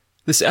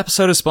This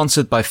episode is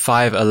sponsored by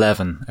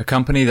 511, a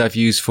company that I've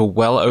used for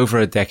well over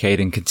a decade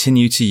and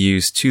continue to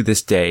use to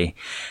this day.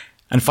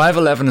 And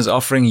 511 is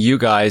offering you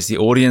guys, the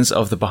audience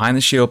of the Behind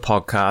the Shield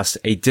podcast,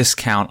 a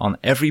discount on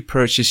every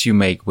purchase you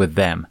make with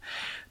them.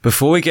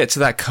 Before we get to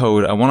that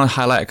code, I want to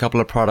highlight a couple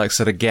of products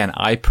that, again,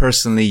 I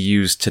personally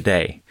use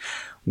today.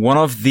 One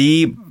of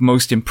the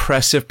most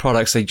impressive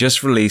products they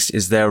just released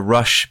is their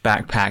Rush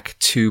Backpack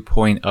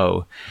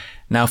 2.0.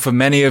 Now, for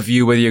many of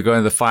you, whether you're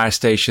going to the fire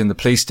station, the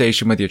police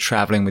station, whether you're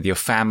traveling with your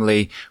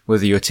family,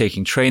 whether you're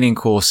taking training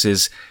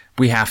courses,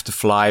 we have to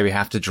fly, we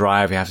have to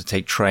drive, we have to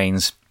take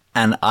trains.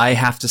 And I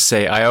have to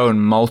say, I own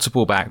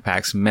multiple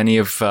backpacks, many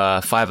of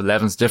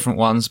 511's different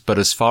ones, but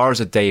as far as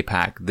a day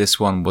pack, this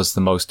one was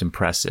the most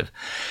impressive.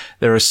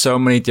 There are so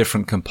many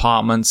different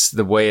compartments.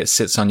 The way it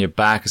sits on your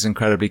back is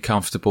incredibly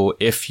comfortable.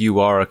 If you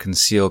are a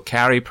concealed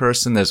carry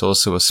person, there's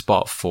also a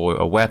spot for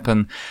a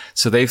weapon.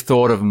 So they've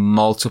thought of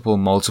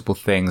multiple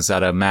things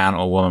that a man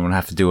or woman would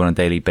have to do on a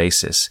daily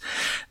basis.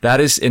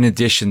 That is in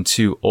addition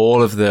to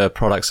all of the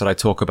products that I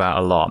talk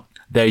about a lot.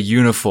 Their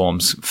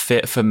uniforms,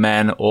 fit for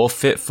men or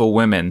fit for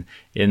women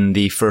in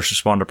the first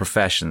responder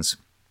professions.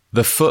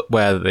 The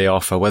footwear that they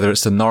offer, whether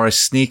it's the Norris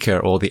sneaker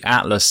or the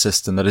Atlas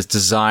system that is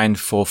designed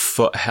for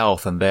foot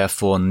health and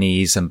therefore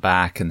knees and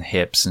back and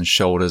hips and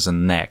shoulders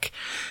and neck.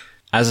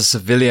 As a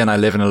civilian, I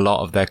live in a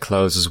lot of their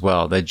clothes as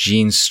well. Their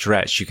jeans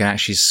stretch. You can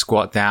actually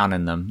squat down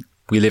in them.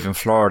 We live in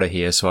Florida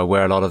here, so I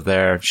wear a lot of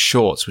their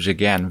shorts, which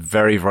again,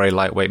 very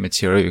lightweight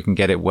material. You can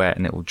get it wet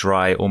and it will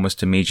dry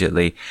almost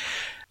immediately.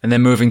 And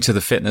then moving to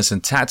the fitness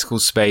and tactical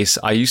space,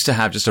 I used to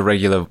have just a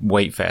regular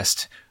weight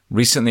vest.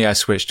 Recently, I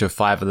switched to a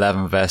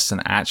 511 vest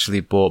and actually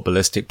bought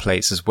ballistic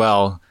plates as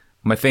well.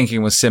 My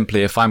thinking was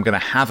simply, if I'm going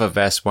to have a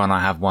vest, why not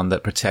have one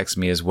that protects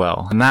me as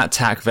well? And that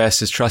TAC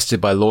vest is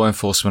trusted by law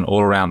enforcement all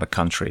around the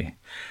country.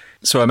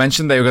 So I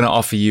mentioned they were going to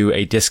offer you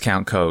a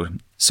discount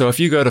code. So if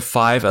you go to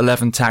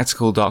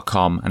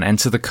 511tactical.com and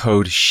enter the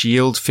code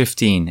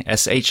SHIELD15,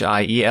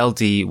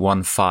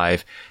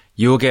 SHIELD15,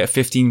 you will get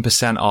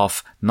 15%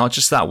 off, not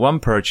just that one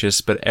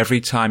purchase, but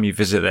every time you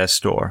visit their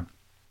store.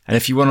 And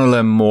if you want to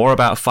learn more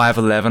about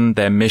 511,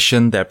 their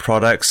mission, their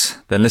products,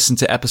 then listen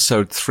to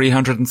episode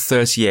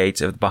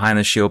 338 of the Behind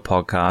the Shield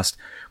podcast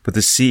with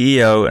the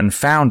CEO and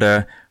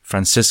founder,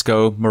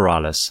 Francisco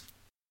Morales.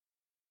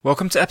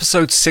 Welcome to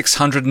episode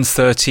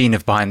 613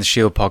 of Behind the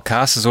Shield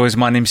podcast. As always,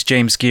 my name's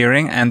James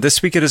Gearing, and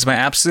this week it is my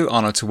absolute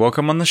honor to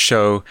welcome on the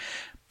show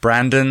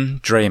Brandon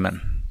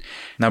Dreiman.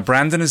 Now,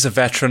 Brandon is a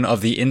veteran of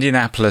the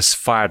Indianapolis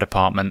Fire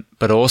Department,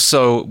 but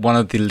also one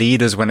of the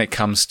leaders when it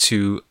comes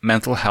to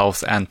mental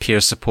health and peer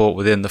support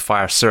within the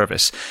fire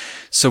service.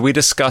 So we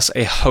discuss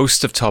a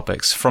host of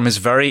topics, from his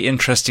very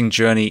interesting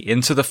journey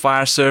into the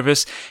fire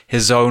service,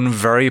 his own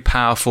very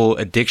powerful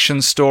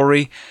addiction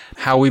story,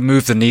 how we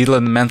move the needle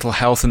in mental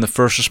health in the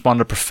first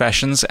responder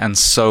professions, and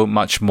so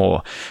much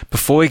more.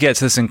 Before we get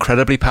to this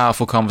incredibly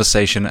powerful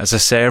conversation, as I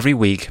say every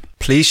week,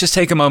 please just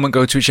take a moment,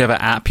 go to whichever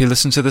app you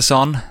listen to this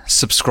on,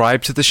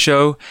 subscribe to the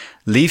show,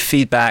 leave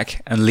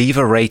feedback, and leave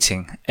a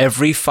rating.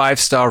 Every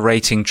 5-star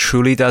rating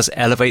truly does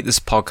elevate this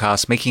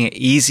podcast, making it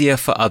easier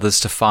for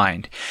others to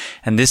find.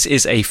 And this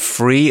is a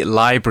free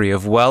library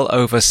of well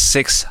over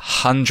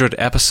 600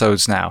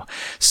 episodes now.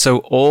 So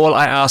all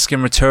I ask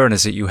in return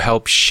is that you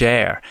help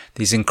share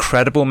these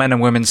incredible men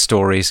and women's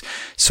stories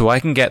so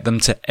I can get them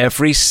to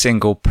every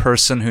single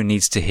person who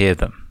needs to hear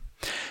them.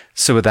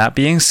 So with that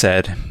being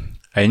said,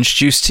 I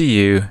introduce to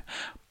you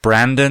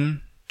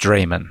Brandon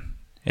Dreiman.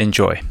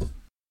 Enjoy.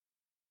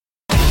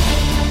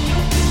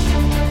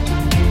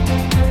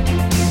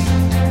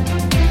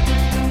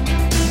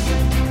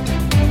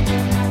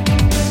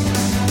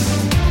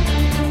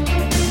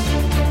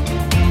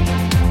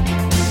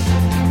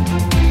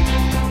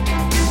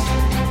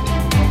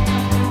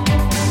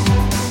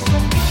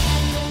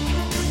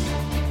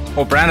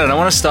 Well, Brandon, I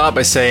want to start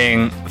by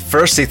saying,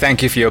 firstly,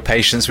 thank you for your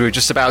patience. We were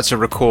just about to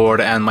record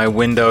and my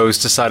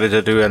Windows decided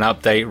to do an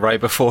update right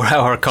before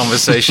our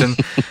conversation.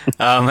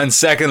 And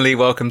secondly,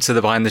 welcome to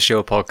the Behind the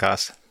Shield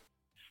podcast.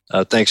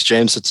 Thanks,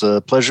 James. It's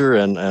a pleasure,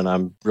 and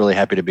I'm really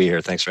happy to be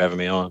here. Thanks for having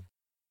me on.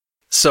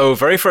 So,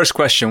 very first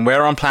question,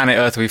 where on planet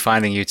Earth are we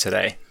finding you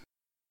today?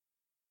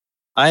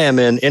 I am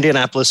in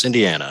Indianapolis,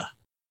 Indiana.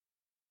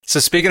 So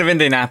speaking of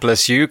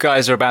Indianapolis, you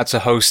guys are about to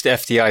host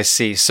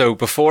FDIC. So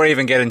before I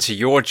even get into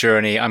your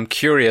journey, I'm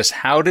curious,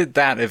 how did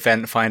that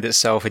event find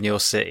itself in your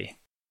city?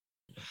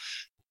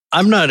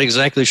 I'm not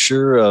exactly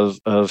sure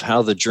of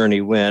how the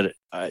journey went.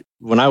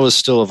 When I was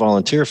still a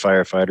volunteer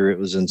firefighter, it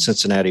was in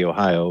Cincinnati,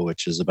 Ohio,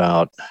 which is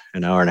about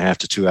an hour and a half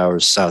to 2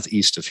 hours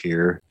southeast of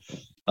here.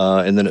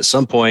 And then at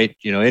some point,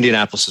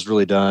 Indianapolis has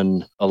really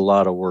done a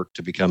lot of work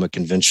to become a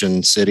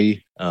convention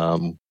city.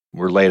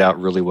 We're laid out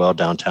really well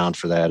downtown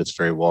for that. It's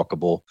very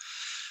walkable.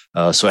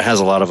 So it has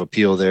a lot of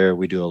appeal there.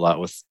 We do a lot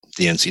with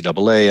the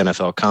NCAA,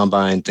 NFL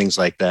Combine, things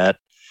like that.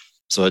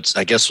 So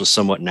I guess was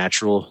somewhat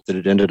natural that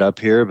it ended up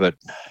here, but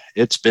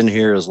it's been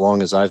here as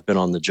long as I've been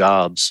on the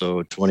job.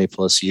 So 20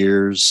 plus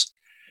years.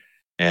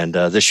 And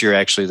this year,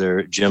 actually,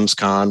 their Jim's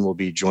Con will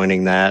be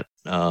joining that.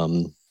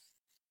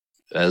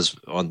 as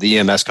on the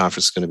EMS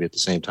conference is going to be at the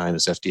same time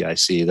as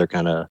FDIC. They're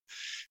kind of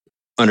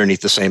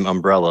underneath the same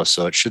umbrella.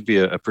 So it should be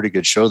a pretty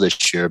good show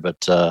this year.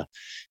 But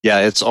yeah,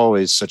 it's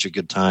always such a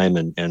good time.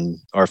 And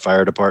our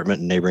fire department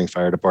and neighboring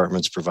fire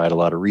departments provide a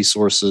lot of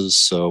resources.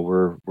 So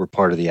we're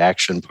part of the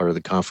action, part of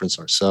the conference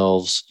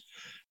ourselves.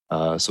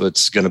 So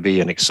it's going to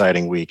be an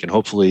exciting week. And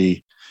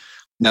hopefully,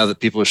 now that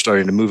people are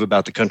starting to move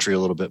about the country a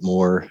little bit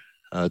more,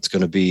 it's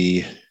going to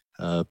be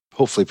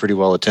hopefully pretty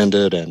well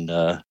attended and,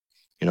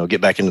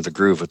 get back into the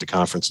groove with the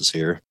conferences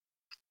here.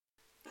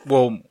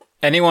 Well,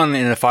 anyone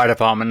in the fire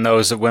department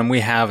knows that when we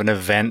have an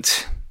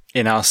event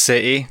in our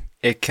city,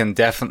 it can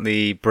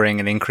definitely bring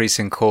an increase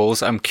in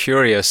calls. I'm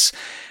curious,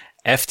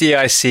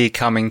 FDIC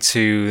coming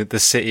to the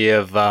city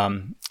of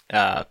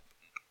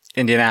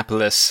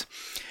Indianapolis,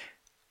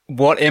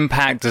 what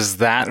impact does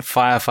that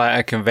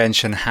firefighter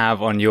convention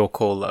have on your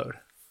call load?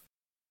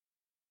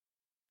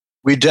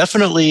 We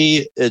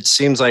definitely, it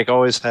seems like,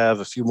 always have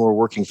a few more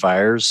working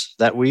fires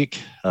that week.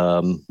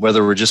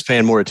 Whether we're just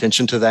paying more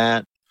attention to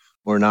that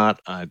or not,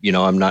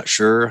 I'm not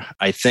sure.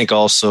 I think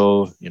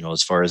also,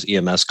 as far as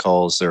EMS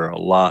calls, there are a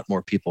lot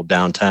more people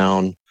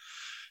downtown.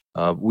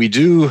 We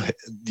do,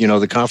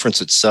 the conference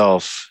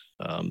itself,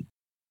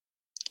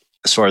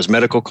 as far as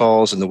medical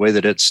calls and the way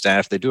that it's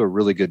staffed, they do a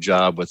really good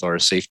job with our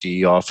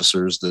safety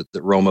officers that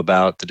roam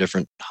about the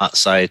different hot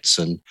sites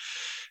and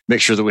make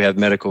sure that we have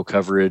medical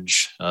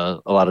coverage a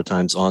lot of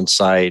times on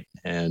site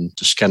and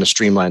just kind of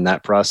streamline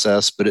that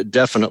process. But it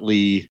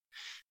definitely,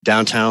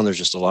 downtown, there's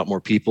just a lot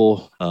more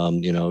people,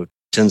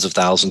 tens of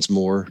thousands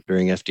more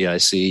during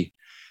FDIC.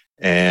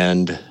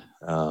 And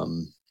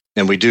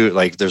we do,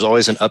 there's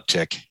always an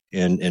uptick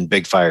in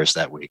big fires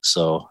that week.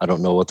 So I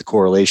don't know what the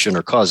correlation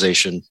or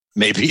causation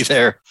may be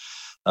there.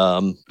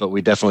 But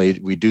we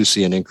do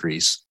see an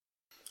increase.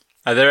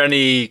 Are there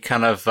any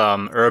kind of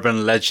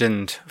urban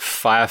legend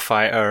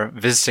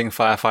visiting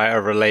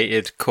firefighter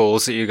related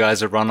calls that you guys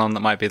have run on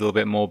that might be a little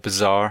bit more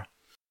bizarre?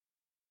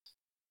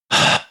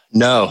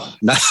 No,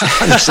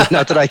 honestly,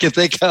 not that I can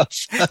think of.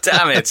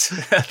 Damn it.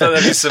 I thought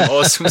there'd be some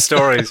awesome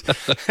stories.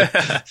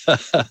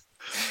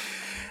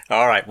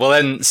 All right. Well,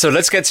 then, so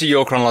let's get to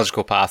your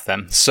chronological path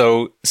then.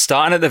 So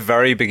starting at the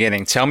very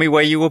beginning, tell me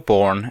where you were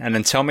born and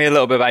then tell me a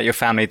little bit about your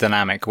family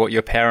dynamic, what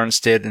your parents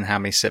did and how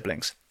many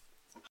siblings.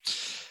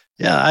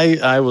 Yeah,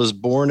 I was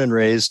born and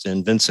raised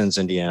in Vincennes,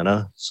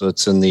 Indiana. So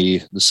it's in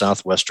the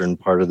southwestern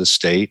part of the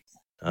state.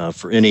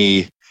 For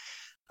any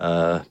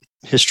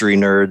history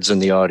nerds in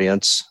the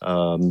audience,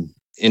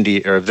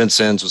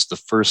 Vincennes was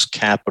the first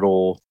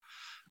capital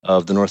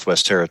of the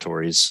Northwest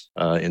Territories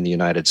in the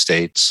United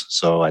States.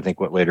 So I think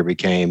what later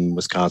became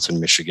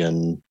Wisconsin,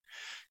 Michigan,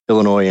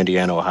 Illinois,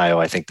 Indiana, Ohio,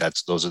 I think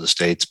those are the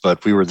states.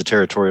 But we were the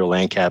territorial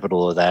land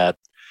capital of that.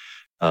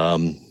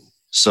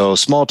 So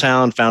small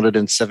town, founded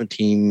in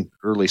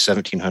early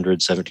 1700s,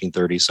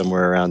 1730,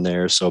 somewhere around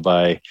there. So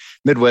by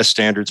Midwest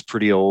standards,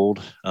 pretty old.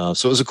 So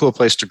it was a cool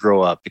place to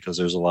grow up because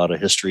there's a lot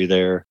of history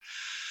there.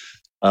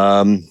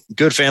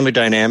 Good family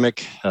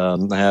dynamic. I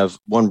have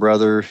one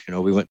brother.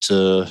 We went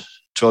to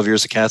 12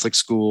 years of Catholic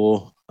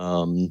school.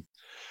 I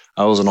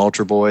was an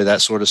altar boy,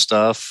 that sort of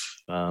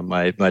stuff.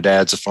 My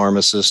dad's a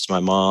pharmacist. My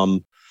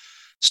mom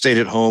stayed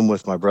at home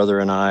with my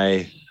brother and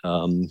I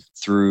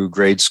through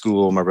grade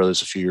school. My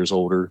brother's a few years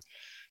older.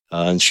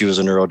 And she was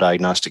a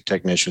neurodiagnostic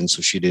technician,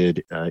 so she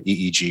did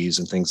EEGs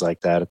and things like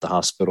that at the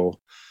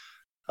hospital.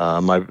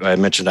 I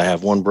mentioned I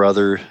have one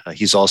brother.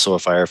 He's also a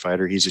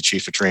firefighter. He's a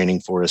chief of training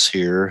for us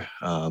here.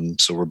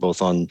 So we're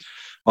both on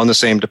the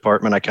same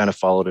department. I kind of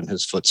followed in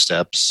his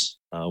footsteps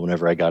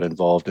whenever I got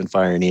involved in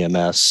fire and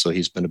EMS. So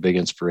he's been a big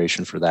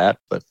inspiration for that.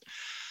 But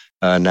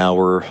now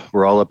we're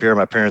all up here.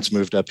 My parents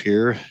moved up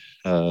here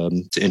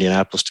to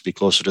Indianapolis to be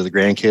closer to the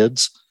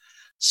grandkids.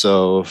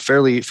 So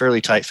fairly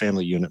tight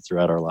family unit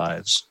throughout our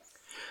lives.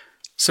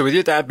 So with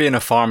your dad being a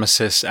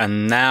pharmacist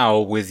and now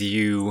with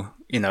you,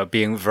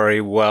 being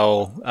very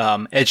well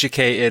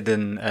educated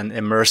and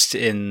immersed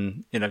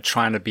in,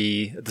 trying to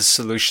be the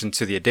solution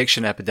to the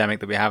addiction epidemic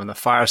that we have in the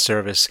fire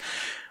service,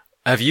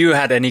 have you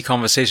had any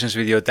conversations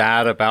with your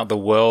dad about the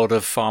world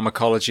of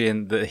pharmacology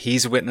and that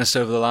he's witnessed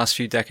over the last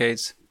few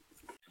decades?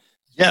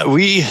 Yeah,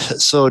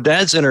 so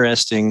Dad's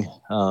interesting,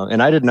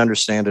 and I didn't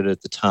understand it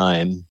at the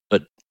time,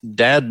 but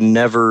Dad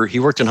he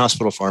worked in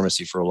hospital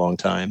pharmacy for a long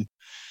time.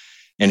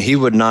 And he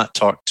would not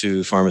talk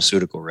to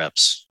pharmaceutical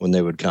reps when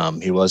they would come.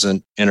 He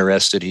wasn't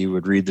interested. He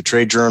would read the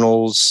trade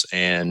journals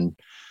and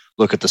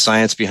look at the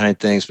science behind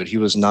things, but he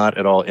was not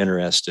at all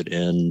interested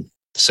in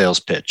the sales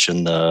pitch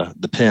and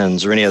the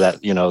pins or any of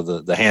that,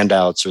 the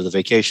handouts or the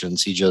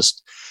vacations.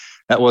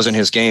 That wasn't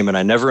his game. And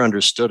I never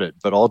understood it.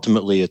 But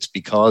ultimately, it's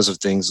because of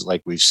things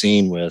like we've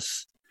seen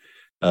with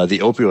the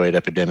opioid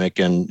epidemic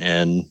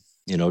and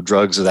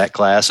drugs of that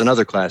class and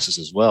other classes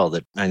as well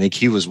that I think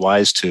he was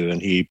wise to.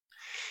 And he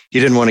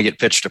didn't want to get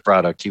pitched a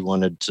product. He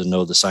wanted to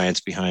know the science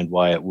behind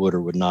why it would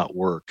or would not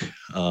work.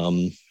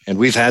 And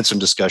we've had some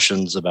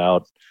discussions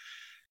about,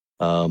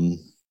 the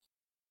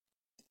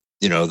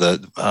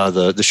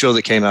show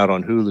that came out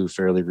on Hulu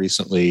fairly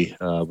recently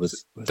with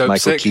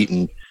Michael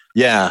Keaton.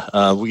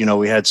 Yeah,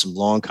 we had some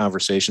long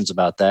conversations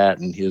about that,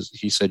 and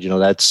he said,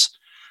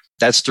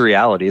 that's the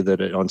reality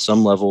that on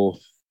some level,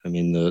 I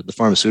mean, the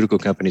pharmaceutical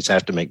companies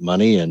have to make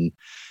money, and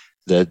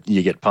that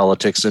you get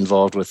politics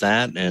involved with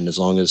that, and as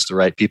long as the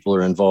right people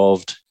are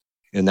involved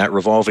in that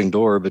revolving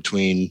door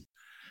between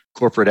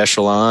corporate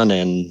echelon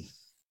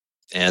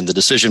and the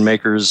decision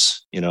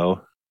makers,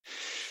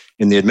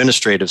 in the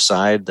administrative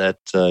side, that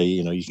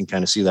you can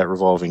kind of see that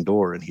revolving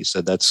door. And he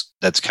said that's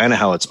kind of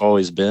how it's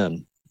always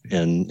been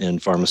in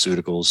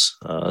pharmaceuticals,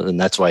 and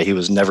that's why he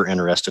was never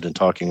interested in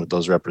talking with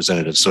those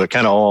representatives. So it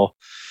kind of all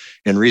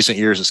in recent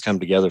years has come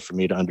together for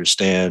me to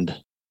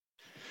understand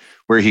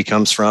where he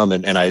comes from,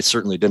 and I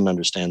certainly didn't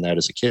understand that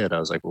as a kid. I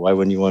was like, well, why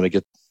wouldn't you want to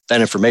get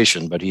that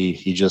information? But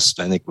he just,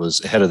 I think,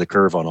 was ahead of the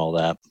curve on all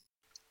that.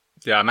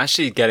 Yeah, I'm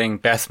actually getting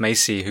Beth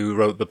Macy, who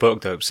wrote the book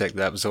Dope Sick,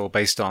 that was all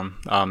based on.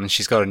 And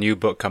she's got a new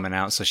book coming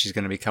out, so she's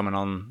going to be coming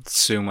on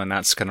soon when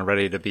that's kind of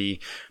ready to be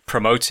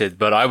promoted.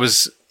 But I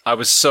was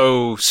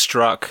so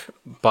struck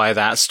by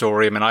that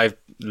story. I mean, I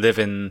live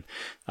in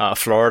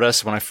Florida,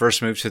 so when I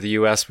first moved to the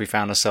US, we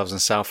found ourselves in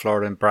South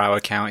Florida in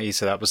Broward County,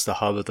 so that was the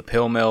hub of the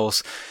pill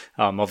mills.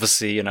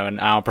 Obviously, in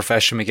our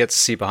profession, we get to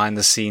see behind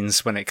the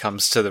scenes when it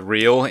comes to the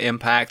real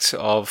impact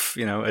of,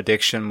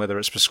 addiction, whether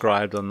it's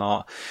prescribed or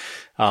not.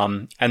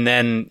 And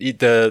then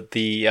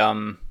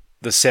the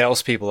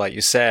salespeople, like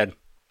you said,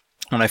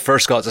 when I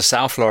first got to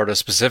South Florida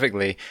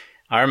specifically,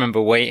 I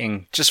remember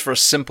waiting just for a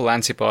simple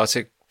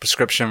antibiotic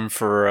prescription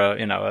for,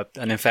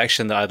 an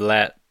infection that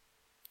I'd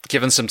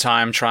given some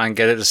time, try and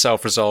get it to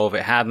self-resolve.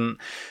 It hadn't.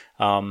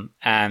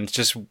 And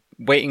just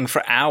waiting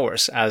for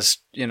hours as,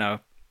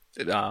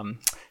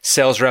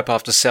 sales rep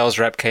after sales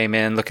rep came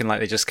in looking like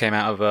they just came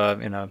out of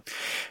a,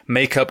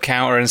 makeup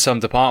counter in some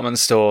department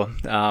store.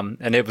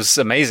 And it was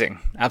amazing,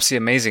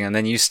 absolutely amazing. And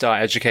then you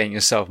start educating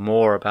yourself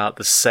more about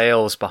the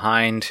sales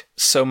behind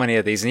so many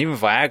of these, and even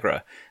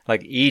Viagra,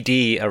 like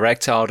ED,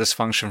 erectile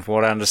dysfunction, from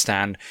what I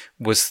understand,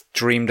 was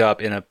dreamed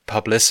up in a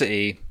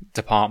publicity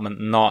department,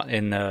 not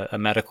in a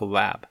medical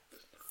lab.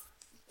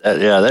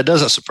 That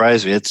doesn't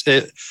surprise me.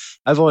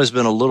 I've always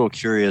been a little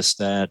curious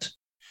that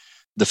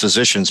the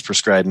physicians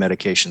prescribe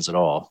medications at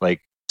all.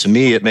 Like, to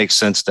me, it makes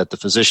sense that the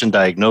physician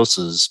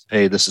diagnoses,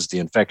 hey, this is the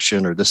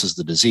infection or this is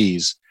the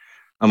disease.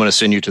 I'm going to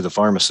send you to the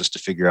pharmacist to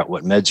figure out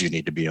what meds you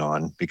need to be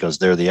on, because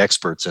they're the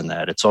experts in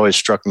that. It's always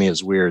struck me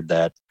as weird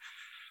that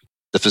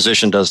the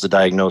physician does the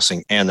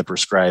diagnosing and the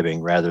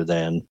prescribing rather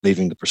than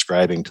leaving the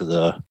prescribing to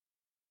the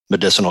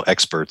medicinal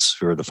experts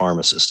who are the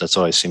pharmacists. That's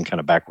always seemed kind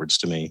of backwards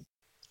to me.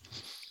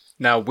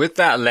 Now, with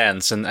that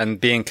lens and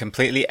being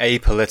completely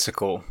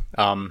apolitical,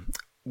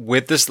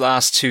 with this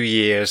last 2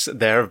 years,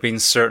 there have been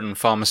certain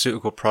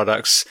pharmaceutical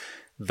products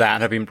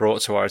that have been brought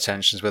to our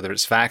attentions, whether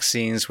it's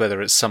vaccines,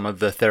 whether it's some of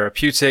the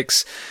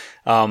therapeutics.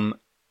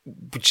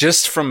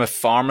 Just from a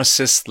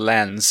pharmacist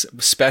lens,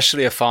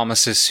 especially a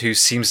pharmacist who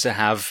seems to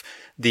have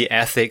the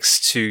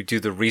ethics to do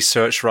the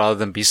research rather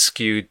than be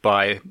skewed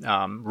by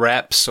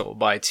reps or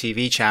by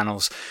TV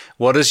channels,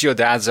 what has your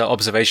dad's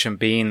observation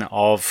been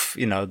of,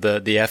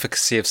 the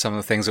efficacy of some of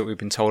the things that we've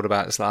been told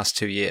about this last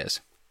 2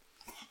 years?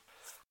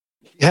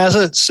 He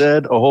hasn't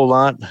said a whole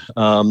lot.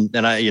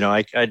 And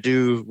I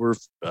do, we're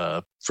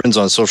friends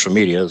on social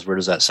media, as weird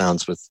as that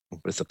sounds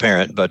with a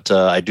parent, but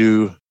I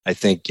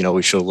think,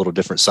 we show a little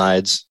different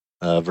sides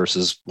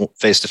versus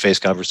face-to-face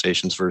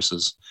conversations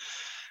versus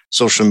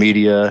social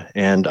media.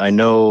 And I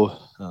know,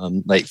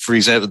 like, for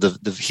example,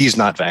 he's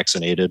not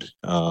vaccinated.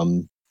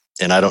 And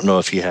I don't know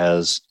if he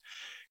has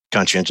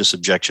conscientious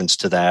objections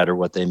to that or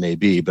what they may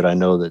be, but I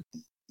know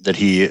that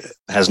he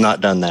has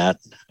not done that.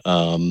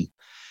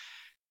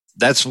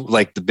 That's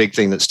like the big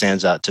thing that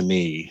stands out to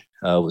me,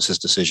 was his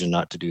decision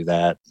not to do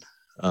that.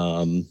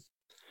 And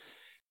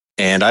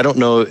I don't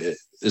know,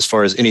 as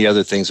far as any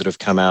other things that have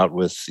come out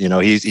with, I know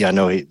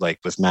he, like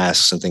with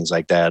masks and things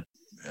like that,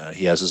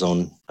 he has his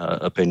own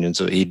opinion.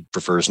 So he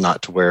prefers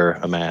not to wear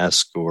a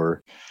mask,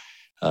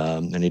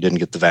 and he didn't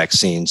get the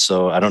vaccine.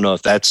 So I don't know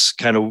if that's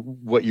kind of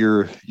what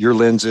your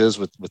lens is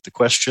with the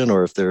question,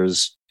 or if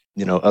there's,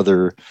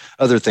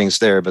 other things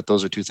there, but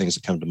those are two things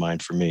that come to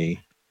mind for me.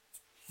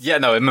 Yeah,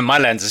 no, I mean, my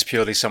lens is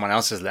purely someone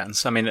else's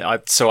lens. I mean,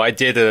 I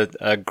did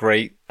a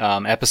great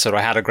episode.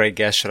 I had a great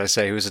guest, should I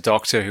say, who was a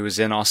doctor who was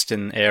in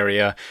Austin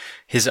area.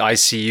 His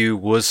ICU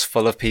was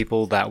full of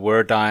people that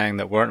were dying,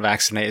 that weren't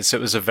vaccinated. So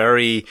it was a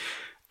very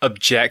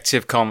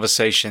objective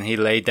conversation. He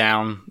laid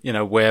down,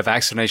 where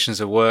vaccinations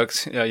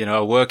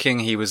are working.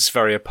 He was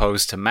very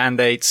opposed to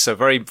mandates. So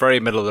very, very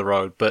middle of the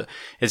road. But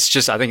I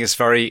think it's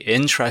very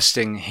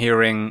interesting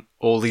hearing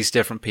all these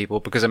different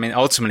people, because, I mean,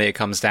 ultimately it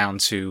comes down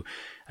to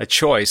a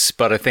choice.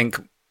 But I think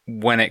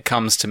when it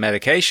comes to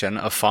medication,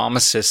 a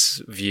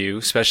pharmacist's view,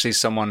 especially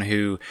someone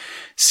who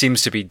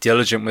seems to be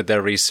diligent with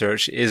their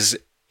research, is,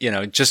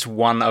 just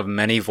one of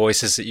many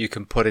voices that you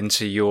can put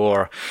into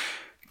your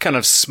kind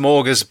of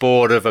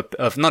smorgasbord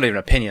of not even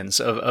opinions,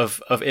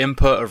 of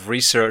input, of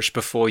research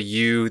before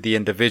you, the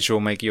individual,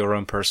 make your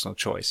own personal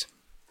choice.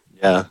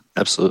 Yeah,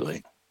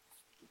 absolutely.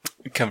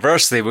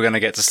 conversely, we're going to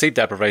get to sleep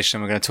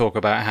deprivation. We're going to talk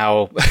about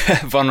how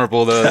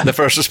vulnerable the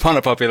first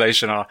responder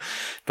population are,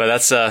 but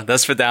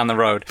that's for down the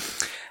road.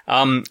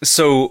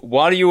 So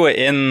while you were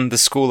in the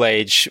school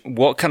age,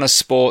 what kind of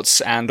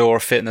sports and or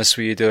fitness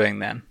were you doing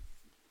then?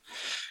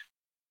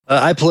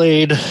 I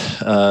played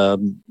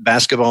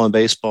basketball and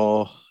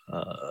baseball.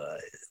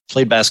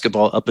 Played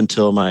basketball up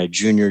until my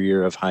junior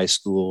year of high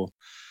school,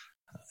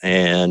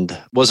 and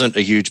wasn't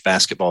a huge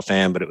basketball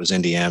fan, but it was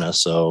Indiana,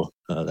 so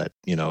that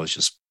was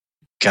just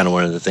kind of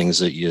one of the things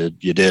that you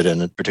did,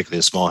 and particularly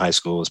a small high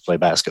school, was play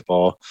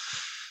basketball.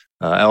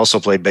 I also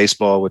played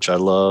baseball, which I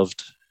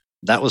loved.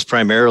 That was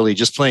primarily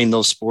just playing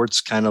those sports.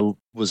 Kind of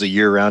was a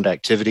year-round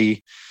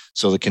activity,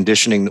 so the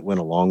conditioning that went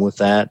along with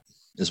that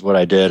is what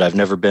I did. I've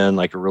never been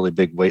like a really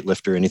big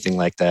weightlifter or anything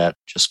like that.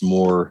 Just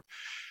more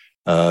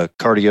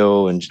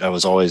cardio, and I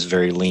was always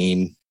very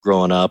lean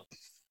growing up.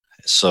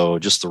 So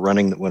just the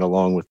running that went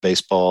along with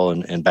baseball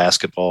and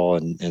basketball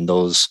and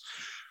those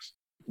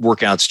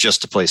workouts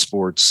just to play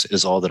sports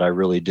is all that I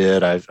really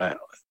did. I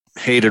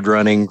hated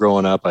running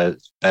growing up.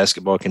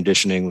 Basketball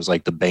conditioning was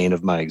like the bane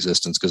of my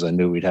existence because I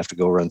knew we'd have to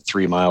go run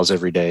 3 miles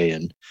every day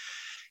and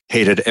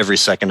hated every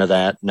second of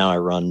that. Now I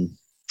run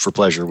for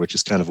pleasure, which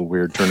is kind of a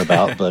weird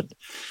turnabout, but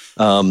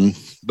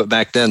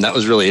back then that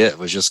was really it. It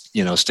was just,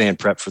 staying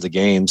prepped for the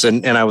games.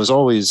 And I was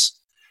always,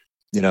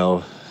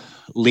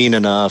 lean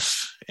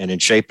enough and in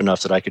shape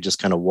enough that I could just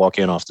kind of walk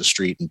in off the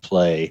street and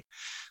play.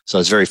 So I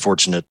was very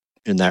fortunate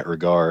in that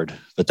regard,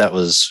 but that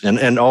was,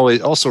 and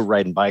always also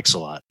riding bikes a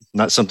lot,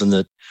 not something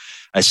that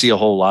I see a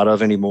whole lot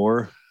of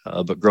anymore.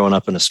 But growing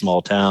up in a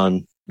small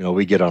town,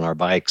 we get on our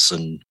bikes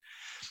and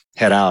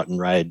head out and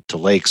ride to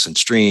lakes and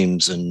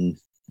streams and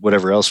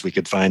whatever else we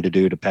could find to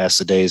do to pass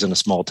the days in a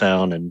small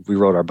town. And we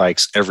rode our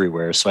bikes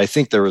everywhere. So I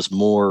think there was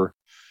more,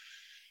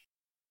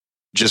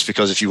 just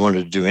because if you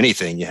wanted to do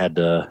anything, you had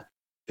to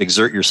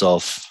exert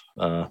yourself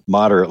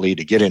moderately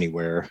to get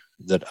anywhere,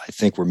 that I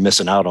think we're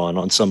missing out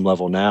on some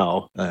level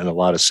now in a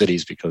lot of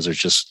cities, because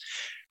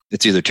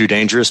it's either too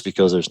dangerous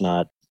because there's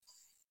not,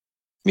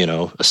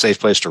 a safe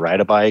place to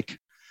ride a bike,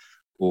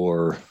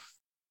 or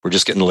we're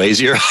just getting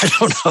lazier. I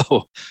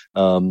don't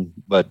know.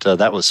 But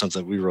that was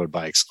something we rode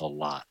bikes a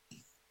lot.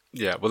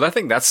 Yeah, well, I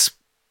think that's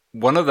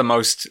one of the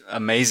most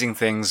amazing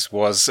things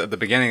was at the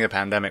beginning of the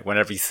pandemic, when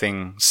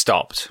everything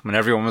stopped, when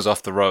everyone was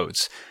off the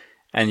roads,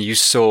 and you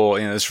saw,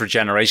 this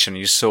regeneration,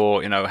 you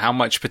saw, how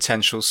much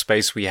potential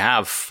space we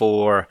have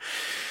for,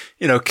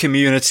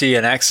 community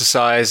and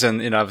exercise.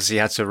 And, obviously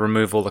you had to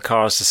remove all the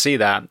cars to see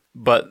that.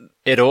 But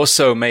it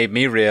also made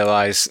me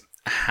realize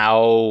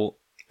how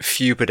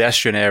few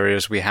pedestrian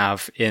areas we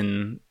have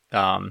in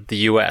the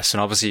US.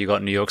 And obviously you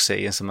got New York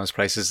City and some of those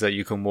places that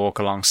you can walk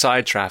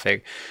alongside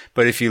traffic.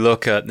 But if you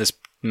look at, there's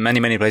many,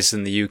 many places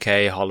in the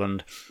UK,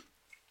 Holland,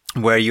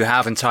 where you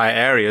have entire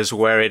areas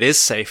where it is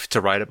safe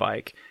to ride a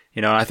bike.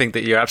 I think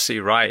that you're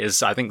absolutely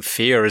right. I think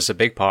fear is a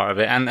big part of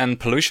it, and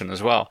pollution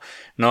as well.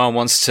 No one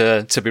wants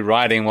to be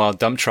riding while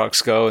dump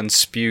trucks go and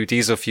spew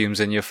diesel fumes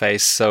in your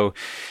face. So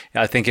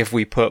I think if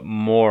we put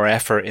more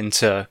effort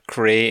into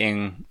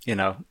creating,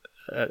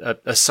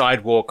 a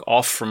sidewalk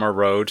off from a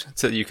road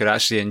so that you could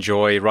actually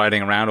enjoy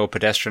riding around, or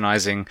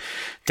pedestrianizing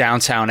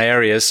downtown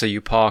areas, so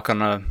you park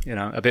on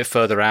a bit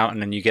further out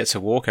and then you get to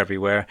walk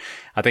everywhere,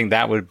 I think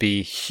that would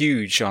be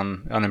huge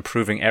on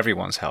improving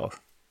everyone's health.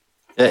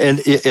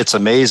 And it's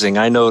amazing.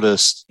 I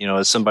noticed,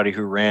 as somebody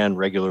who ran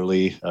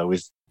regularly,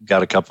 we've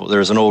got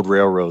there's an old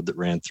railroad that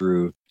ran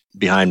through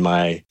behind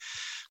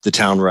the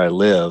town where I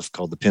live,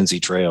 called the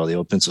Pennsy Trail, the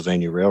old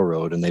Pennsylvania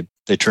Railroad. And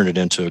they turned it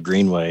into a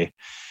greenway.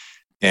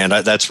 And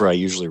that's where I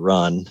usually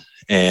run.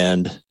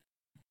 And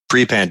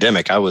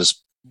pre-pandemic, I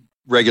was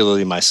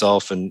regularly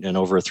myself, and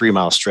over a 3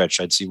 mile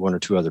stretch, I'd see one or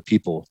two other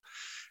people.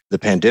 The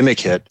pandemic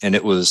hit, and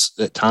it was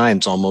at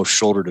times almost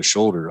shoulder to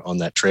shoulder on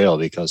that trail,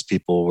 because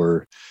people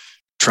were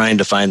trying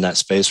to find that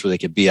space where they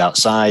could be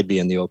outside, be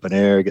in the open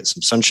air, get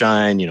some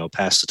sunshine,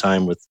 pass the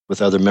time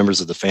with other members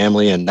of the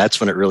family. And that's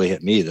when it really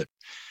hit me that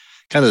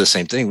kind of the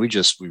same thing. We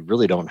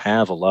really don't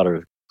have a lot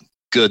of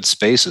good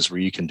spaces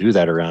where you can do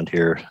that around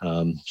here.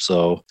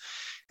 So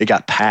it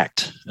got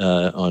packed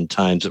on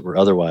times that were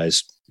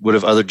otherwise would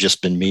have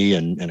just been me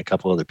and a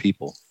couple other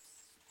people.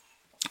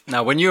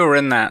 Now, when you were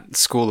in that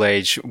school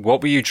age,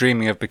 what were you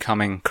dreaming of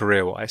becoming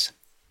career-wise?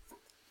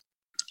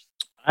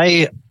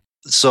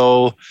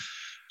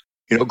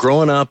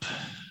 Growing up,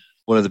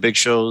 one of the big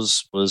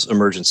shows was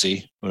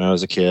Emergency when I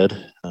was a kid,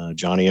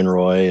 Johnny and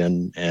Roy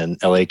and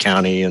LA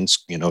County and,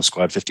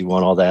 Squad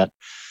 51, all that.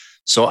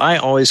 So I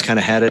always kind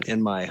of had it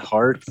in my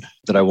heart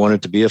that I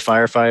wanted to be a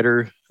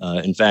firefighter.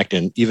 In fact,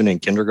 even in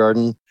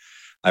kindergarten,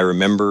 I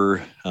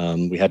remember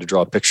we had to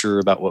draw a picture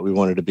about what we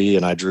wanted to be,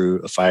 and I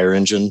drew a fire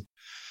engine.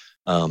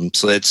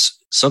 So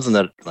it's something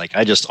that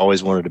I just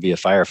always wanted to be a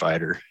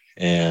firefighter,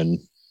 and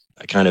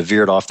I kind of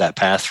veered off that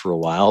path for a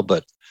while,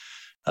 but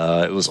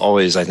it was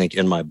always, I think,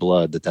 in my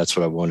blood that that's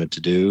what I wanted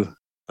to do.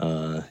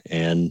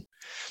 And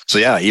so,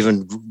 yeah,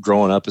 even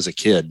growing up as a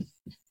kid,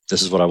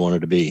 this is what I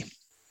wanted to be.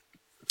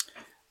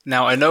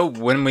 Now, I know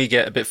when we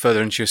get a bit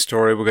further into your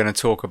story, we're going to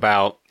talk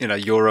about,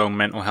 your own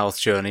mental health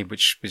journey,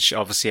 which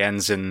obviously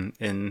ends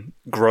in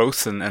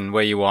growth and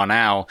where you are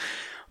now.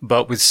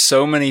 But with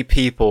so many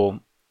people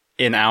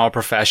in our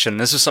profession,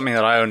 this is something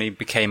that I only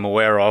became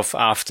aware of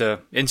after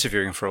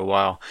interviewing for a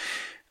while.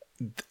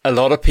 A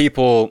lot of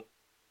people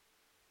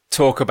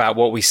talk about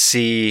what we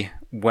see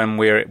when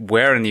we're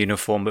wearing the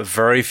uniform, but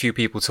very few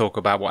people talk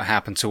about what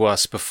happened to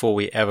us before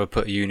we ever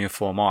put a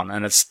uniform on.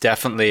 And it's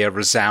definitely a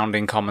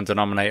resounding common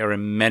denominator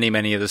in many,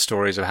 many of the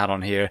stories I've had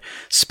on here,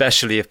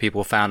 especially if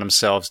people found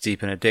themselves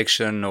deep in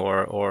addiction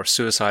or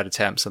suicide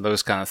attempts and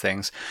those kind of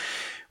things.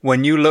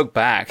 When you look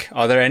back,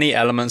 are there any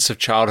elements of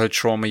childhood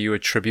trauma you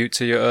attribute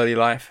to your early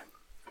life?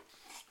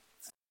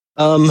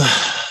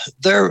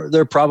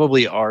 There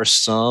probably are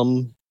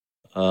some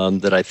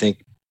that I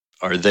think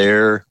are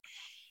there.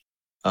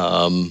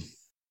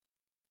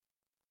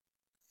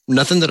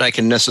 Nothing that I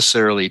can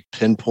necessarily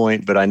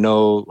pinpoint, but I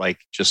know like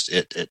just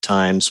at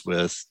times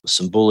with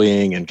some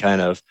bullying and kind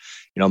of,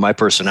 my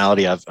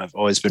personality, I've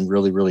always been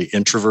really, really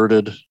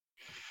introverted.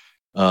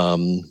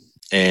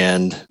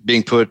 And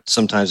being put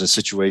sometimes in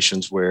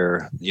situations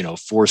where,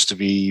 forced to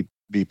be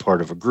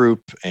part of a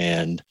group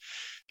and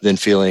then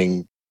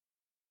feeling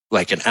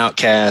like an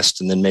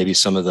outcast, and then maybe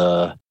some of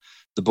the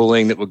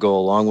bullying that would go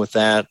along with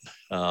that.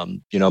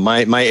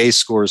 My ACE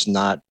score is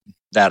not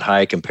that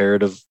high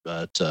comparative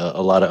to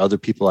a lot of other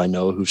people I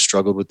know who've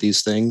struggled with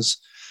these things.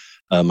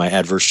 My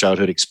adverse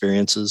childhood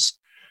experiences,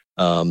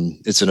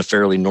 it's in a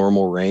fairly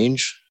normal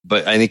range,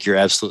 but I think you're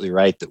absolutely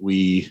right that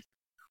we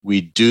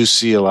do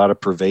see a lot of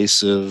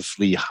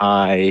pervasively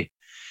high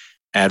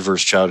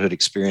adverse childhood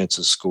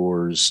experiences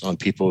scores on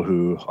people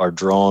who are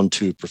drawn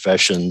to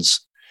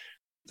professions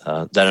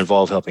that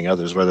involve helping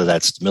others, whether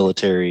that's the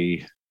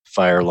military,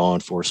 fire, law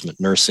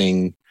enforcement,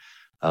 nursing,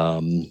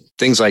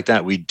 things like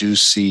that. We do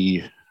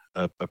see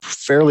a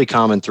fairly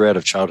common thread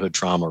of childhood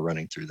trauma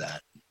running through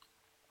that.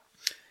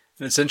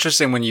 It's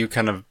interesting when you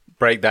kind of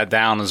break that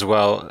down as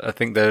well. I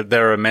think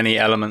there are many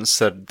elements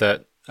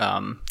that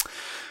are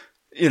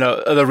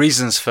the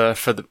reasons for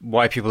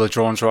why people are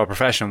drawn to our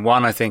profession.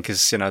 One, I think,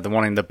 is, the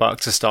wanting the buck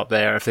to stop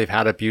there. If they've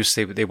had abuse,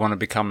 they want to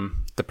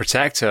become the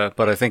protector.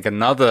 But I think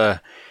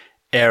another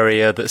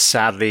area that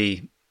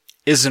sadly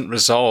isn't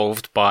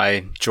resolved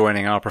by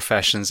joining our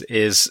professions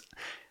is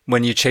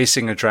when you're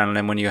chasing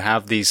adrenaline, when you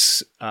have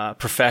these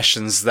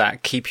professions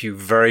that keep you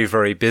very,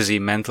 very busy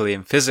mentally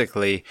and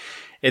physically,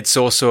 it's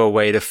also a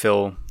way to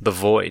fill the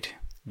void,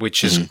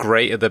 which is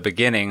great at the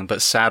beginning,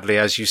 but sadly,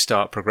 as you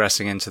start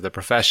progressing into the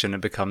profession,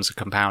 it becomes a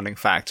compounding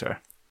factor.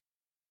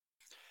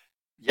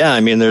 Yeah,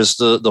 I mean, there's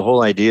the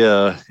whole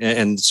idea,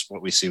 and it's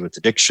what we see with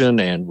addiction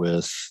and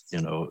with,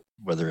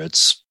 whether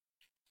it's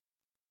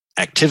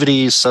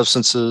activities,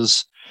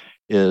 substances,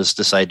 is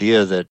this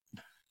idea that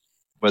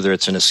whether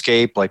it's an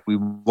escape, like we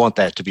want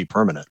that to be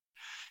permanent.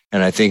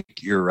 And I think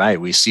you're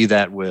right. We see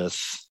that with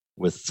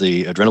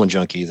the adrenaline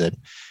junkie that,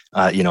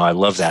 I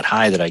love that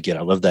high that I get.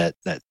 I love that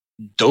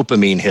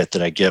dopamine hit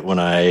that I get when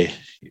I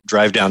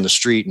drive down the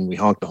street and we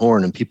honk the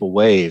horn and people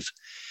wave,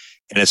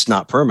 and it's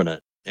not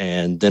permanent.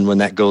 And then when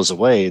that goes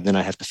away, then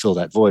I have to fill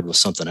that void with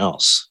something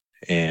else.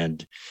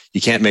 And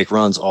you can't make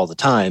runs all the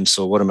time.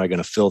 So what am I going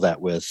to fill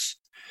that with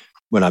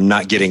when I'm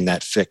not getting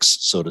that fix,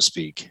 so to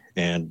speak?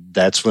 And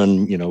that's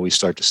when, we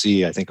start to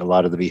see, I think, a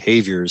lot of the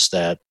behaviors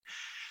that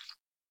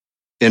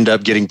end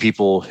up getting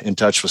people in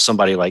touch with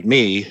somebody like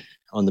me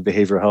on the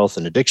behavioral health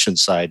and addiction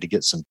side to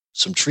get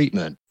some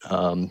treatment,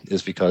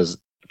 is because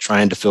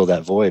trying to fill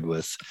that void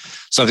with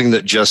something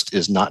that just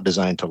is not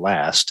designed to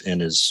last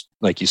and is,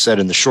 like you said,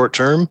 in the short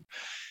term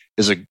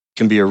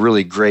can be a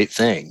really great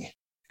thing.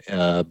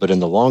 But in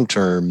the long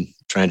term,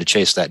 trying to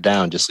chase that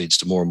down just leads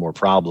to more and more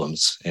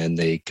problems, and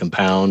they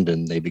compound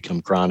and they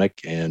become chronic.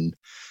 And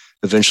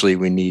eventually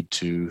we need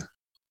to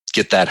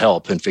get that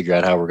help and figure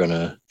out how we're going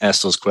to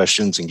ask those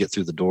questions and get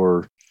through the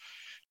door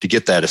to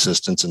get that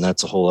assistance. And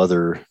that's a whole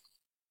other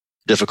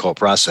difficult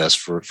process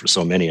for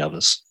so many of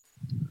us.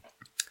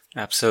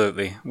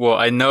 Absolutely. Well,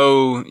 I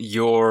know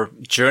your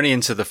journey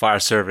into the fire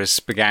service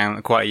began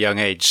at quite a young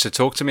age. So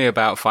talk to me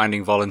about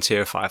finding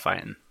volunteer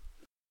firefighting.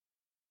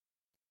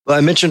 Well,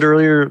 I mentioned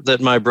earlier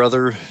that my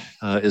brother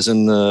is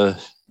in the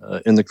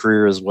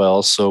career as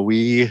well. So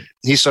he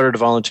started to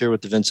volunteer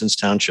with the Vincennes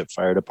Township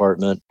Fire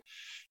Department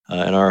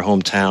in our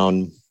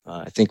hometown,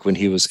 I think when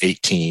he was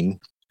 18.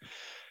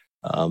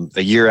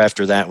 A year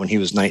after that, when he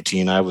was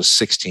 19, I was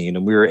 16,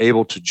 and we were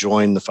able to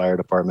join the fire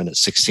department at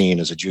 16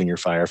 as a junior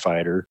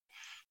firefighter.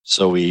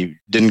 So we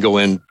didn't go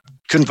in,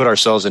 couldn't put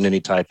ourselves in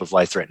any type of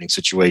life-threatening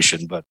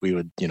situation, but we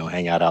would,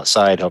 hang out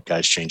outside, help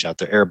guys change out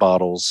their air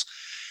bottles,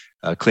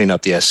 clean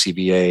up the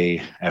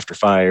SCBA after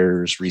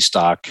fires,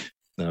 restock.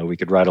 We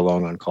could ride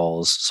along on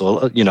calls. So,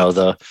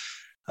 the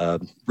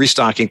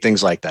restocking,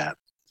 things like that.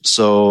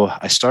 So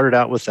I started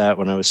out with that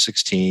when I was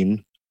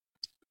 16.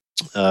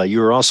 You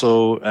were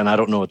also, and I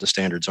don't know what the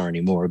standards are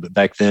anymore, but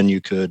back then you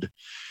could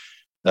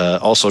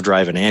also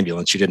drive an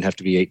ambulance. You didn't have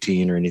to be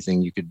 18 or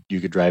anything. You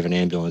could drive an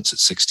ambulance at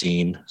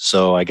 16.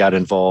 So I got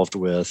involved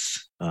with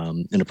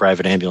in a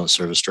private ambulance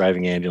service,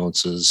 driving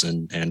ambulances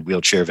and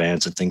wheelchair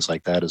vans and things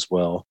like that as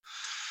well.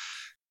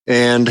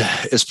 And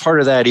as part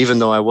of that, even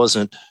though I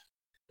wasn't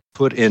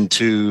put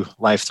into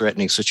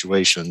life-threatening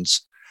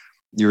situations,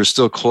 you were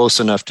still close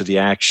enough to the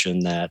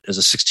action that as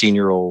a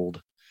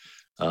 16-year-old,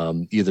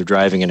 either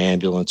driving an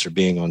ambulance or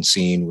being on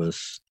scene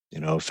with,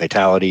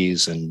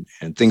 fatalities and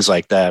things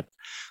like that,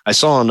 I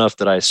saw enough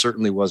that I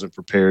certainly wasn't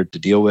prepared to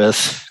deal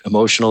with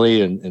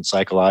emotionally and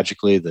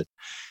psychologically that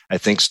I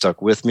think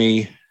stuck with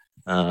me.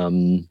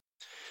 When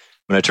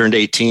I turned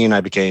 18,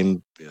 I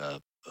became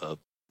a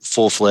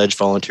full-fledged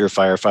volunteer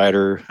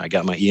firefighter. I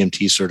got my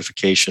EMT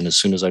certification as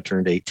soon as I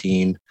turned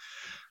 18.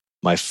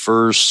 My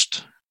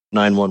first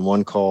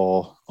 911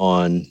 call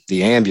on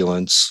the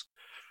ambulance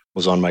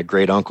was on my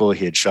great uncle.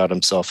 He had shot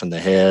himself in the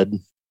head.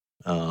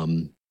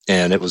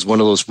 And it was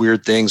one of those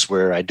weird things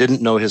where I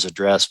didn't know his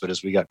address, but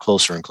as we got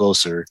closer and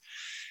closer,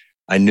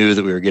 I knew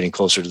that we were getting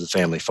closer to the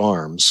family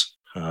farms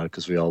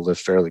because we all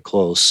lived fairly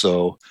close.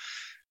 So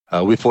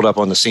we pulled up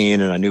on the scene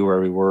and I knew where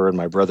we were, and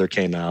my brother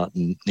came out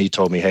and he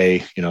told me,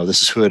 hey,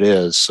 this is who it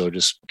is. So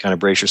just kind of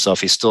brace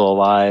yourself. He's still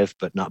alive,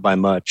 but not by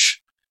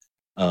much.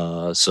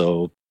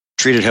 So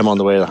treated him on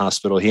the way to the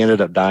hospital. He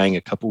ended up dying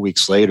a couple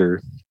weeks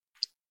later.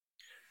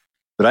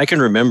 But I can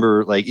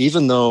remember,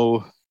 even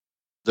though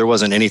there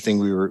wasn't anything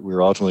we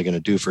were ultimately going to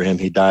do for him,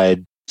 he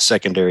died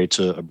secondary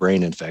to a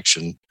brain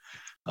infection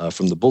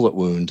from the bullet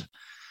wound.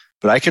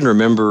 But I can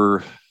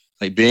remember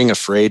being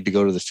afraid to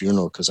go to the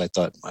funeral because I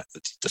thought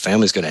the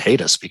family's going to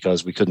hate us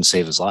because we couldn't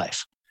save his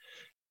life.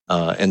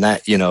 And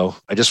that,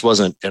 I just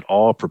wasn't at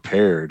all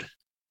prepared.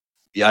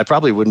 Yeah, I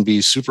probably wouldn't be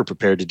super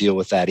prepared to deal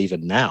with that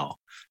even now,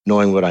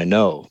 knowing what I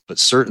know. But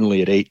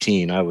certainly at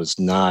 18, I was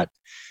not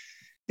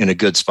in a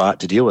good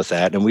spot to deal with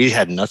that. And we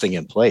had nothing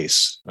in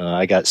place.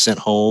 I got sent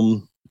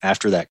home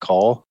after that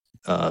call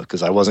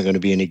because I wasn't going to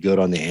be any good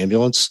on the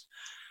ambulance.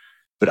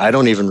 But I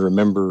don't even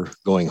remember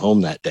going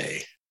home that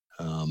day.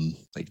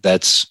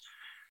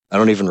 I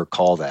don't even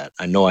recall that.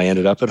 I know I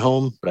ended up at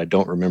home, but I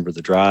don't remember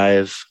the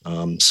drive.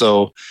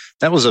 So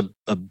that was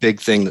a big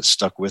thing that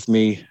stuck with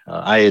me.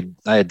 I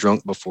had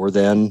drunk before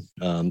then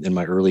in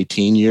my early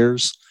teen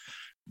years,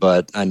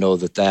 but I know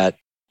that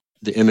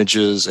the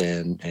images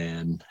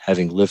and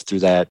having lived through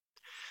that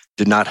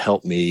did not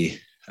help me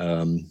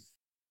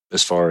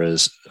as far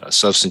as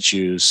substance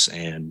use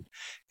and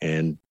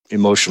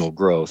emotional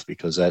growth,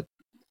 because that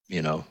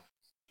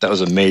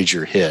was a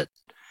major hit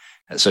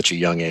at such a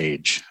young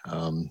age.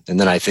 And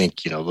then I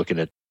think, looking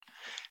at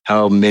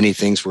how many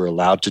things we're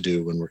allowed to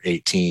do when we're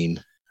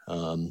 18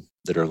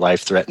 that are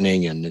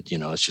life-threatening, and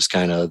it's just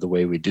kind of the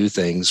way we do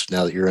things.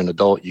 Now that you're an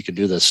adult, you can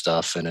do this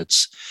stuff, and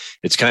it's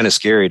kind of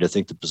scary to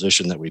think the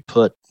position that we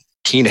put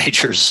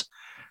teenagers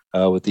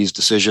with these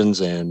decisions,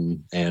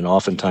 and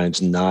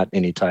oftentimes not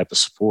any type of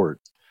support.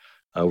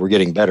 We're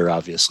getting better,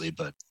 obviously,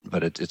 but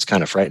it's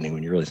kind of frightening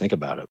when you really think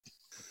about it.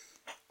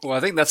 Well, I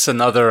think that's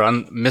another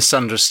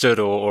misunderstood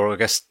or I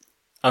guess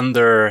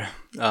under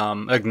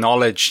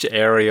acknowledged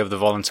area of the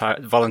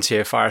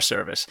volunteer fire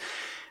service.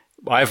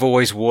 I've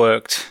always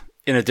worked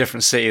in a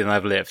different city than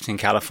I've lived, in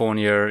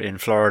California, in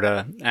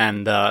Florida.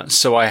 And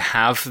so I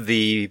have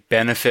the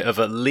benefit of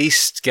at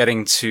least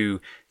getting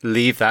to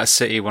leave that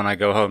city when I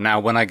go home. Now,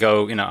 when I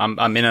go,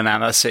 I'm in and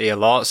out of that city a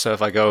lot. So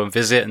if I go and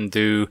visit and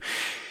do,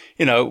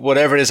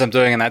 whatever it is I'm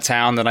doing in that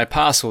town, then I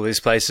pass all these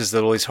places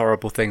that all these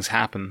horrible things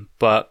happen.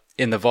 But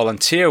in the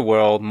volunteer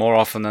world, more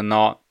often than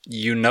not,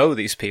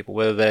 these people,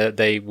 whether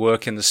they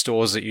work in the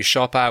stores that you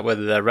shop at,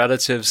 whether they're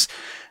relatives.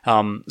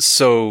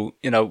 So,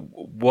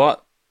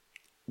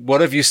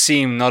 what have you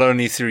seen, not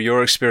only through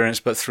your experience,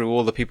 but through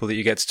all the people that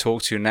you get to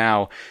talk to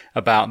now,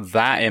 about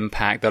that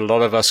impact that a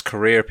lot of us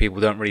career people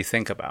don't really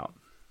think about?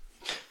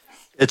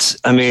 It's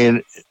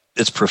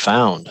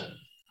profound.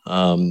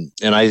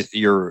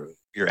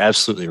 You're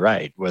absolutely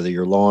right. Whether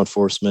you're law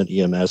enforcement,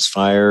 EMS,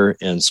 fire,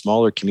 in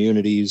smaller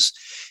communities,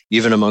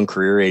 even among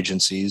career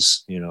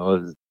agencies,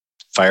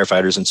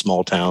 firefighters in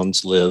small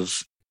towns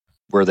live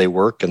where they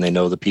work and they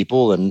know the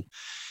people,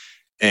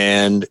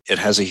 and it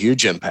has a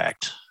huge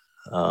impact.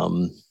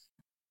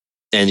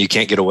 And you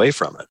can't get away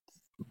from it.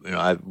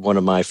 One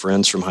of my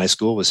friends from high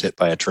school was hit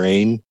by a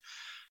train.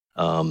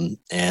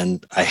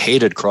 And I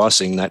hated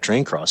crossing that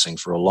train crossing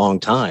for a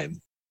long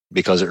time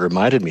because it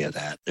reminded me of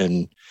that.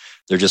 And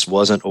there just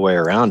wasn't a way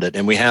around it.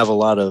 And we have a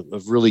lot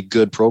of really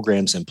good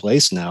programs in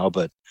place now,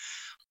 but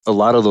a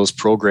lot of those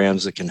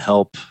programs that can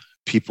help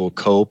people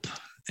cope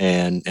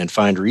and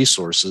find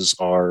resources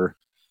are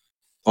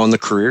on the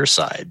career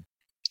side.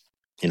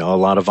 A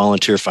lot of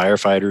volunteer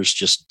firefighters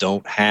just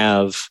don't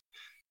have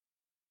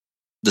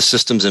the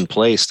systems in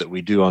place that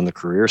we do on the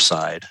career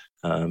side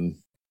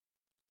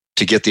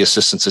to get the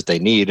assistance that they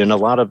need. And a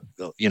lot of,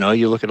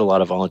 you look at a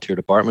lot of volunteer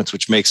departments,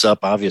 which makes up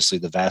obviously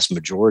the vast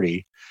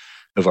majority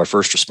of our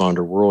first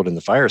responder world in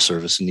the fire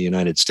service in the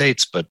United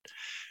States. But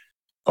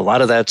a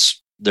lot of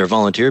they're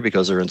volunteer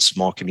because they're in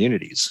small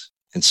communities.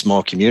 in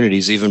small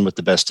communities, even with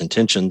the best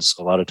intentions,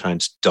 a lot of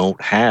times don't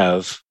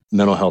have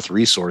mental health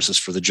resources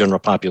for the general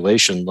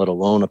population, let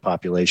alone a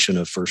population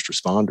of first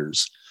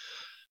responders.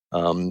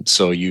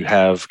 So you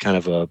have kind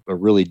of a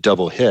really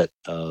double hit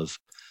of,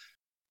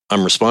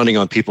 I'm responding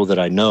on people that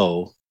I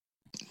know.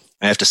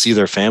 I have to see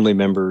their family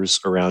members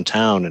around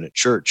town and at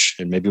church,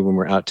 and maybe when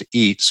we're out to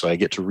eat. So I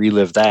get to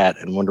relive that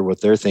and wonder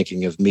what they're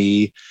thinking of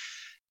me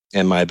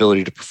and my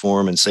ability to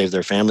perform and save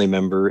their family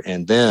member.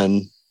 And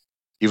then,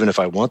 even if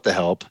I want the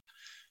help,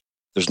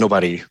 there's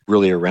nobody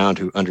really around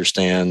who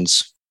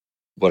understands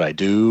what I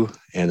do,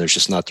 and there's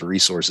just not the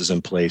resources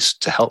in place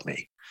to help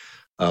me.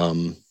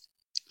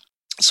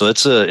 So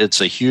it's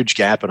a huge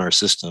gap in our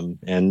system.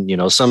 And,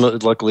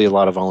 luckily a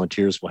lot of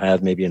volunteers will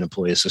have maybe an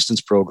employee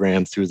assistance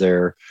program through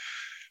their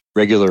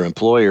regular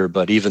employer.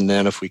 But even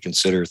then, if we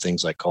consider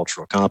things like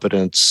cultural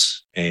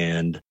competence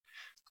and,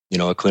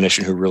 a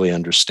clinician who really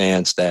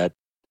understands that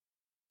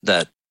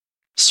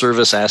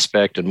service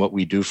aspect and what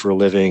we do for a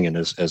living, and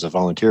as a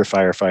volunteer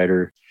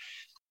firefighter,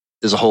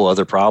 is a whole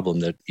other problem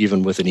that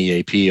even with an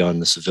EAP on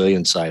the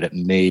civilian side, it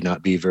may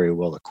not be very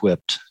well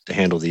equipped to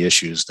handle the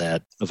issues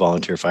that a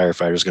volunteer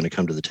firefighter is going to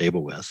come to the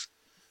table with.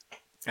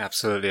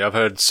 Absolutely. I've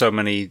heard so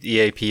many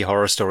EAP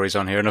horror stories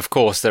on here. And of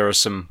course, there are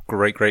some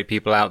great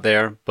people out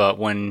there. But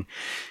when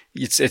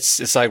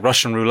it's like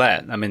Russian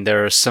roulette. I mean,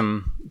 there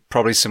are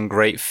probably some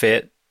great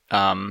fit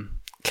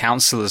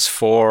counselors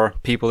for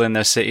people in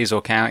their cities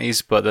or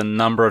counties, but the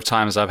number of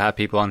times I've had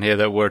people on here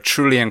that were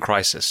truly in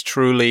crisis,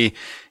 truly,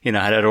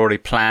 had already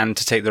planned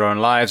to take their own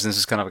lives, and this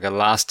is kind of like a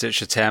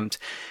last-ditch attempt,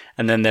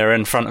 and then they're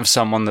in front of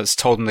someone that's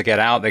told them to get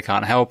out, they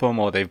can't help them,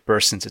 or they've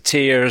burst into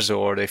tears,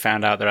 or they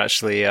found out they're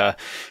actually, a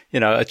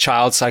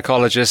child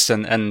psychologist,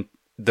 and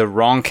the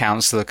wrong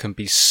counselor can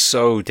be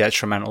so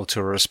detrimental to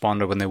a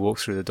responder when they walk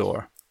through the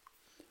door.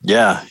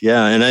 Yeah,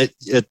 and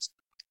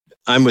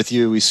I'm with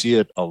you. We see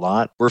it a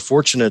lot. We're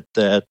fortunate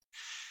that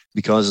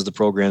because of the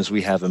programs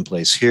we have in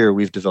place here,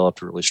 we've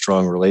developed a really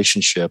strong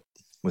relationship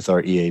with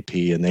our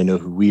EAP, and they know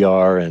who we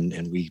are, and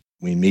we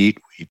meet,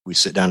 we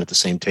sit down at the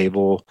same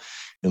table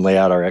and lay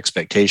out our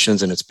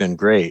expectations, and it's been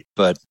great.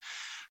 But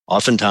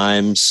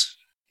oftentimes,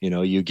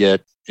 you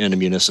get in a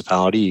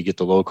municipality, you get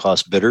the low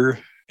cost bidder,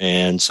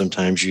 and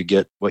sometimes you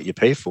get what you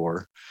pay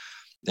for.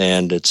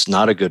 And it's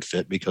not a good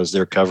fit because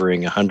they're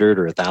covering 100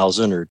 or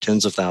 1,000 or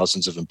tens of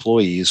thousands of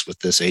employees with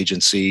this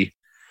agency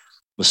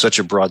with such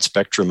a broad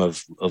spectrum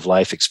of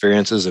life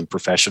experiences and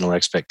professional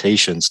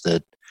expectations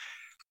that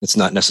it's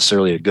not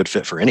necessarily a good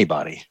fit for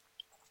anybody.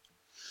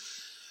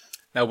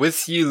 Now,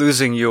 with you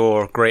losing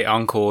your great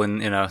uncle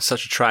in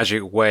such a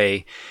tragic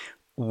way,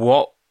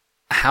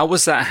 how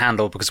was that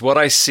handled? Because what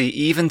I see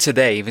even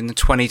today, even in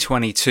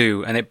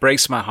 2022, and it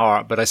breaks my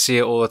heart, but I see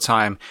it all the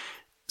time.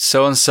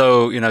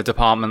 So-and-so,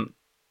 department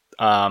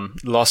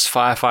lost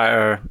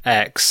firefighter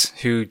X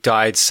who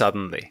died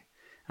suddenly.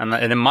 And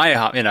in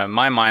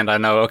my mind, I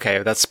know,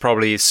 okay, that's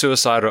probably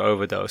suicide or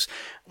overdose,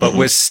 but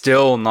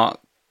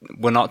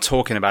we're not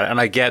talking about it.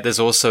 And I get there's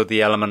also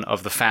the element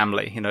of the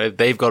family,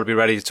 they've got to be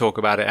ready to talk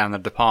about it, and the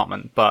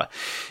department, but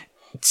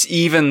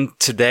even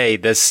today,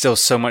 there's still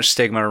so much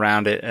stigma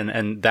around it.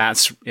 And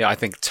that's, I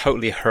think,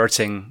 totally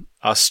hurting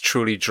us,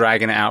 truly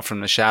dragging it out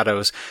from the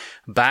shadows.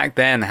 Back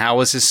then, how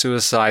was his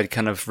suicide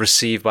kind of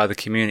received by the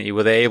community?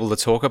 Were they able to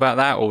talk about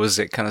that, or was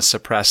it kind of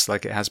suppressed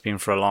like it has been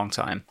for a long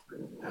time?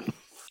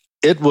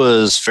 It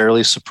was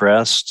fairly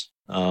suppressed.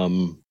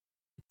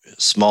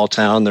 Small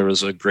town, there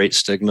was a great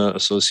stigma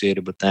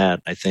associated with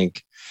that. I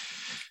think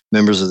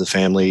members of the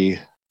family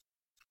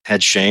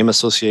had shame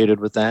associated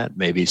with that,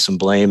 maybe some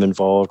blame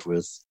involved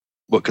with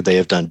what could they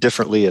have done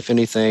differently, if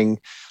anything,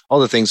 all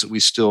the things that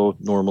we still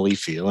normally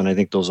feel. And I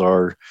think those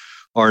are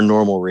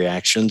normal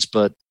reactions.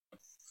 But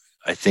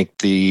I think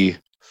the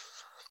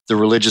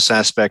religious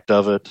aspect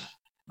of it,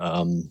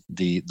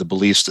 the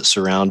beliefs that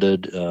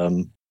surrounded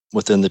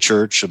within the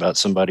church about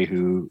somebody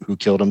who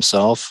killed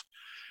himself,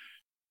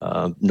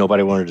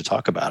 nobody wanted to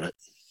talk about it.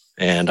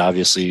 And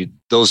obviously,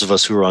 those of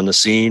us who were on the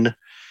scene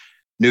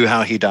knew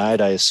how he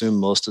died. I assume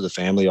most of the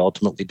family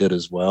ultimately did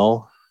as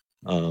well.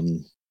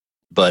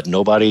 But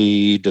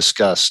nobody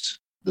discussed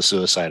the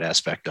suicide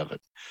aspect of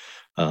it.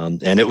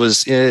 And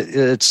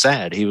it's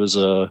sad. He was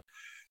a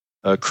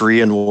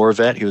Korean War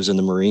vet. He was in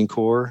the Marine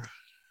Corps.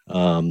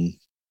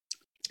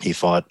 He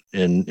fought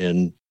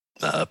in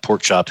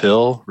Pork Chop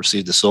Hill,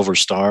 received the Silver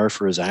Star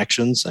for his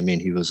actions. I mean,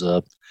 he was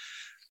a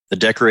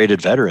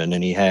decorated veteran,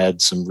 and he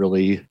had some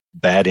really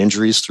bad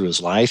injuries through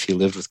his life. He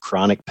lived with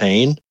chronic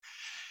pain,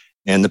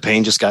 and the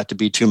pain just got to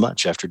be too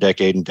much. After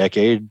decade and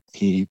decade,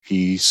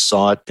 he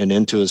sought an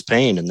end to his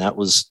pain, and that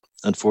was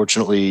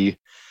unfortunately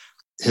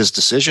his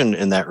decision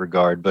in that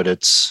regard. But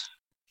it's,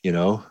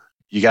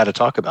 you got to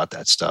talk about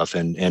that stuff,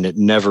 and it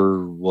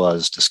never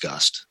was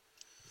discussed.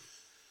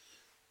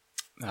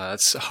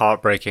 That's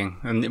heartbreaking.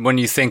 And when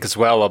you think as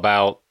well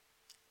about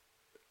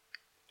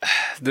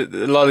a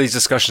lot of these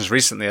discussions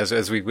recently,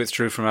 as we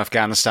withdrew from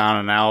Afghanistan,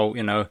 and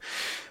now,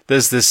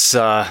 there's this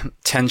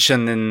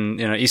tension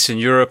in Eastern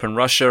Europe and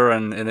Russia,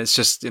 and it's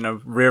just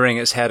rearing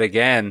its head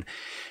again.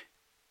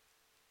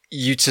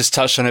 you just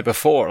touched on it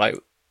before. Like,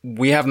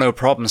 we have no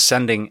problem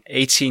sending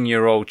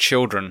 18-year-old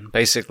children,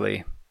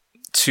 basically,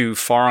 to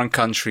foreign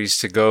countries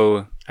to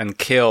go and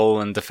kill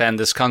and defend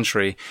this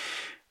country.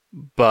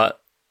 But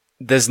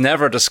there's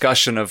never a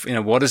discussion of,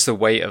 what is the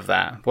weight of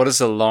that? What is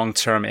the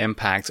long-term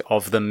impact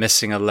of them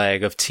missing a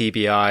leg, of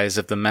TBIs,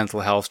 of the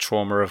mental health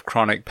trauma, of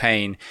chronic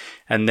pain?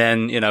 And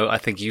then, I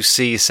think you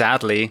see,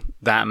 sadly,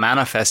 that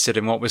manifested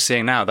in what we're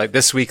seeing now. Like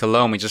this week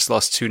alone, we just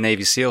lost 2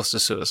 Navy SEALs to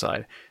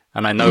suicide.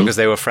 And I know because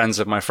they were friends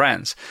of my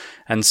friends.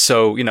 And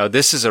so,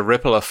 this is a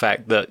ripple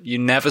effect that you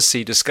never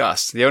see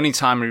discussed. The only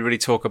time we really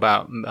talk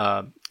about,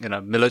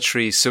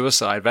 military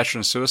suicide,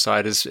 veteran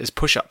suicide is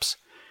push-ups.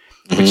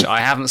 Which I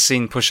haven't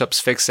seen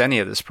push-ups fix any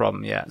of this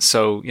problem yet.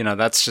 So,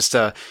 that's just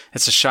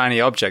it's a shiny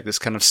object, this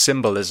kind of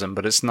symbolism,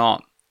 but it's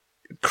not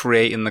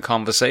creating the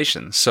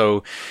conversation.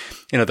 So,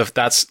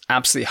 that's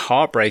absolutely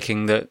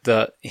heartbreaking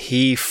that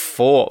he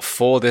fought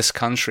for this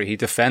country. He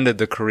defended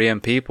the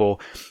Korean people,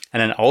 and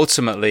then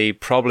ultimately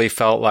probably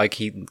felt like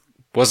he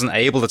wasn't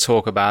able to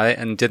talk about it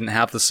and didn't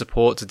have the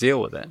support to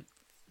deal with it.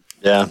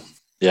 Yeah.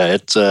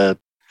 It's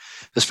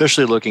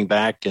especially looking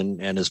back and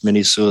as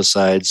many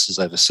suicides as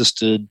I've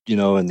assisted,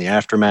 in the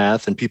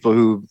aftermath, and people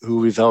who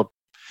we've helped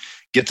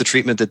get the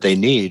treatment that they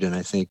need. And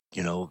I think,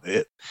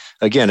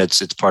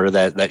 it's part of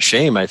that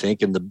shame, I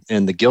think, and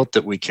the guilt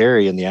that we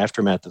carry in the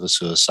aftermath of a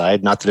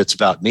suicide. Not that it's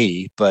about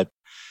me, but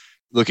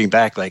looking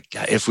back, like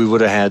if we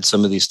would have had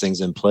some of these things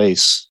in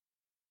place,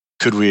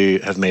 could we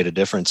have made a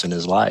difference in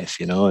his life?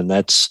 And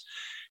it's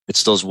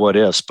those what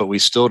ifs, but we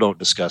still don't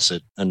discuss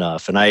it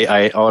enough. And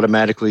I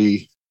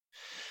automatically,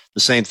 the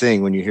same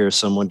thing when you hear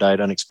someone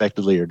died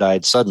unexpectedly or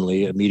died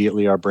suddenly,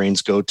 immediately our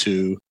brains go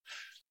to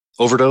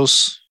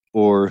overdose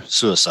or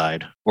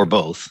suicide or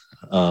both.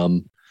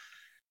 And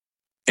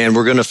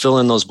we're going to fill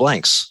in those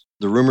blanks.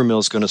 The rumor mill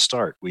is going to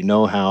start. We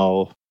know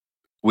how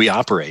we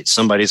operate.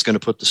 Somebody's going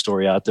to put the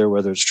story out there,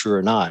 whether it's true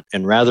or not.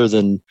 And rather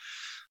than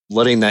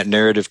letting that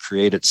narrative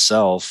create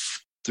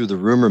itself through the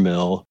rumor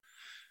mill,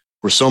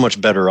 we're so much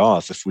better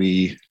off if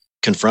we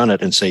confront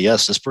it and say,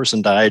 yes, this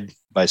person died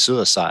by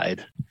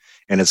suicide.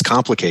 And it's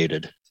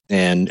complicated,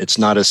 and it's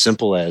not as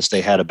simple as they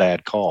had a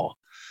bad call.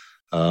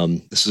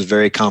 This is a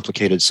very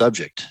complicated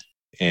subject,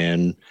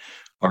 and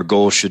our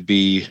goal should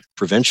be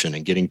prevention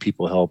and getting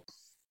people help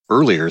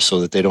earlier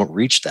so that they don't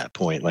reach that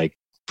point, like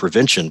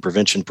prevention.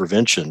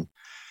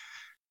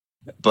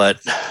 But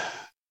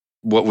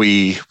what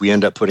we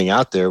end up putting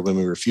out there when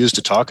we refuse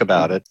to talk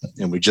about it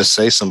and we just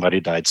say somebody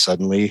died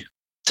suddenly,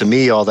 to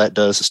me, all that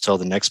does is tell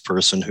the next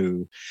person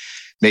who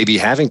may be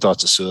having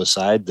thoughts of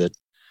suicide that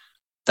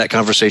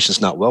conversation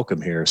is not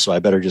welcome here, so I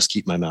better just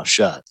keep my mouth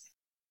shut.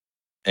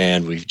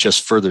 And we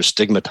just further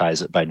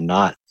stigmatize it by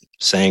not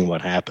saying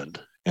what happened.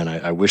 And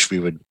I wish we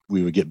would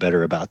get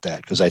better about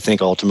that, because I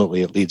think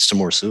ultimately it leads to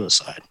more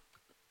suicide.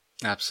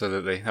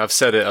 Absolutely. I've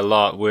said it a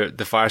lot.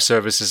 The fire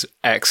service is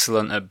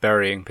excellent at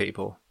burying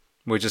people.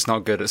 We're just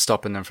not good at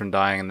stopping them from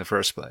dying in the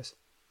first place.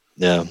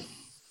 Yeah.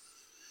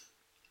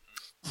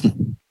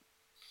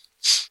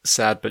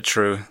 Sad but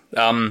true.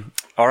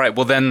 All right.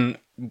 Well, then,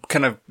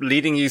 kind of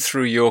leading you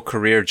through your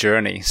career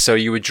journey. So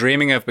you were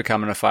dreaming of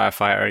becoming a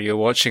firefighter. You're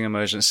watching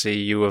Emergency.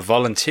 You were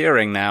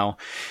volunteering now.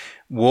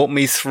 Walk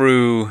me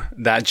through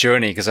that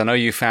journey, because I know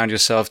you found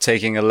yourself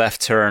taking a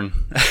left turn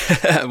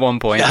at one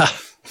point.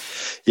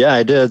 Yeah,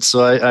 I did.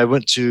 So I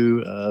went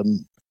to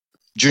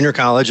junior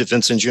college at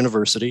Vincennes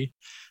University,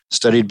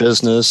 studied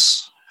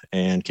business,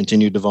 and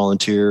continued to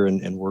volunteer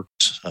and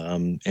worked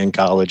in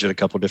college at a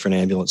couple of different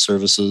ambulance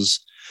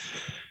services.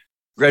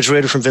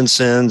 Graduated from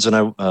Vincennes, and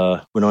I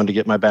went on to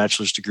get my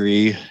bachelor's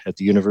degree at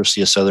the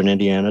University of Southern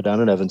Indiana down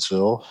in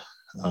Evansville.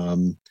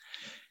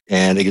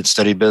 And I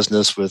studied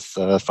business with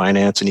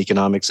finance and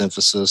economics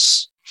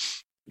emphasis.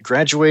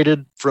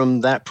 Graduated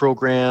from that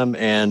program,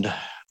 and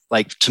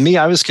to me,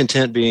 I was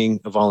content being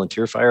a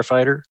volunteer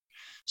firefighter.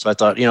 So I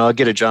thought, I'll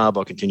get a job,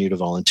 I'll continue to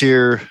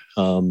volunteer.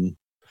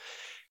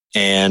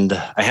 And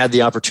I had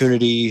the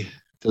opportunity,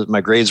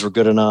 my grades were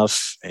good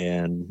enough,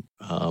 and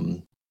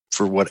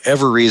for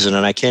whatever reason,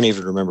 and I can't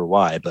even remember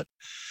why, but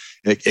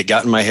it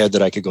got in my head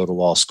that I could go to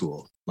law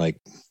school.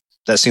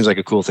 That seems like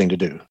a cool thing to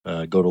do,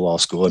 go to law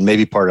school. And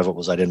maybe part of it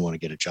was I didn't want to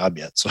get a job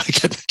yet, so I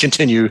could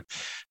continue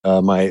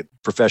my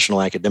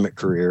professional academic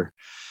career.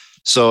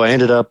 So I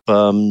ended up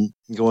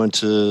going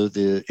to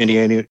the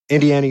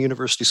Indiana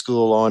University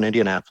School of Law in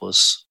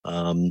Indianapolis.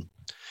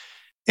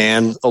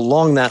 And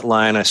along that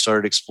line, I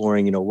started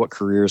exploring, what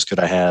careers could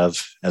I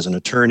have as an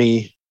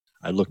attorney.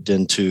 I looked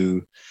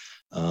into,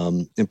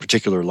 in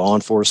particular, law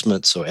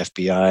enforcement, so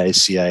FBI,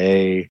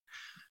 CIA,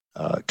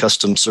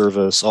 customs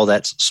service, all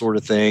that sort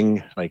of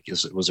thing.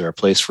 Was there a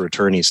place for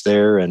attorneys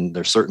there? And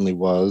there certainly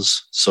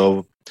was.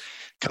 So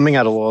coming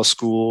out of law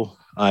school,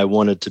 I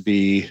wanted to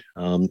be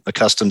a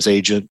customs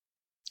agent,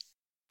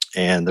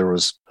 and there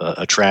was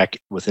a track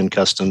within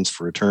customs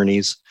for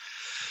attorneys.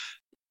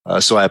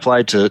 So I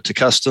applied to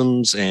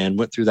customs and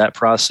went through that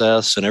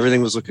process, and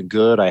everything was looking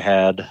good. I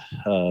had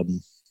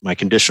my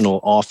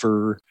conditional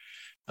offer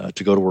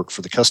to go to work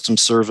for the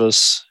customs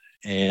service,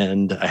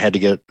 and I had to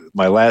get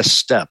my last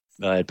step,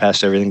 I had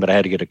passed everything, but I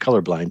had to get a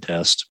colorblind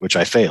test, which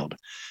I failed.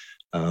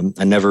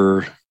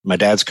 My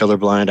dad's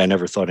colorblind. I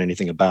never thought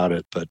anything about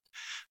it, but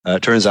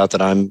it turns out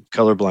that I'm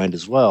colorblind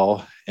as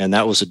well. And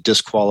that was a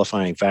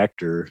disqualifying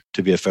factor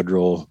to be a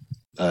federal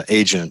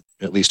agent,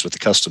 at least with the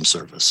Customs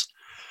Service.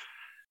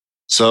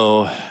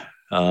 So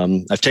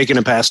I've taken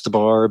and passed the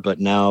bar, but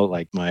now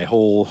like my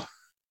whole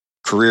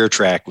career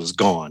track was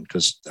gone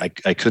because I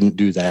couldn't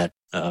do that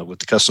with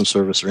the Customs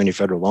Service or any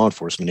federal law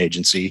enforcement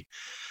agency.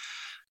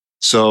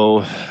 So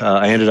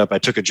I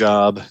took a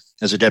job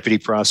as a deputy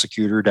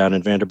prosecutor down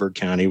in Vanderburgh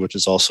County, which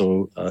is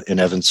also in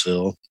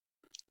Evansville,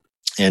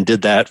 and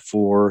did that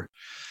for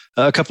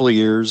a couple of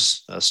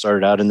years.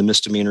 Started out in the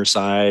misdemeanor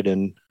side,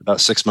 and about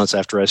 6 months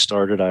after I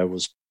started, I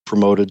was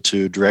promoted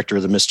to director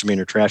of the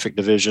misdemeanor traffic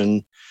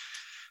division.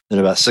 Then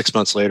about 6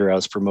 months later, I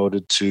was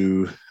promoted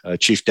to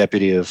chief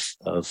deputy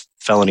of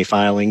felony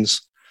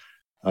filings.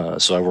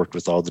 So I worked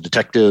with all the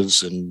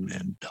detectives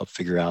and helped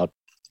figure out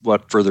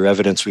what further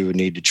evidence we would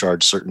need to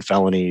charge certain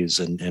felonies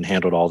and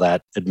handled all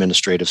that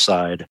administrative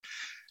side.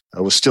 I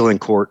was still in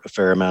court a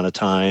fair amount of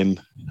time,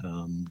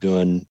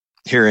 doing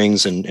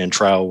hearings and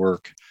trial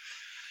work.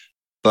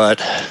 But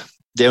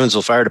the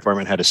Evansville Fire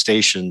Department had a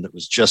station that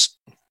was just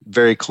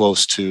very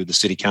close to the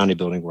city county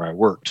building where I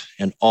worked.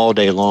 And all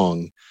day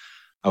long,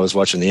 I was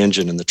watching the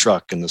engine and the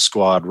truck and the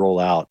squad roll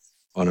out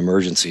on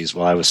emergencies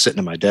while I was sitting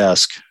at my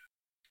desk,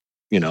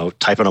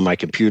 typing on my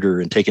computer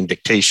and taking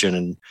dictation.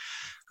 And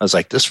I was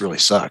like, this really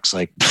sucks.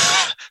 Like,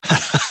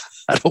 I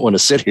don't want to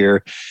sit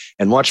here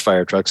and watch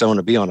fire trucks. I want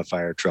to be on a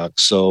fire truck.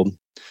 So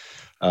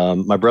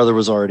my brother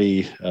was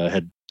already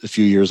had a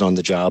few years on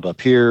the job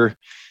up here.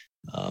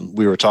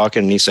 We were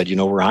talking and he said,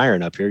 we're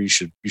hiring up here. You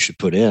should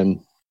put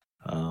in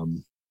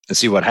and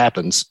see what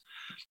happens.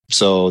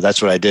 So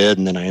that's what I did.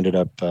 And then I ended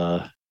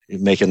up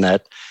making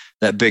that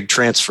big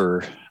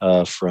transfer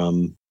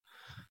from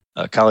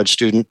a college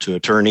student to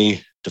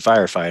attorney to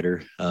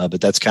firefighter. But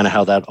that's kind of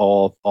how that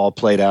all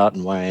played out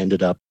and why I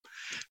ended up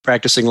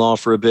practicing law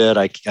for a bit.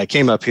 I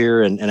came up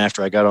here and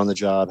after I got on the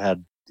job,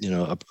 had,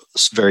 a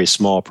very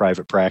small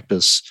private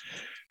practice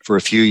for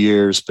a few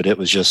years, but it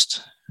was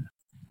just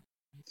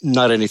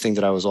not anything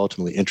that I was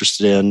ultimately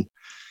interested in.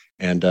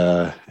 And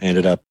I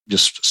ended up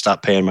just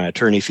stopped paying my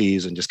attorney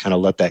fees and just kind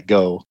of let that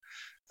go.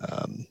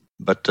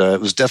 But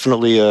it was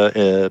definitely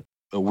a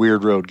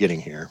weird road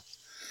getting here.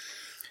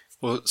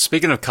 Well,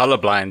 speaking of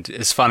colorblind,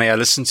 it's funny. I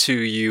listened to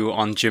you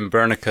on Jim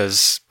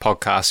Bernica's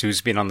podcast, who's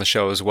been on the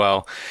show as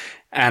well.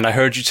 And I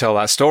heard you tell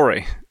that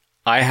story.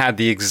 I had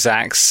the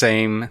exact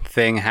same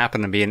thing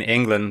happen to me in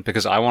England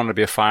because I wanted to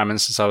be a fireman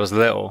since I was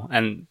little.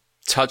 And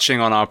touching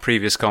on our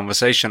previous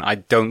conversation, I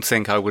don't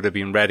think I would have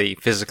been ready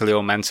physically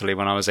or mentally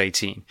when I was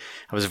 18.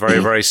 I was very,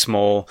 very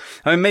small.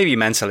 I mean, maybe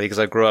mentally because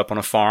I grew up on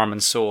a farm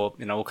and saw,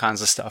 all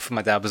kinds of stuff.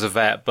 My dad was a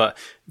vet, but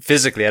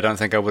physically, I don't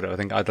think I would have.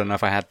 I don't know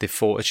if I had the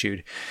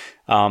fortitude.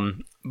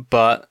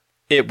 But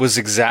it was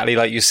exactly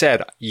like you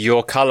said,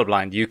 you're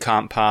colorblind. You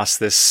can't pass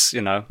this,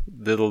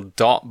 little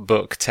dot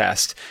book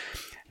test.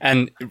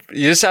 And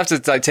you just have to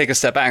take a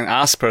step back and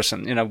ask the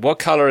person, what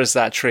color is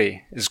that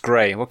tree? It's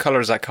gray. What color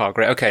is that car?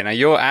 Gray. Okay. Now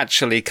you're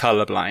actually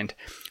colorblind.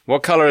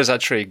 What color is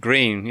that tree?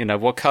 Green.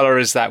 What color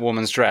is that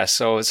woman's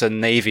dress? Oh, it's a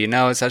navy.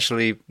 No, it's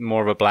actually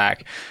more of a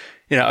black.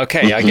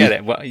 Okay, I get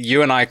it. Well,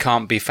 you and I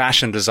can't be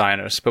fashion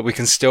designers, but we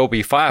can still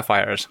be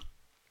firefighters.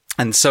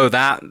 And so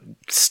that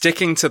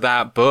sticking to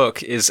that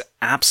book is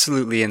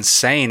absolutely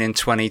insane in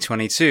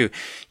 2022.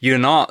 You're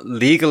not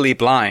legally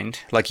blind,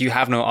 like you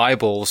have no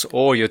eyeballs,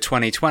 or you're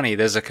 2020.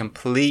 There's a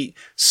complete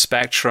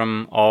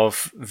spectrum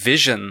of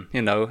vision,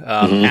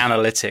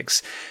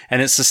 analytics.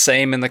 And it's the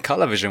same in the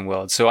color vision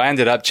world. So I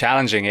ended up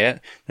challenging it.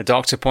 The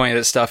doctor pointed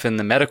at stuff in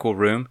the medical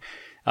room.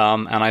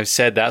 And I've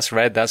said, that's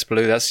red, that's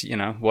blue, that's,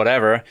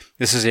 whatever.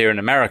 This is here in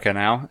America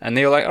now. And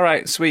they were like, all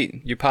right,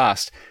 sweet, you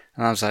passed.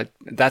 And I was like,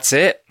 that's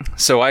it.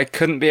 So I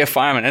couldn't be a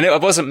fireman. And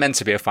it wasn't meant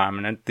to be a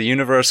fireman. And the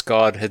universe,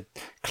 God, had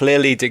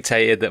clearly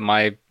dictated that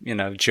my,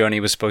 journey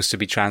was supposed to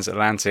be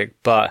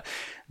transatlantic. But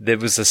there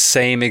was the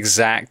same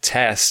exact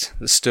test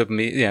that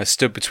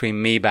stood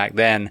between me back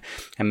then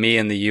and me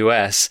in the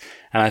US.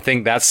 And I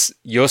think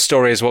your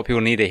story is what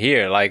people need to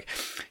hear. Like,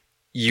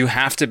 you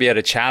have to be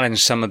able to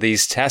challenge some of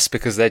these tests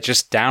because they're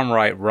just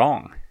downright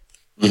wrong.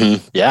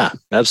 Mm-hmm. Yeah,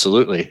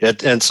 absolutely.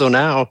 And so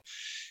now,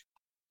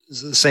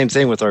 the same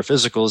thing with our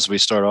physicals. We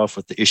start off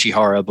with the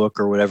Ishihara book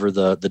or whatever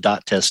the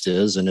dot test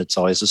is, and it's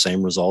always the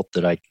same result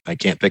that I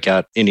can't pick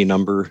out any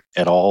number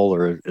at all,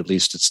 or at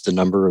least it's the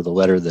number or the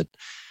letter that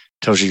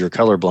tells you you're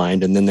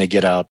colorblind. And then they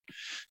get out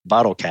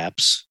bottle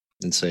caps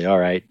and say, all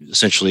right,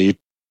 essentially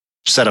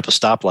set up a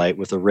stoplight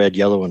with a red,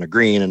 yellow, and a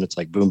green, and it's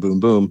like boom, boom,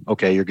 boom.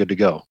 Okay, you're good to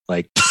go.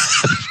 Like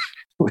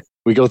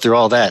we go through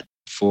all that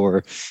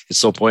before it's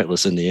so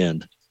pointless in the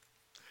end.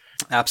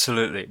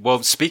 Absolutely.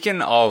 Well,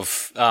 speaking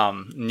of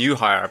new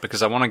hire,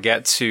 because I want to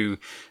get to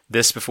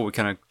this before we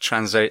kind of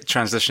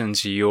transition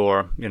to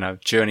your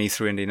journey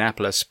through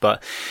Indianapolis,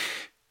 but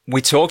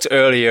we talked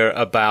earlier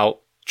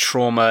about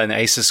trauma and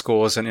ACEs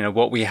scores and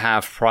what we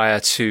have prior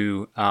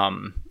to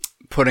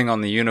putting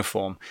on the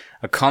uniform.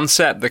 A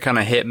concept that kind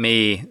of hit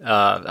me,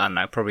 I don't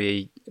know,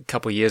 probably a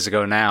couple of years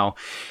ago now.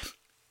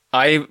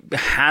 I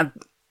had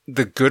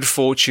the good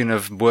fortune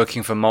of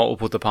working for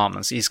multiple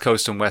departments, East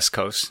Coast and West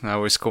Coast. I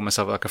always call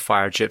myself like a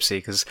fire gypsy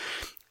because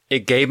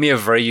it gave me a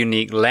very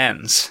unique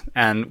lens.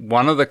 And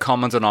one of the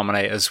common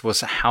denominators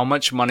was how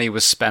much money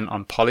was spent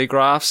on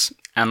polygraphs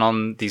and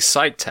on these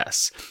psych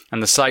tests.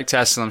 And the psych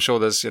tests, and I'm sure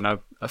there's,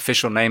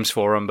 official names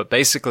for them, but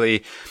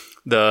basically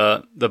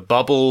the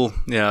bubble,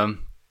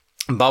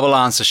 bubble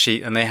answer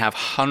sheet, and they have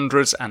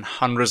hundreds and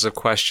hundreds of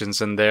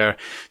questions in there.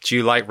 Do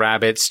you like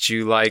rabbits? Do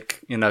you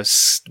like,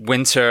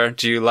 winter?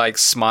 Do you like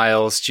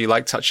smiles? Do you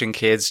like touching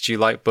kids? Do you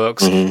like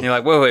books? Mm-hmm. And you're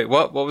like, wait,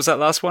 what was that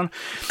last one?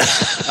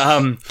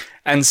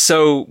 And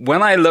so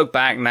when I look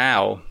back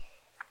now,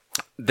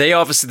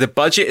 the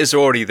budget is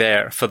already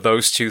there for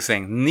those two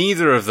things.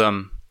 Neither of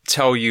them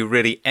tell you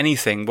really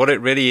anything. What it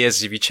really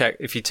is, if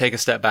you take a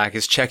step back,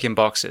 is checking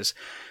boxes.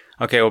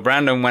 Okay, well,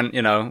 Brandon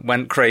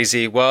went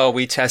crazy. Well,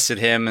 we tested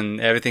him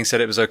and everything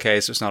said it was okay,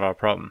 so it's not our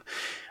problem.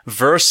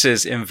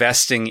 Versus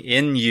investing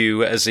in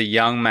you as a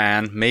young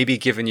man, maybe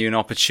giving you an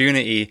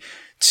opportunity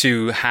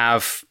to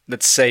have,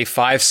 let's say,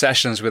 5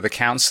 sessions with a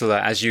counselor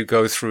as you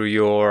go through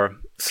your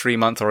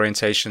 3-month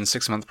orientation,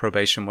 6-month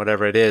probation,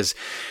 whatever it is,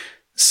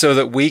 so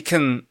that we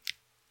can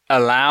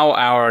allow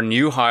our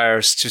new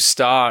hires to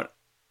start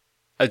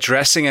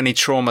addressing any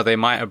trauma they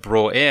might have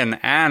brought in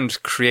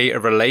and create a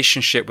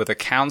relationship with a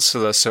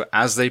counselor. So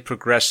as they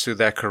progress through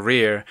their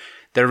career,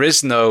 there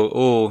is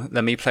no,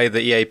 let me play the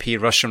EAP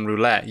Russian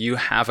roulette. You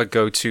have a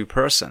go-to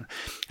person.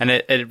 And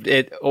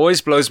it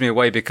always blows me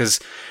away because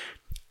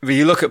when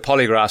you look at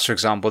polygraphs, for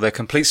example, they're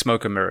complete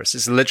smoke and mirrors.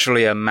 It's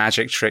literally a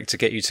magic trick to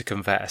get you to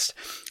confess.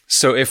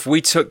 So if we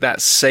took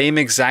that same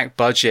exact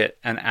budget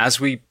and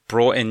as we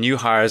brought in new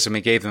hires and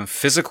we gave them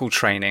physical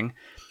training,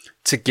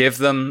 to give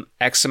them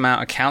X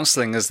amount of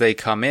counseling as they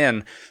come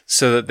in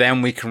so that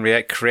then we can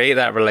create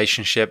that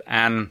relationship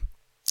and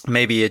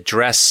maybe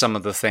address some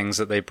of the things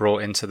that they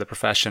brought into the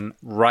profession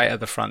right at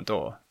the front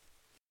door.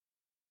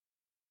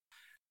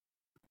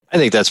 I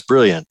think that's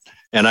brilliant.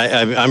 And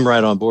I'm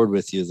right on board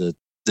with you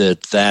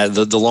that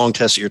the long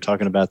test that you're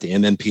talking about, the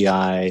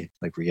MMPI,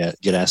 like we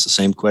get asked the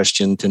same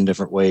question 10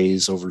 different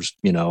ways over,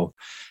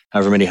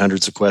 however many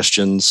hundreds of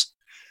questions.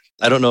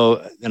 I don't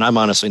know, and I'm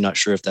honestly not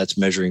sure if that's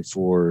measuring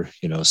for,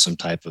 some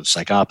type of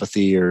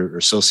psychopathy or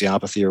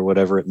sociopathy or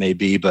whatever it may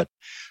be. But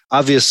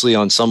obviously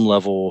on some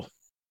level,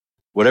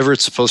 whatever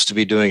it's supposed to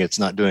be doing, it's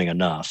not doing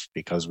enough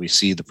because we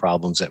see the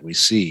problems that we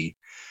see.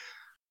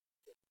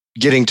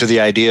 Getting to the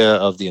idea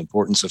of the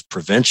importance of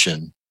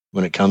prevention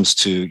when it comes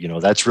to,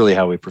 that's really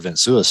how we prevent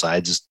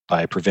suicides, is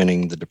by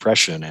preventing the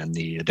depression and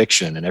the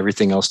addiction and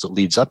everything else that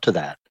leads up to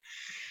that.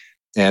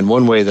 And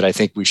one way that I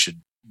think we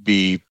should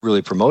be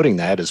really promoting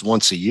that is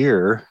once a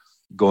year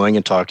going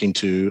and talking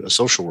to a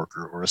social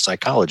worker or a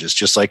psychologist,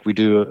 just like we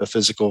do a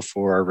physical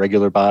for our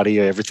regular body,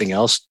 everything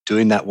else,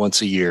 doing that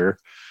once a year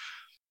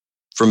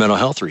for mental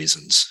health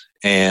reasons.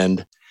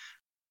 And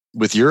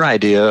with your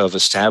idea of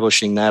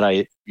establishing that,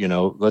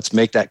 let's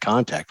make that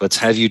contact. Let's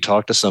have you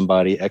talk to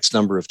somebody X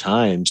number of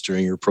times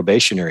during your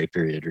probationary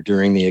period or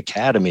during the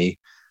academy.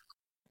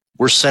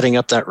 We're setting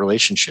up that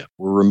relationship.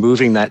 We're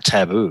removing that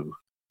taboo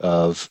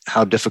of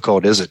how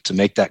difficult is it to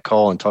make that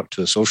call and talk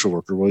to a social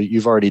worker. Well,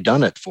 you've already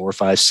done it 4,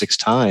 5, 6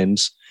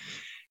 times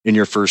in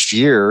your first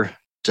year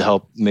to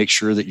help make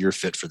sure that you're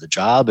fit for the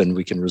job and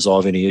we can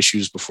resolve any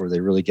issues before they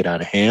really get out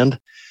of hand.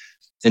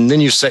 And then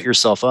you set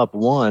yourself up,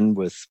 one,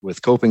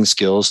 with coping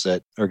skills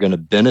that are going to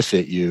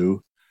benefit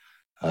you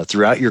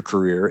throughout your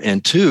career.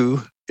 And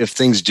 2, if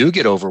things do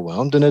get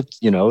overwhelmed, and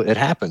it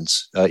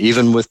happens,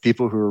 even with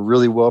people who are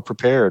really well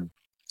prepared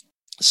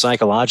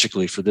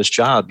psychologically for this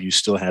job, you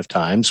still have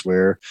times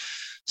where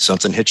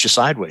something hits you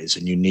sideways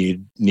and you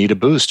need a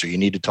boost or you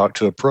need to talk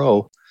to a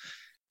pro.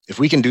 If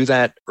we can do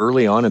that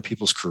early on in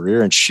people's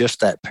career and shift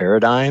that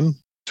paradigm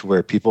to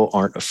where people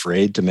aren't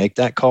afraid to make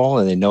that call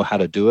and they know how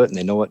to do it and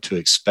they know what to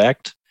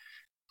expect,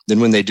 then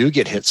when they do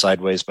get hit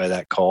sideways by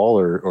that call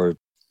or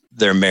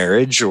their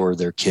marriage or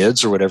their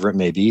kids or whatever it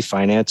may be,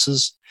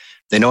 finances,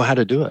 they know how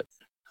to do it.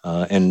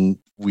 And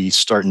we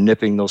start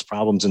nipping those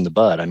problems in the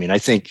bud. I mean, I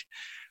think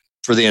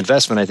for the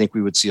investment, I think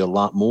we would see a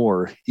lot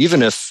more,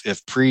 even if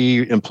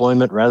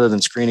pre-employment, rather than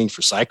screening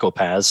for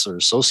psychopaths or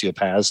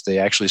sociopaths, they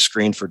actually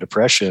screen for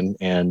depression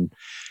and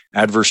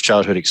adverse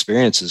childhood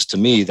experiences. To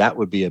me, that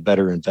would be a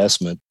better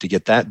investment to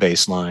get that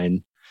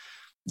baseline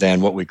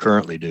than what we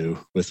currently do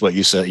with what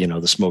you said,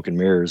 the smoke and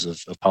mirrors of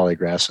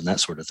polygraphs and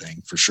that sort of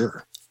thing, for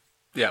sure.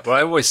 Yeah, but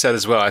I always said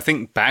as well, I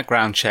think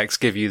background checks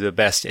give you the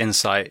best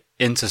insight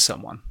into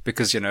someone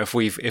because,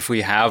 if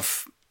we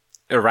have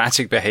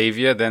erratic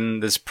behavior,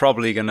 then there's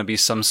probably going to be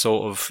some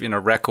sort of,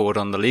 record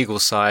on the legal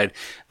side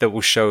that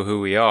will show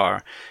who we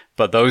are.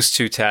 But those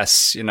two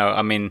tests,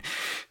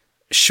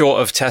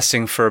 short of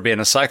testing for being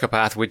a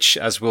psychopath, which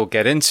as we'll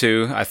get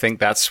into, I think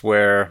that's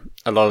where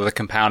a lot of the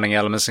compounding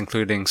elements,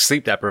 including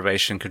sleep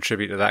deprivation,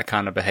 contribute to that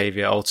kind of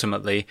behavior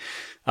ultimately.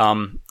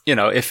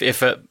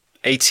 If at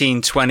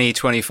 18, 20,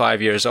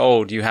 25 years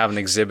old, you haven't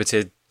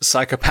exhibited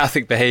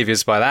psychopathic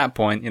behaviors by that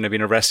point,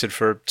 being arrested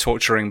for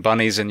torturing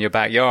bunnies in your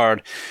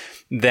backyard,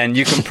 then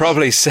you can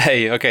probably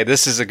say, okay,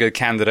 this is a good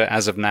candidate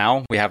as of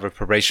now. We have a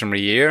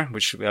probationary year,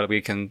 which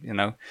we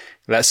can,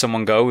 let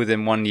someone go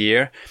within 1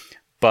 year.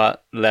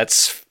 But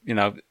let's,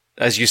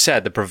 as you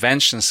said, the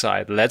prevention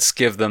side, let's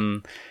give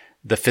them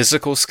the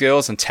physical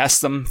skills and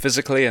test them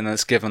physically, and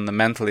let's give them the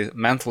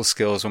mental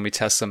skills when we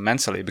test them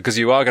mentally, because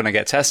you are going to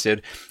get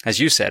tested. As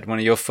you said, one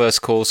of your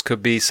first calls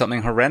could be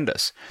something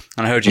horrendous.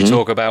 And I heard you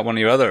talk about one of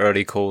your other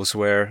early calls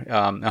where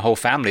a whole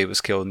family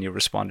was killed and you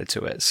responded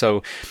to it.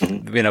 So,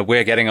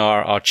 we're getting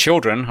our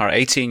children, our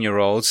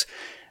 18-year-olds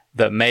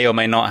that may or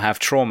may not have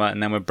trauma,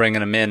 and then we're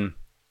bringing them in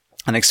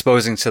and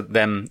exposing to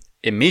them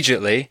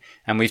immediately,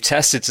 and we've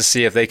tested to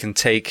see if they can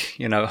take,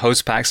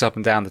 hose packs up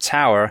and down the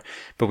tower,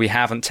 but we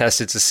haven't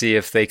tested to see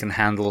if they can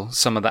handle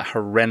some of that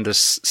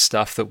horrendous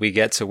stuff that we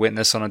get to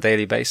witness on a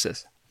daily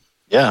basis.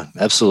 Yeah,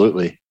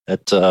 absolutely.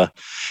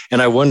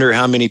 And I wonder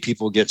how many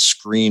people get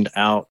screened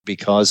out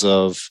because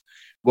of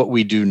what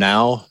we do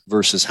now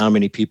versus how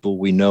many people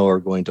we know are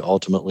going to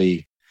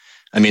ultimately,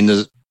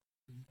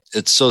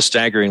 it's so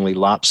staggeringly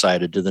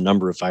lopsided to the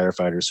number of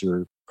firefighters who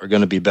are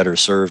going to be better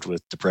served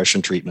with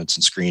depression treatments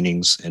and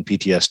screenings and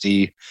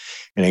PTSD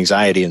and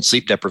anxiety and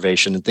sleep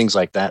deprivation and things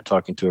like that,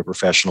 talking to a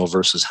professional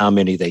versus how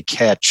many they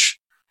catch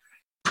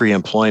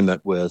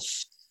pre-employment with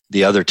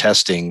the other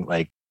testing.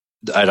 Like,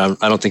 I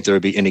don't think there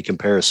would be any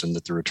comparison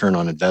that the return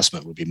on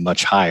investment would be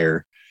much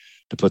higher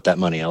to put that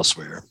money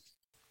elsewhere.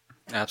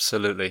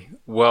 Absolutely.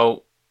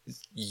 Well,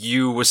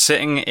 you were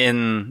sitting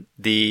in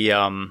the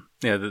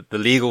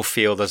legal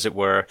field, as it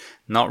were,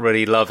 not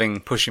really loving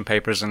pushing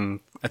papers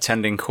and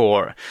attending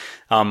court.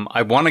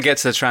 I want to get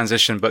to the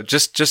transition, but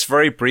just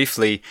very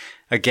briefly,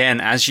 again,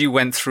 as you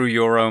went through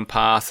your own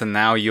path and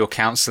now you're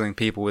counseling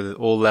people with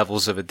all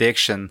levels of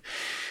addiction,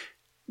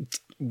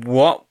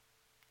 what,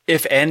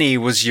 if any,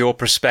 was your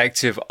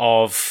perspective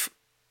of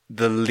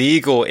the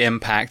legal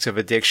impact of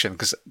addiction?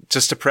 Because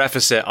just to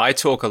preface it, I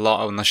talk a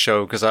lot on the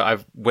show because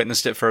I've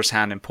witnessed it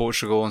firsthand in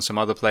Portugal and some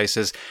other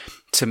places.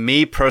 To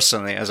me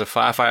personally, as a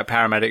firefighter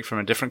paramedic from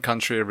a different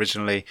country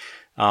originally,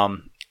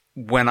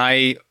 when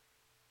I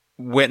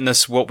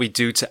witness what we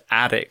do to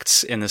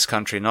addicts in this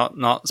country,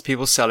 not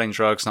people selling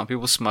drugs, not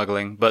people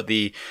smuggling, but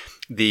the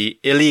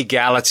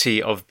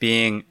illegality of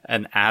being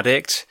an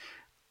addict,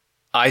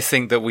 I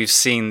think that we've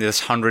seen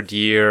this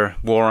 100-year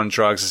war on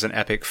drugs as an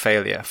epic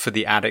failure for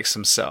the addicts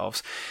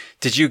themselves.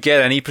 Did you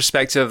get any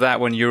perspective of that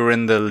when you were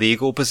in the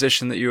legal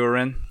position that you were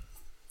in?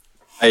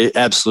 I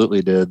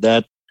absolutely did.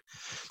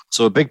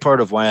 So a big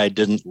part of why I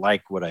didn't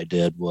like what I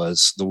did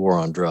was the war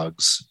on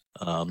drugs.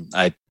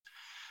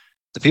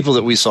 The people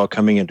that we saw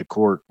coming into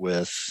court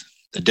with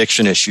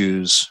addiction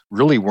issues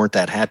really weren't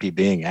that happy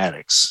being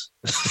addicts.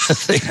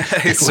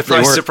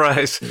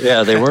 Surprise.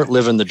 Yeah, they weren't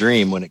living the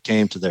dream when it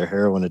came to their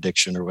heroin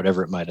addiction or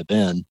whatever it might have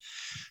been.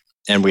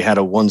 And we had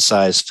a one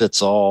size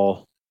fits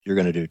all. You're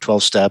going to do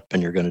 12-step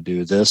and you're going to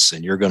do this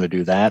and you're going to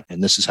do that.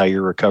 And this is how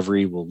your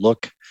recovery will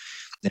look.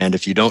 And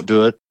if you don't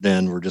do it,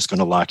 then we're just going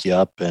to lock you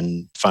up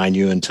and fine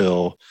you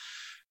until,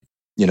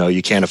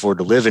 you can't afford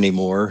to live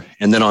anymore.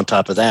 And then on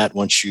top of that,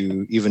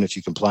 even if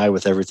you comply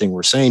with everything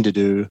we're saying to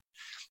do,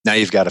 now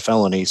you've got a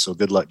felony. So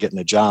good luck getting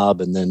a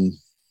job and then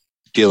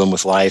dealing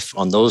with life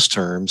on those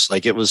terms.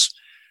 Like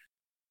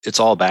it's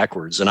all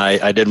backwards. And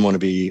I didn't want to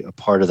be a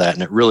part of that.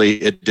 And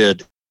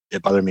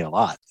it bothered me a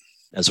lot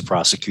as a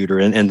prosecutor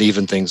and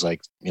even things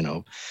like,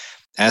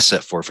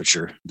 asset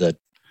forfeiture that,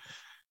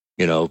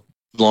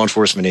 law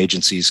enforcement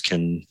agencies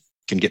can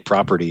get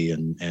property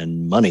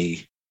and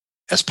money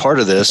as part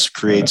of this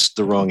creates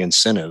the wrong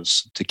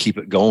incentives to keep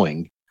it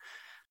going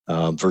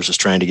versus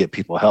trying to get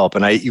people help.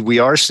 And we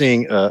are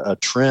seeing a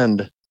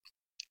trend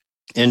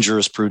in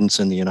jurisprudence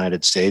in the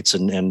United States,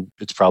 and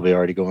it's probably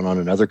already going on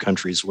in other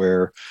countries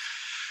where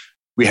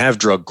we have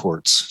drug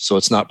courts. So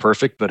it's not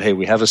perfect, but hey,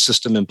 we have a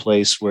system in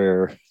place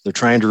where they're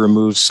trying to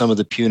remove some of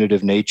the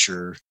punitive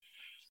nature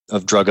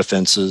of drug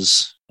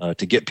offenses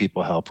to get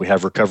people help. We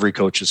have recovery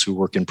coaches who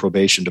work in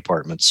probation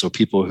departments. So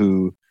people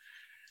who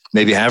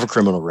maybe have a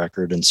criminal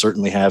record and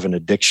certainly have an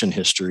addiction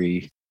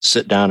history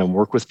sit down and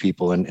work with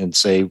people and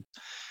say,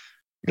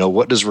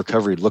 what does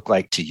recovery look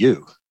like to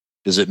you?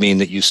 Does it mean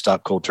that you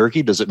stop cold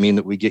turkey? Does it mean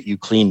that we get you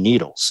clean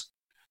needles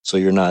so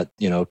you're not,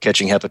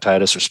 catching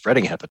hepatitis or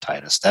spreading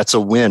hepatitis? That's a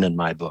win in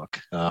my book,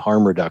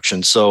 harm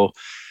reduction. So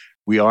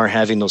we are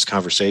having those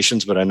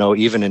conversations, but I know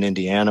even in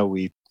Indiana,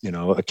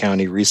 a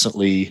county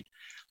recently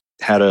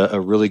had a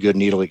really good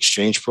needle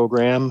exchange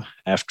program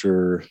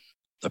after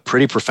a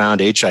pretty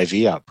profound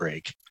HIV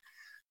outbreak.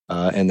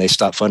 And they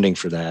stopped funding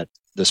for that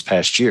this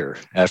past year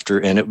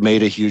and it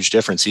made a huge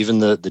difference. Even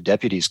the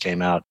deputies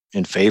came out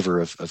in favor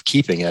of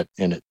keeping it,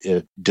 and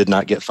it did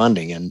not get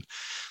funding and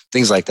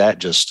things like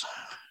that.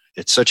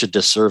 It's such a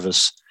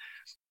disservice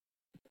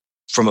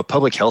from a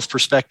public health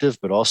perspective,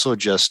 but also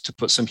just to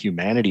put some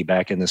humanity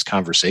back in this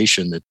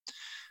conversation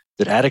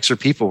that addicts are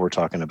people we're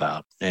talking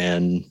about.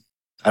 And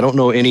I don't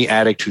know any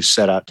addict who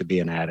set out to be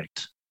an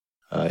addict.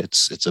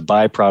 It's a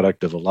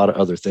byproduct of a lot of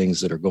other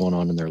things that are going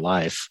on in their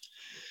life.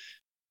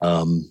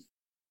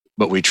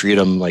 But we treat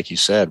them, like you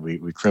said, we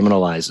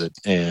criminalize it,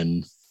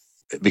 and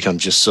it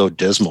becomes just so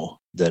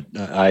dismal that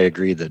I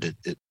agree that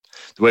the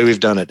way we've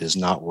done it is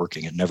not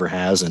working. It never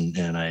has,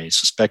 and I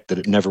suspect that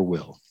it never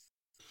will.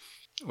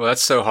 Well,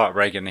 that's so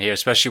heartbreaking to hear,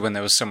 especially when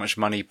there was so much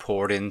money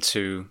poured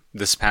into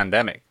this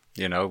pandemic,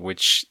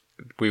 which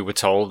we were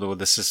told, well,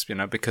 this is,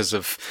 because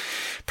of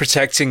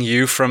protecting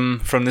you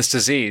from this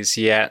disease.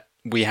 Yet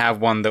we have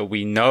one that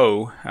we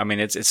know. I mean,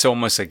 it's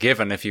almost a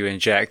given if you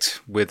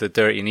inject with a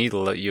dirty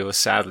needle that you're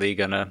sadly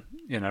going to,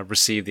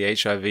 receive the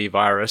HIV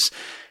virus.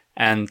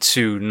 And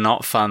to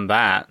not fund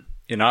that,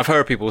 I've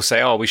heard people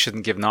say, oh, we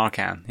shouldn't give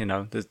Narcan,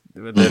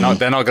 they're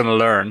not going to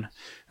learn.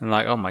 And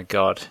like, oh my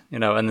God,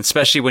 and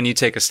especially when you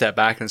take a step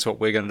back, and it's what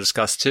we're going to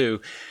discuss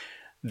too,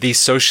 the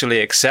socially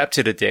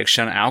accepted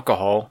addiction,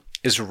 alcohol,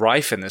 is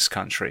rife in this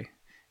country.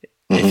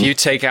 Mm-hmm. If you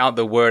take out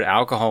the word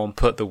alcohol and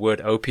put the word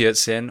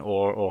opiates in,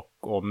 or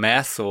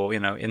meth, or,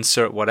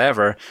 insert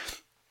whatever,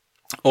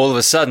 all of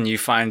a sudden you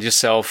find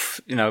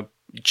yourself,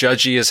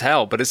 judgy as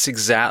hell, but it's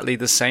exactly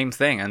the same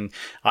thing. And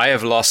I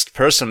have lost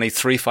personally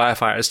 3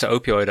 firefighters to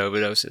opioid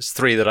overdoses,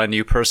 3 that I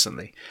knew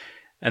personally.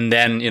 And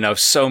then,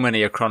 so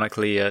many are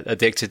chronically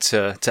addicted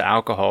to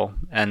alcohol.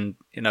 And,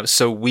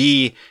 so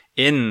we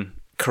in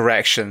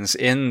corrections,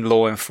 in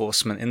law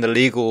enforcement, in the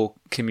legal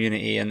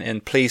community, and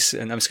in police,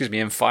 and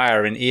in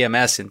fire, in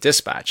EMS, in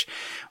dispatch,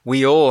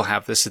 we all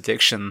have this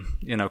addiction,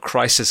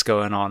 crisis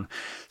going on.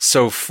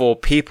 So for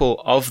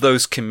people of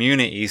those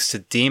communities to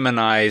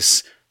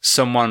demonize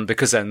someone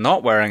because they're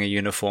not wearing a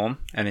uniform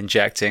and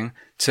injecting,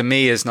 to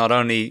me is not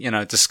only,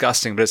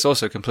 disgusting, but it's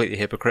also completely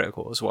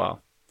hypocritical as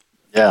well.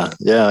 Yeah.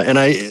 And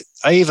I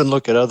even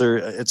look at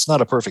it's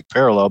not a perfect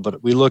parallel,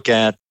 but we look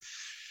at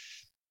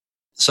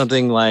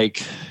something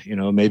like,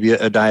 maybe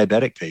a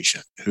diabetic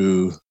patient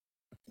who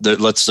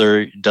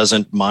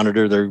doesn't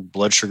monitor their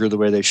blood sugar the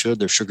way they should.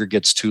 Their sugar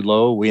gets too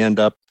low. We end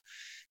up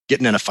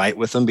getting in a fight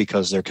with them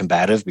because they're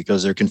combative,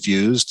 because they're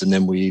confused. And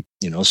then we,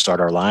 start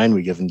our line,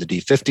 we give them the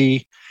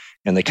D50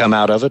 and they come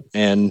out of it.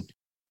 And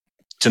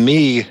to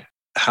me,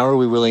 how are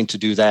we willing to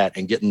do that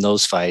and get in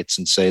those fights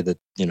and say that,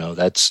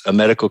 that's a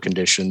medical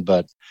condition,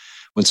 but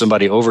when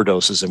somebody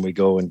overdoses and we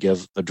go and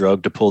give a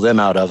drug to pull them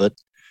out of it,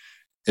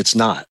 it's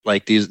not.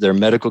 Like they're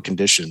medical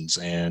conditions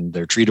and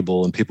they're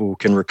treatable, and people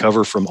can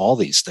recover from all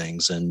these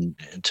things. And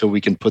until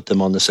we can put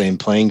them on the same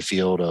playing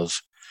field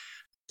of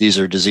these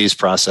are disease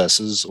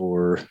processes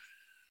or,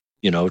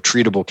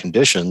 treatable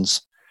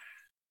conditions,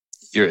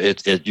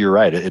 you're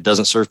right. It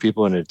doesn't serve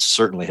people, and it's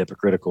certainly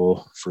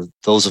hypocritical for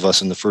those of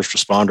us in the first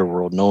responder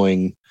world,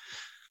 knowing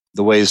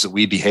the ways that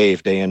we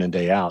behave day in and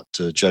day out,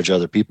 to judge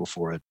other people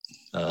for it.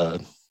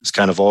 It's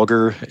kind of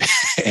vulgar,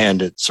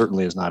 and it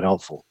certainly is not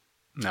helpful.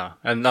 No,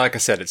 and like I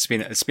said, it's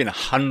been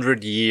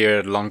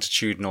 100-year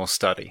longitudinal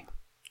study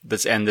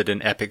that's ended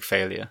in epic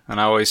failure, and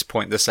I always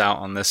point this out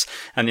on this.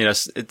 And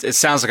it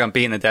sounds like I'm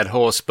beating a dead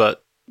horse,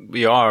 but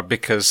we are,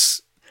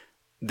 because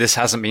this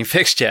hasn't been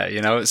fixed yet.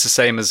 It's the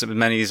same as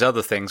many of these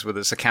other things, whether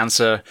it's a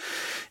cancer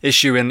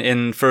issue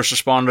in first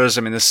responders.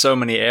 I mean, there's so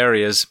many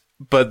areas.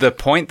 But the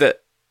point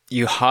that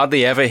you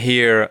hardly ever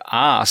hear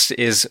asked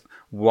is,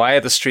 why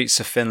are the streets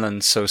of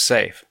Finland so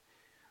safe?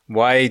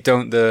 Why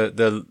don't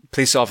the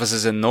police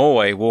officers in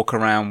Norway walk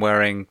around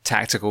wearing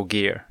tactical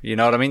gear? You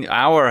know what I mean?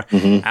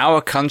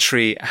 Our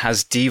country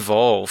has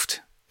devolved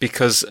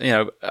because,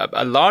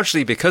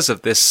 largely because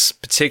of this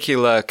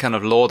particular kind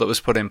of law that was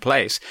put in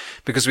place,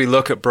 because we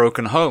look at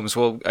broken homes.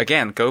 Well,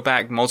 again, go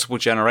back multiple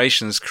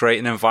generations, create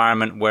an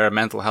environment where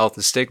mental health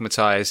is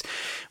stigmatized,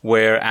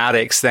 where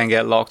addicts then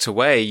get locked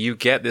away. You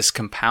get this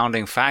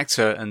compounding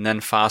factor, and then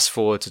fast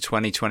forward to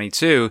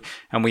 2022,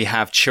 and we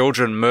have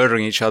children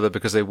murdering each other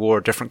because they wore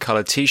a different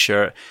colored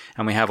t-shirt,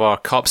 and we have our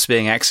cops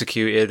being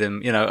executed.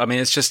 And,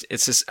 it's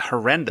just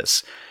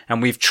horrendous.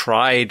 And we've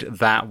tried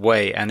that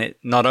way, and it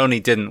not only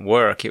didn't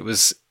work,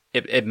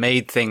 it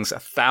made things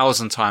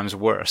 1,000 times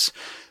worse.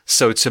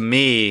 So to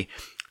me,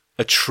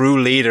 a true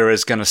leader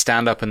is going to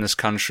stand up in this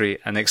country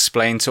and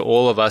explain to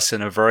all of us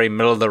in a very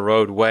middle of the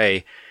road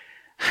way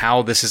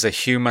how this is a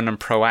human and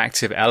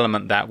proactive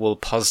element that will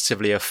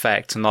positively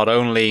affect not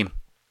only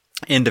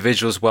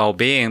individuals'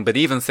 well-being, but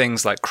even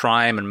things like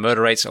crime and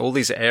murder rates, all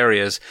these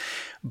areas.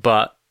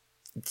 But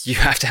you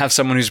have to have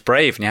someone who's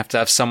brave, and you have to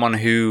have someone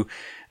who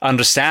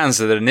understands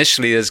that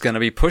initially there's going to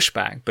be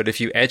pushback. But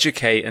if you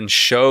educate and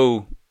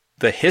show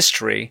the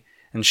history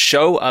and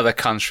show other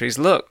countries,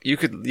 look, you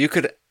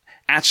could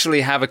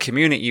actually have a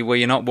community where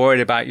you're not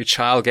worried about your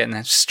child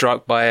getting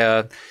struck by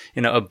a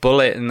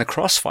bullet in the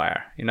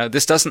crossfire.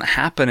 This doesn't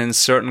happen in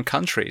certain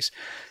countries.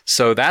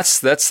 So that's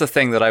the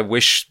thing that I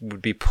wish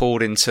would be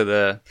pulled into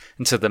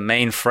the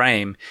main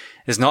frame,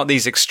 is not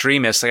these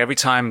extremists. Like every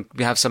time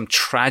we have some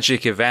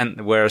tragic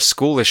event where a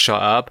school is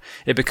shot up,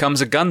 it becomes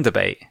a gun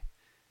debate.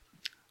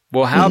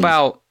 Well, how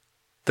about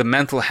the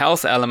mental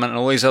health element and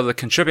all these other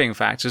contributing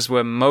factors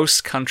where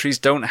most countries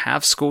don't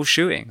have school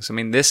shootings? I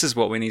mean, this is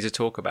what we need to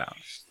talk about.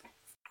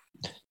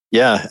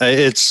 Yeah,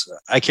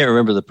 I can't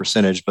remember the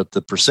percentage, but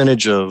the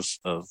percentage of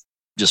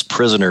just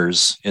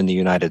prisoners in the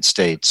United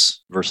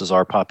States versus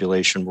our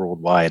population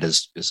worldwide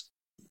is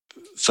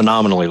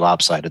phenomenally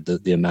lopsided.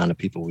 The amount of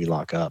people we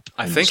lock up.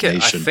 I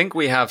think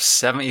we have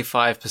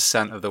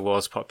 75% of the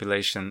world's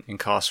population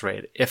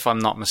incarcerated, if I'm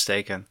not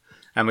mistaken.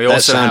 And we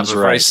also have a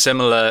very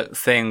similar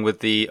thing with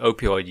the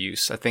opioid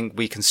use. I think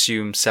we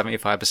consume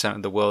 75%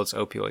 of the world's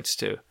opioids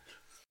too.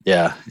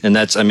 Yeah, and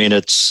that's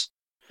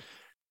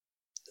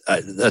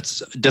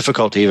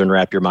difficult to even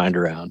wrap your mind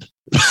around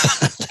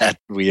that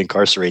we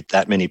incarcerate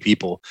that many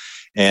people,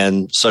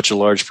 and such a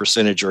large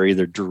percentage are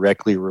either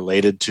directly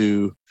related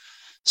to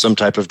some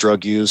type of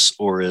drug use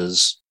or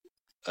is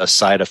a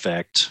side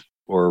effect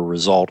or a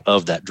result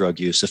of that drug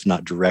use, if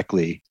not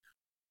directly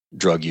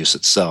drug use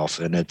itself.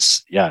 And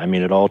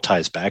it all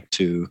ties back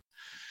to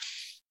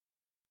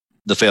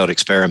the failed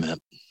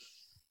experiment.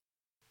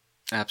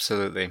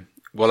 Absolutely.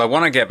 Well, I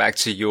want to get back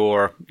to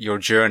your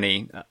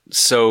journey.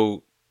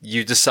 So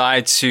you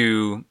decide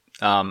to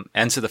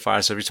enter the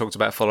fire service. You talked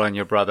about following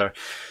your brother.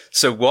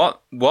 So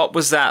what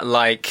was that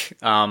like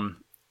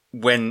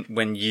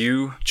when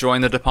you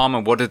joined the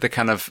department? What did the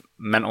kind of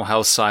mental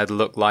health side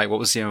look like? What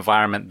was the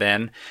environment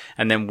then?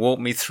 And then walk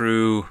me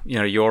through,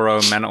 your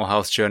own mental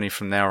health journey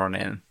from there on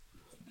in.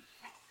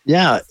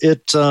 Yeah,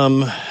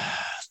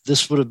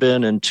 this would have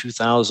been in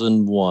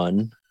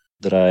 2001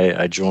 that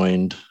I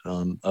joined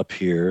up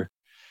here,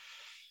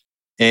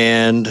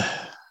 and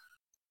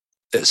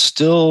it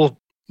still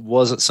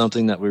wasn't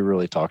something that we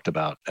really talked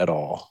about at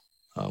all.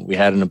 We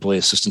had an employee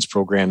assistance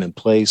program in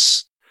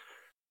place,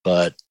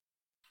 but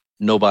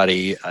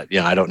nobody,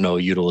 I don't know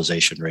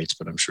utilization rates,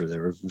 but I'm sure they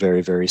were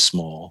very, very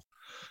small.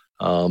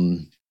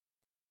 And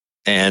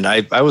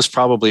I was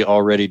probably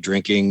already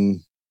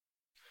drinking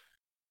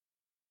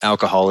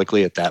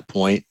alcoholically at that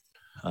point,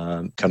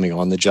 coming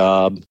on the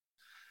job.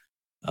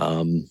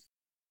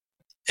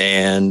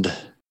 And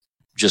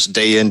just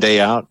day in, day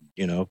out,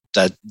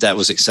 that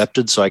was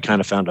accepted. So I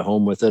kind of found a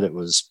home with it. It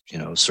was,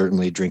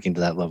 certainly drinking to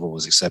that level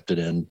was accepted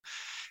in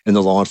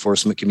the law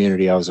enforcement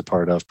community I was a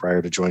part of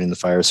prior to joining the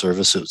fire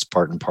service. It was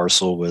part and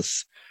parcel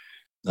with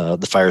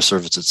the fire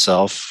service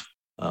itself.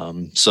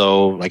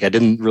 So I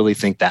didn't really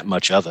think that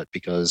much of it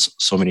because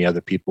so many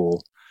other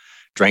people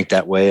drank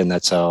that way, and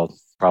that's how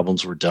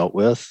problems were dealt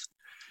with.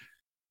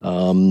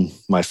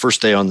 My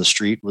first day on the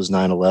street was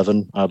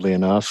 9/11, oddly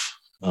enough.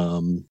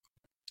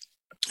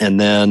 And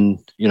then,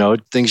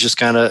 things just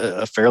kind of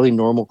a fairly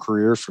normal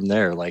career from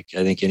there. Like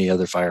I think any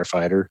other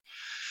firefighter.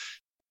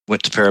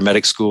 Went to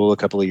paramedic school a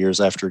couple of years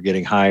after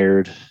getting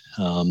hired,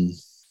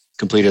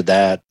 completed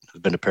that.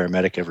 I've been a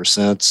paramedic ever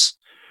since.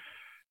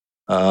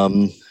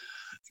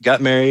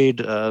 Got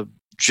married. I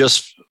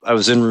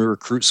was in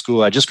recruit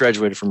school. I just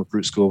graduated from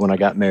recruit school when I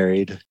got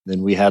married.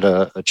 Then we had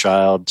a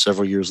child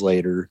several years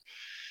later,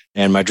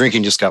 and my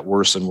drinking just got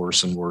worse and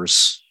worse and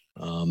worse.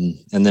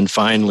 And then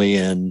finally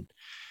in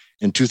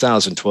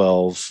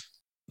 2012,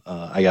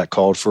 I got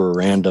called for a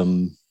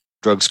random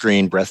drug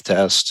screen breath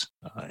test,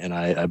 and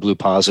I blew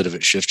positive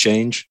at shift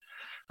change.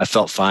 I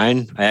felt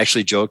fine. I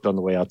actually joked on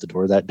the way out the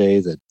door that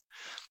day that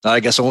I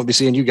guess I won't be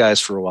seeing you guys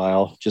for a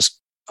while,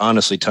 just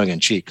honestly tongue in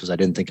cheek, because I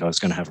didn't think I was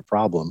going to have a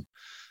problem.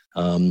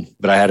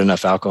 But I had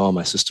enough alcohol in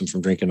my system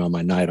from drinking on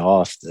my night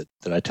off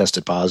that I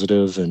tested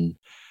positive, and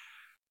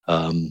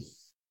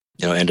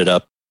ended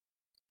up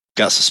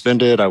got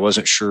suspended. I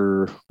wasn't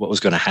sure what was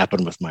going to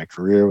happen with my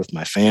career, with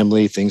my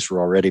family. Things were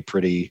already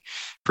pretty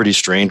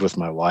strained with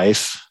my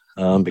wife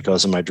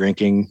because of my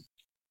drinking.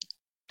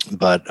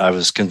 But I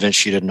was convinced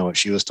she didn't know what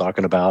she was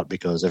talking about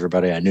because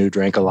everybody I knew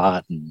drank a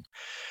lot and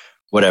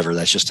whatever.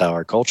 That's just how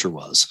our culture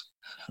was.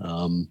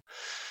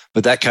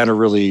 But that kind of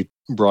really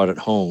brought it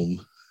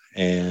home,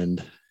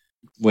 and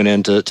went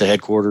into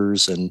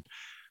headquarters and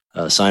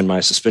signed my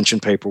suspension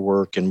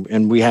paperwork.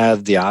 And we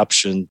have the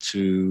option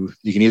you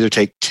can either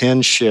take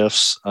 10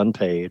 shifts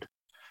unpaid,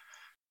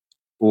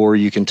 or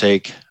you can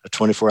take a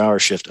 24-hour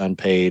shift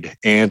unpaid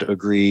and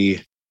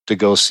agree to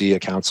go see a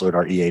counselor at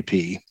our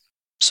EAP.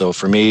 So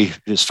for me,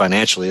 just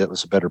financially, that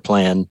was a better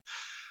plan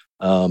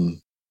to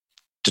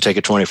take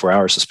a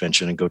 24-hour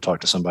suspension and go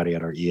talk to somebody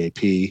at our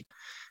EAP.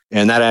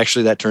 And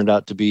that turned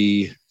out to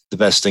be the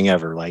best thing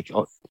ever. Like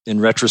in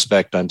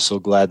retrospect, I'm so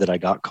glad that I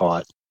got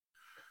caught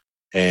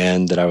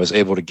and that I was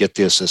able to get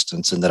the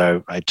assistance, and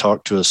that I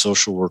talked to a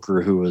social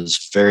worker who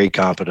was very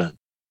competent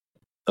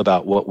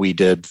about what we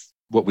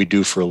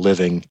do for a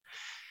living.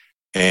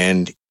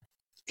 And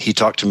he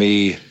talked to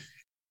me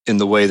in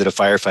the way that a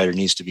firefighter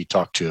needs to be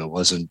talked to. It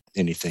wasn't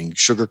anything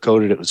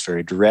sugar-coated. It was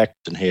very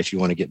direct. And hey, if you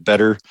want to get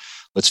better,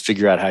 let's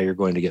figure out how you're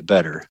going to get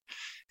better.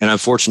 And I'm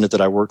fortunate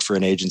that I worked for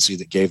an agency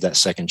that gave that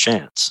second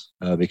chance,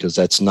 because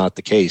that's not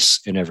the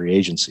case in every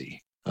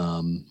agency.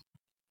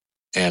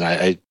 And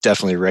I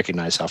definitely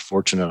recognize how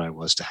fortunate I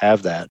was to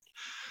have that.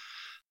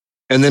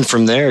 And then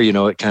from there,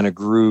 it kind of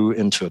grew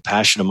into a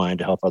passion of mine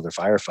to help other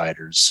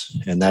firefighters.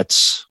 And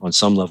that's on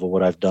some level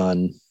what I've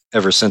done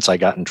ever since I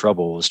got in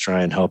trouble, was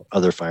try and help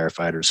other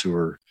firefighters who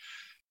were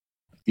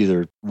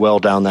either well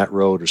down that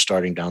road or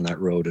starting down that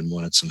road and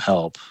wanted some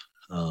help.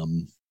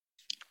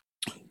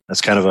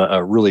 That's kind of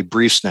a really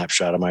brief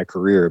snapshot of my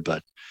career,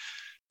 but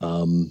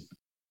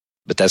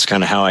But that's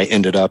kind of how I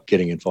ended up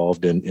getting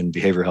involved in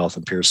behavioral health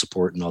and peer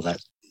support and all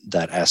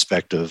that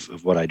aspect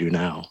of what I do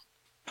now.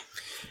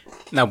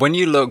 Now, when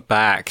you look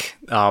back,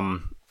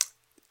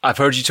 I've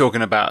heard you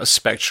talking about a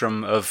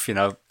spectrum of,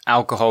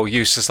 alcohol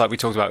use, just like we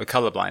talked about with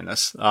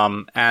colorblindness.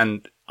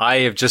 And I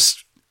have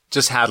just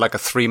had like a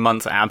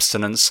 3-month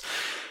abstinence.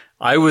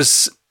 I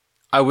was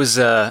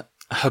a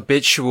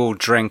habitual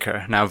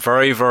drinker. Now,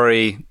 very,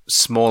 very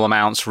small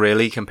amounts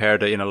really compared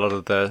to, a lot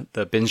of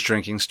the binge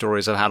drinking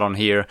stories I've had on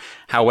here.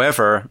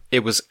 However, it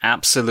was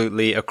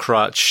absolutely a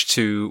crutch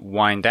to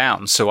wind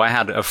down. So I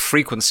had a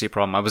frequency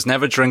problem. I was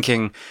never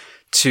drinking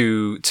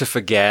to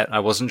forget. I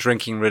wasn't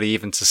drinking really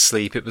even to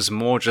sleep. It was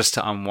more just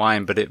to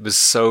unwind, but it was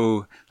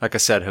so, like I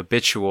said,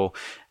 habitual.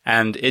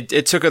 And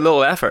it took a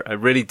little effort. It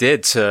really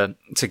did to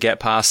get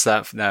past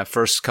that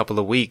first couple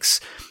of weeks.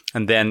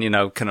 And then,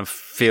 kind of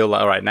feel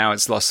like, all right, now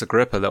it's lost the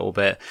grip a little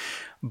bit.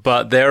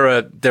 But there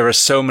are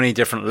so many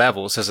different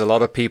levels. There's a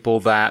lot of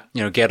people that,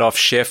 get off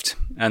shift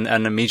and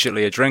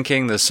immediately are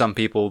drinking. There's some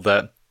people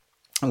that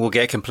will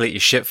get completely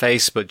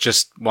shit-faced, but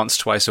just once,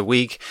 twice a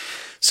week.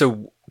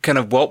 So kind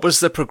of what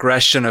was the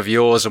progression of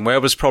yours, and where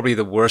was probably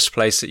the worst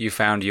place that you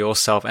found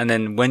yourself? And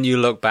then when you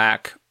look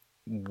back,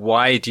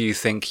 why do you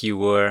think you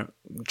were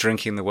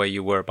drinking the way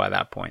you were by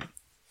that point?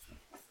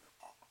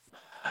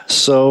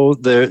 So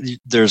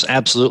there's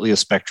absolutely a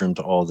spectrum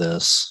to all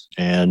this,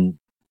 and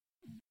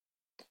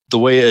the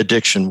way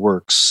addiction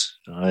works,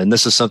 and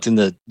this is something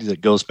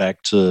that goes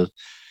back to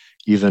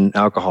even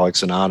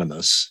Alcoholics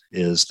Anonymous,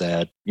 is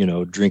that,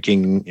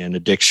 drinking and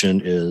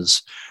addiction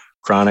is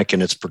chronic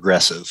and it's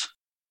progressive.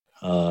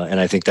 And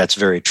I think that's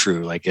very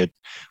true. Like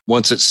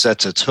once it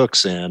sets its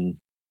hooks in,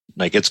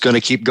 like it's going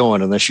to keep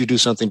going unless you do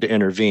something to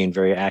intervene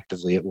very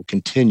actively. It will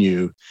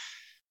continue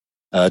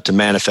to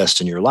manifest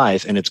in your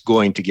life, and it's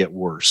going to get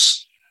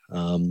worse.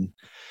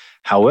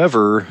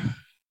 However,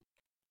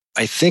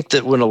 I think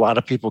that when a lot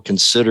of people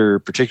consider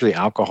particularly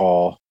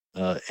alcohol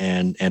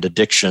and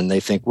addiction, they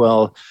think,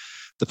 well,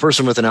 the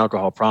person with an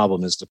alcohol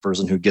problem is the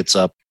person who gets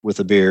up with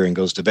a beer and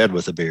goes to bed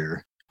with a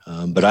beer.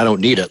 But I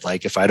don't need it.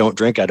 Like if I don't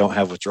drink, I don't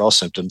have withdrawal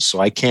symptoms. So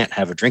I can't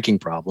have a drinking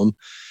problem,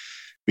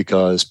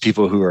 because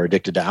people who are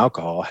addicted to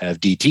alcohol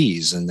have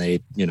DTs and they,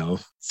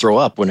 throw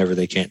up whenever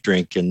they can't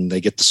drink, and they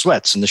get the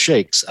sweats and the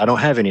shakes. I don't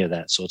have any of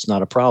that. So it's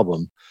not a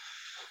problem.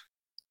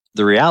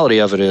 The reality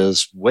of it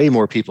is way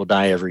more people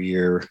die every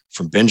year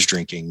from binge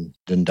drinking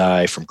than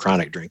die from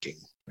chronic drinking.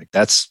 Like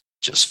that's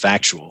just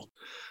factual.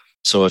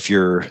 So if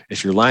your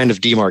line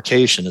of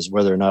demarcation is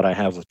whether or not I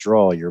have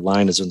withdrawal, your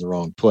line is in the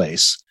wrong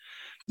place.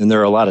 And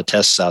there are a lot of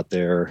tests out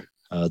there.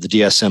 The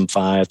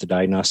DSM-5, the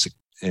Diagnostic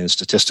and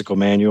Statistical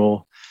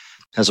Manual,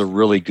 has a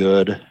really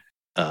good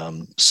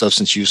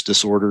substance use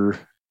disorder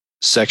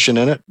section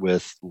in it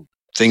with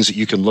things that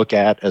you can look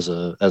at as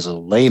a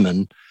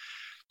layman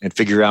and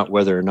figure out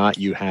whether or not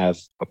you have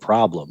a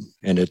problem.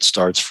 And it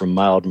starts from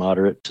mild,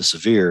 moderate to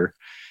severe.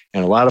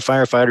 And a lot of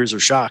firefighters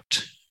are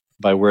shocked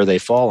by where they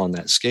fall on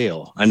that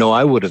scale. I know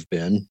I would have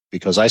been,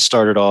 because I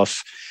started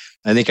off,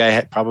 I think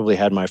I probably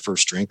had my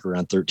first drink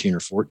around 13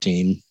 or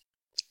 14.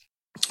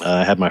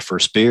 I had my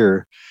first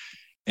beer,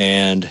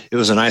 and it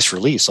was a nice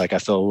release. Like I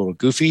felt a little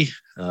goofy.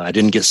 I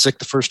didn't get sick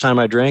the first time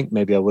I drank.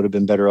 Maybe I would have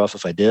been better off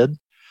if I did.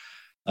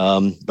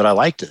 But I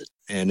liked it,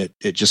 and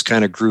it just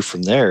kind of grew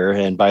from there.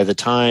 And by the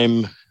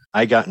time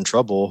I got in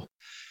trouble,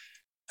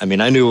 I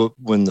mean, I knew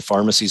when the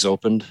pharmacies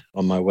opened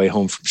on my way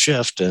home from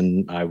shift,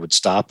 and I would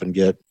stop and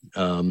get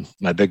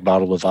my big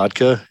bottle of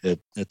vodka at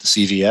the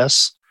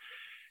CVS,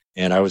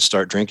 and I would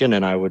start drinking,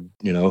 and I would,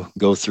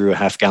 go through a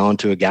half gallon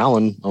to a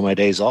gallon on my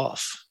days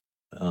off.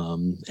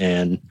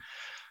 And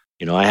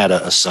I had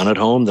a son at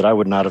home that I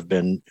would not have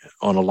been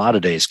on a lot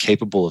of days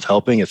capable of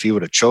helping if he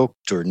would have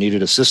choked or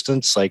needed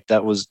assistance. Like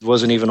that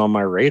wasn't even on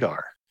my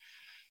radar.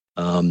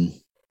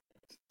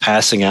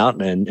 Passing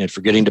out and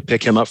forgetting to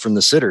pick him up from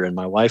the sitter, and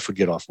my wife would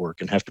get off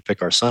work and have to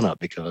pick our son up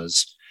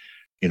because,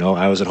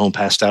 I was at home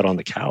passed out on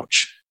the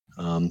couch.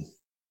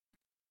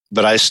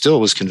 But I still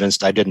was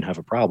convinced I didn't have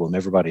a problem.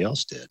 Everybody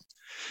else did.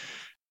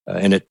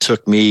 And it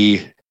took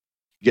me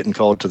getting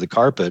called to the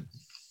carpet,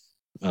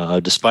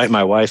 despite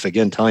my wife,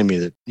 again, telling me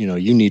that,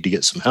 you need to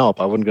get some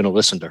help. I wasn't going to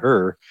listen to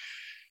her.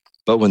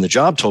 But when the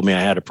job told me I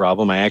had a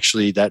problem, I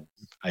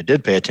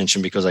did pay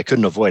attention, because I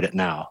couldn't avoid it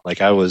now. Like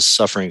I was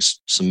suffering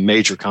some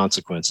major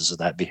consequences of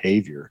that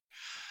behavior.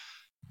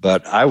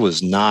 But I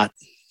was I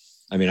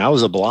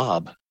was a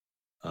blob.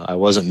 I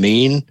wasn't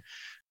mean,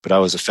 but I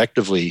was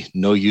effectively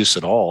no use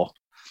at all.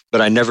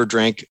 But I never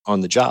drank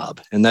on the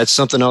job. And that's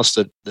something else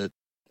that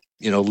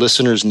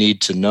listeners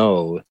need to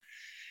know,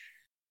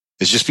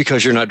 is just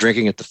because you're not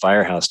drinking at the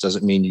firehouse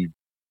doesn't mean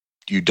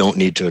you don't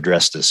need to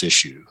address this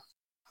issue.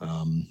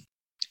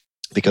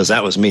 Because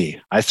that was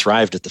me. I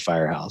thrived at the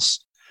firehouse.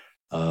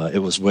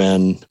 It was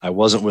when I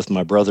wasn't with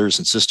my brothers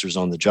and sisters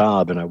on the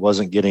job, and I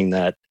wasn't getting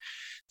that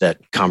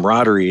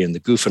camaraderie and the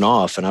goofing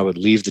off, and I would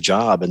leave the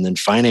job, and then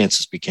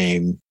finances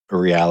became a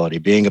reality.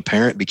 Being a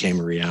parent became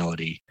a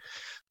reality.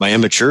 My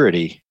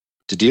immaturity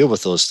to deal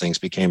with those things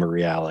became a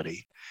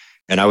reality,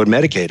 and I would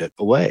medicate it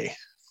away.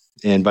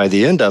 And by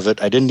the end of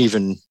it, I didn't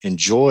even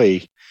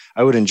enjoy,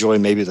 I would enjoy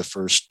maybe the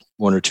first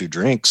one or two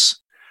drinks.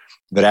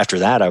 But after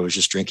that, I was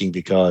just drinking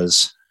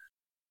because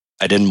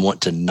I didn't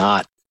want to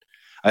not,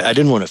 I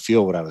didn't want to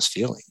feel what I was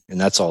feeling. And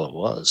that's all it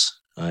was.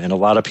 And a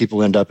lot of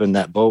people end up in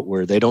that boat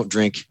where they don't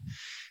drink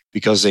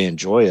because they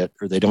enjoy it,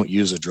 or they don't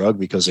use a drug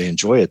because they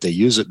enjoy it. They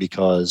use it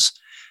because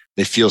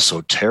they feel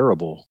so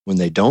terrible when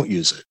they don't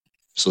use it.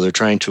 So they're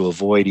trying to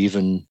avoid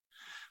even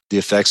the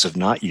effects of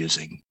not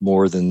using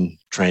more than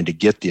trying to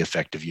get the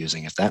effect of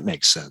using, if that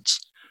makes sense.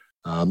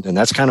 And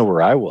that's kind of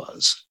where I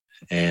was.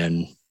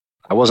 And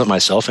I wasn't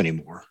myself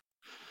anymore.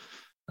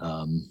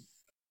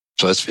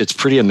 So it's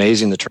pretty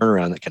amazing the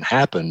turnaround that can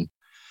happen,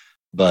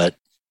 but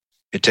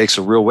it takes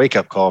a real wake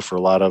up call for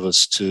a lot of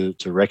us to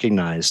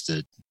recognize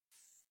that,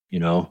 you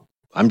know,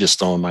 I'm just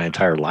throwing my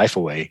entire life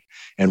away.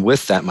 And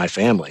with that, my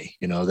family,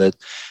 you know, that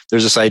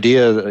there's this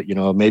idea that, you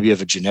know, maybe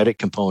of a genetic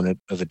component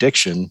of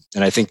addiction.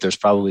 And I think there's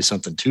probably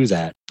something to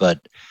that.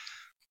 But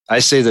I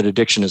say that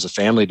addiction is a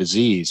family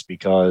disease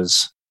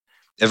because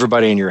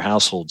everybody in your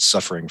household's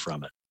suffering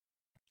from it.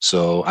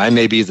 So I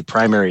may be the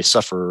primary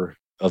sufferer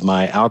of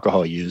my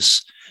alcohol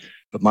use,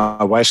 but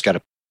my wife's got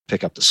to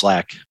pick up the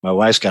slack. My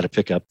wife's got to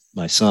pick up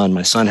my son.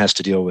 My son has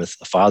to deal with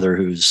a father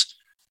who's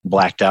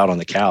blacked out on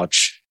the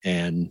couch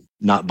and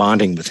not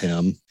bonding with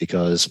him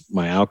because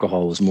my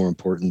alcohol was more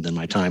important than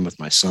my time with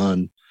my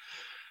son.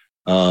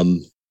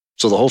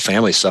 So the whole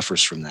family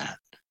suffers from that.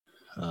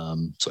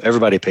 So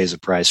everybody pays a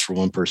price for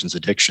one person's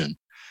addiction.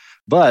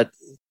 But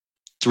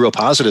the real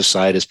positive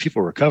side is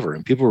people recover,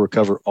 and people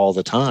recover all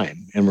the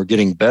time. And we're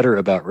getting better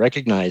about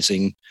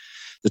recognizing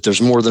that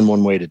there's more than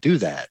one way to do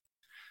that.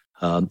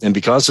 And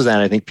because of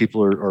that, I think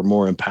people are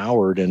more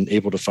empowered and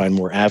able to find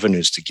more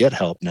avenues to get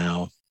help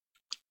now.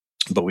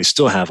 But we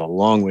still have a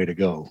long way to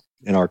go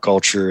in our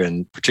culture,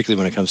 and particularly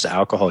when it comes to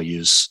alcohol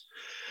use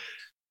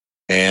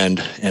and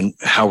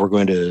how we're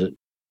going to,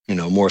 you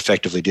know, more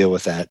effectively deal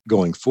with that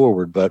going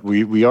forward. But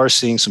we are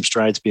seeing some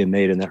strides being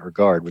made in that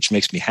regard, which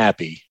makes me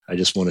happy. I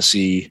just want to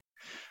see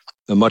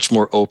a much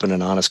more open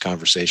and honest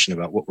conversation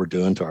about what we're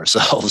doing to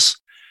ourselves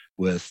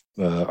with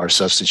our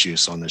substance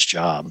use on this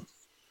job.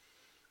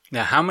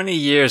 Now, how many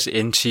years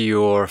into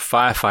your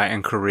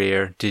firefighting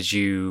career did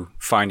you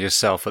find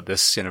yourself at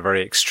this, you know,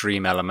 very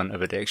extreme element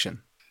of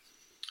addiction?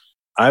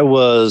 I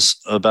was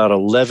about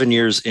 11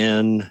 years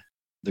in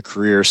the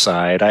career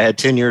side. I had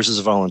 10 years as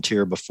a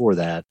volunteer before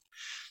that.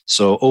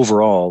 So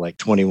overall, like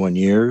 21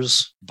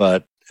 years.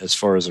 But as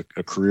far as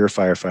a career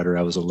firefighter,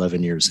 I was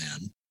 11 years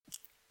in.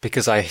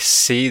 Because I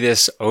see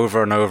this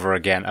over and over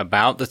again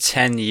about the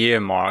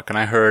 10-year mark. And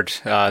I heard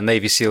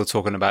Navy SEAL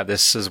talking about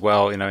this as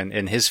well, you know,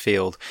 in his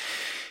field.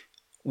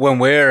 When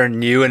we're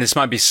new, and this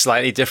might be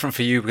slightly different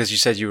for you because you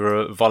said you were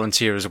a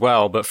volunteer as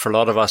well, but for a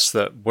lot of us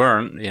that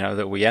weren't, you know,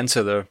 that we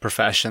enter the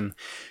profession,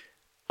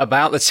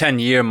 about the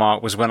 10-year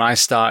mark was when I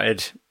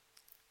started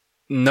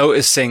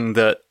noticing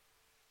that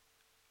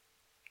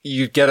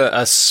you get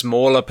a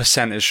smaller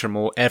percentage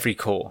from every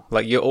call.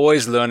 Like, you're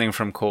always learning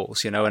from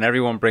calls, you know, and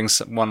everyone brings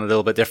one a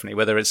little bit differently,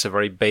 whether it's a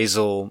very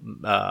basal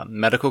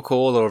medical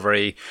call or a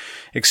very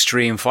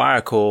extreme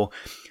fire call.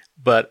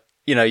 But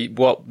you know,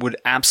 what would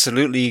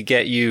absolutely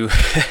get you,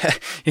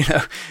 you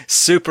know,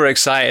 super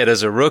excited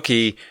as a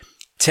rookie,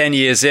 10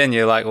 years in,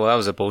 you're like, well, that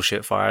was a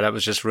bullshit fire. That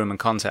was just room and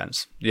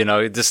contents. You know,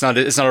 it's not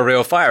a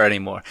real fire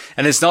anymore.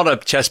 And it's not a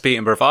chest beat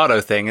and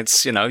bravado thing.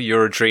 It's, you know,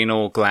 your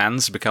adrenal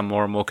glands become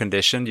more and more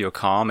conditioned. You're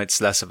calm.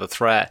 It's less of a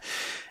threat.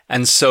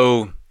 And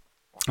so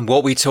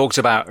what we talked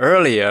about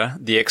earlier,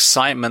 the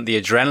excitement, the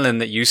adrenaline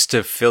that used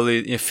to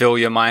fill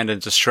your mind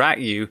and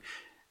distract you,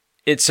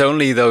 it's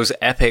only those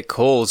epic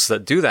calls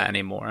that do that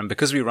anymore. And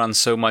because we run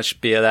so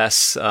much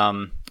BLS,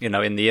 you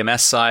know, in the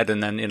EMS side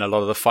and then in a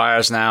lot of the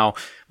fires now,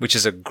 which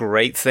is a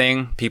great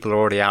thing. People are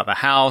already out of the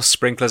house.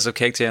 Sprinklers have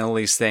kicked in, all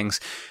these things.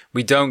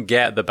 We don't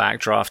get the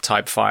backdraft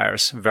type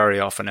fires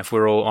very often, if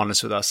we're all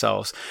honest with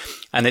ourselves.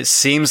 And it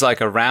seems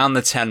like around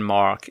the 10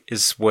 mark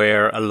is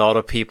where a lot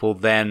of people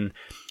then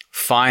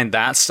find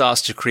that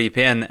starts to creep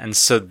in. And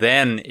so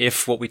then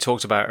if what we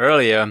talked about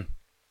earlier,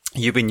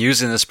 you've been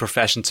using this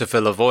profession to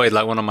fill a void,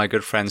 like one of my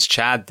good friends,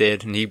 Chad,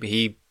 did, and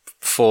he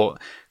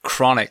fought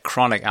chronic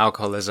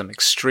alcoholism,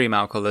 extreme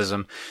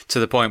alcoholism, to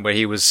the point where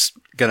he was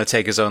going to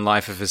take his own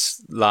life if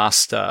his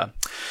last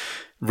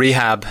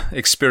rehab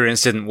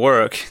experience didn't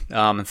work.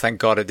 And thank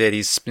God it did.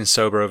 He's been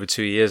sober over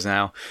 2 years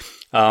now.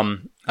 I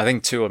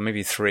think 2 or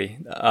maybe 3.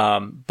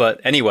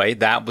 But anyway,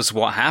 that was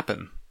what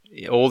happened.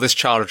 All this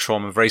childhood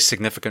trauma, very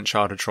significant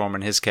childhood trauma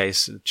in his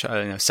case,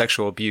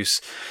 sexual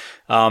abuse.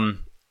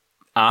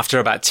 After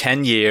about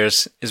 10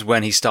 years is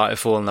when he started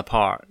falling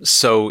apart.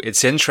 So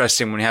it's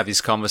interesting when we have these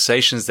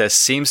conversations, there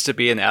seems to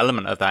be an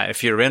element of that.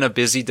 If you're in a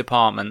busy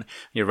department,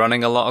 you're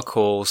running a lot of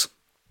calls,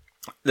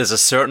 there's a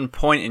certain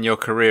point in your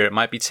career, it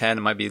might be 10,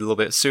 it might be a little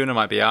bit sooner, it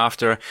might be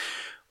after,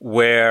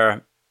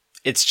 where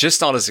it's just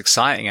not as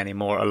exciting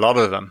anymore, a lot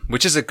of them,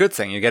 which is a good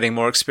thing. You're getting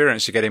more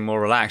experience, you're getting more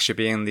relaxed, you're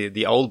being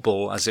the old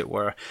bull, as it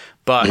were.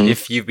 But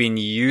if you've been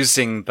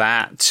using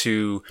that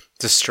to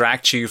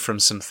distract you from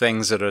some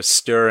things that are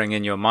stirring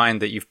in your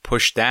mind that you've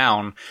pushed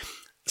down,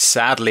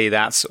 sadly,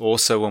 that's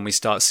also when we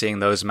start seeing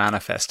those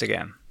manifest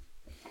again.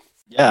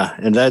 Yeah.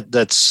 And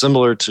that's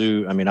similar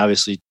to, I mean,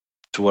 obviously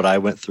to what I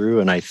went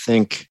through. And I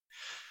think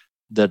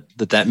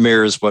that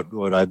mirrors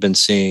what I've been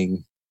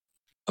seeing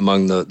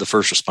among the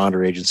first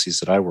responder agencies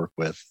that I work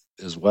with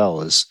as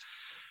well, is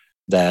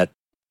that,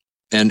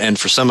 and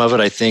for some of it,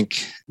 I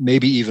think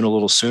maybe even a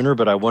little sooner,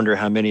 but I wonder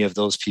how many of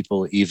those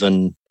people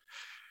even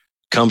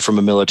come from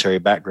a military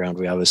background.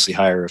 We obviously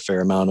hire a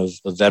fair amount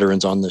of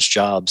veterans on this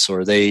job. So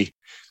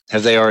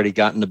have they already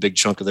gotten a big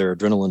chunk of their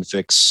adrenaline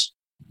fix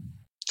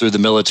through the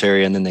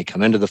military, and then they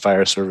come into the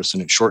fire service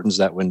and it shortens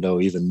that window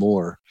even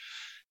more.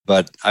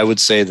 But I would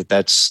say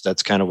that's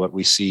kind of what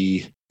we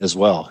see as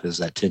well, is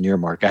that 10-year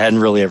mark. I hadn't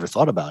really ever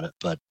thought about it,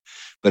 but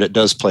it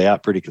does play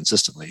out pretty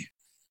consistently.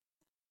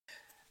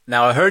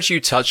 Now, I heard you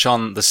touch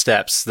on the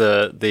steps.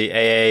 The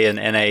AA and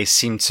NA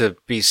seem to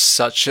be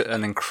such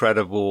an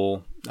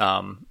incredible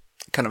kind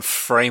of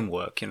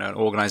framework, an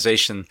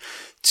organization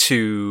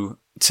to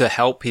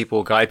help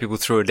people, guide people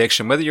through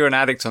addiction, whether you're an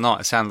addict or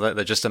not. It sounds like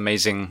they're just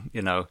amazing,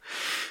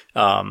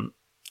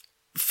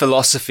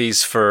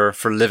 philosophies for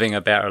living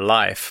a better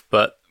life.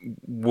 But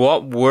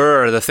what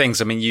were the things?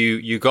 I mean,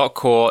 you got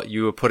caught,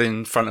 you were put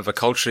in front of a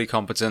culturally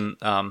competent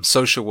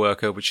social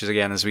worker, which is,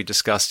 again, as we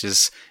discussed,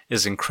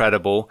 is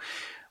incredible.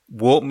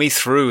 Walk me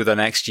through the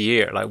next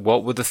year. Like,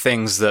 what were the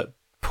things that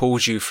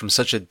pulled you from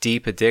such a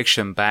deep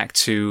addiction back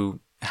to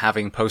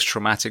having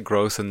post-traumatic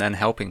growth and then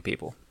helping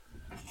people?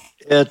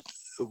 It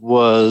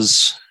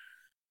was,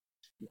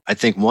 I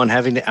think, one,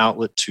 having the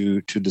outlet to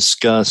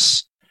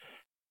discuss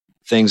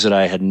things that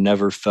I had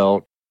never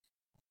felt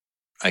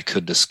I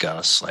could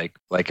discuss,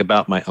 like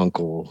about my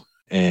uncle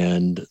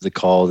and the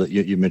call that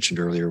you mentioned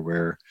earlier,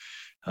 where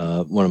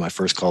one of my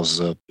first calls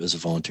as a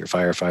volunteer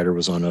firefighter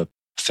was on a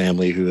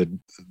family who had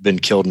been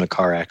killed in a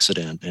car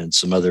accident, and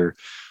some other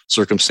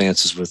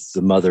circumstances with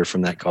the mother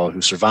from that call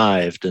who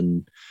survived,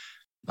 and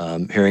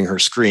hearing her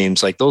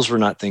screams. Like, those were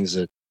not things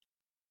that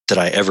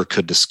I ever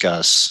could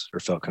discuss or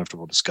felt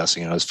comfortable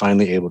discussing. And I was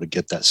finally able to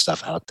get that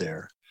stuff out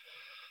there.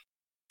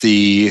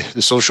 The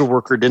social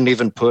worker didn't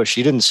even push.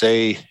 He didn't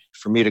say,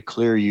 for me to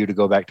clear you to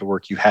go back to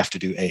work, you have to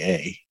do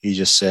AA. He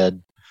just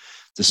said,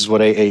 this is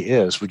what AA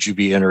is. Would you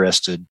be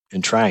interested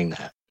in trying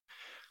that?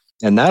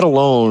 And that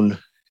alone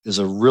is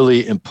a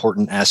really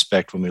important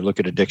aspect when we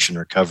look at addiction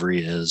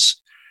recovery. Is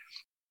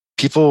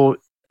people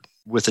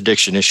with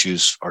addiction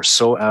issues are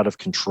so out of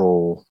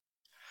control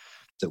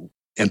that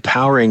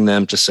empowering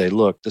them to say,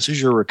 look, this is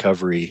your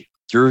recovery.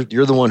 You're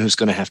the one who's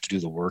going to have to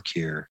do the work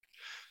here.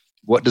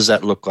 What does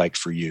that look like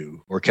for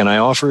you? Or can I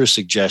offer a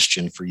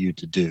suggestion for you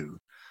to do?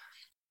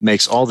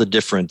 Makes all the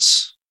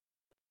difference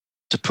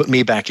to put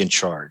me back in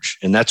charge.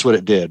 And that's what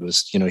it did.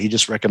 Was, he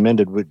just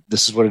recommended,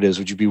 this is what it is.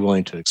 Would you be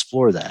willing to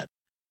explore that?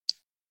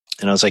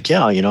 And I was like,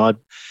 yeah, I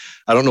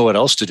don't know what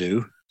else to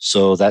do.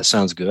 So that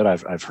sounds good.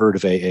 I've heard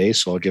of AA,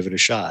 so I'll give it a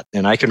shot.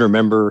 And I can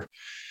remember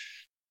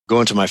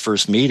going to my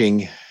first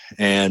meeting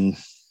and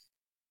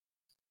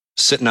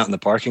sitting out in the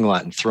parking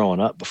lot and throwing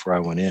up before I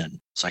went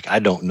in. It's like, I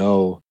don't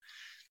know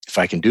if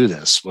I can do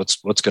this. What's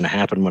going to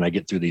happen when I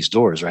get through these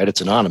doors, right?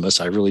 It's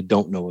anonymous. I really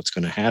don't know what's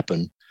going to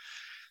happen.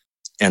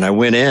 And I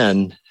went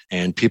in,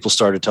 and people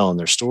started telling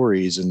their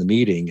stories in the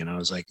meeting. And I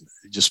was like,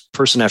 just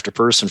person after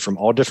person from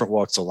all different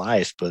walks of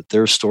life, but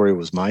their story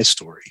was my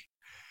story.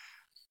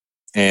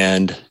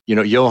 And,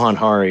 Johan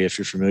Hari, if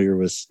you're familiar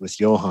with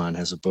Johan,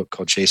 has a book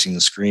called Chasing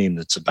the Scream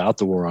that's about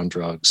the war on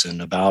drugs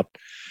and about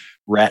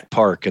Rat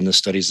Park and the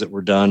studies that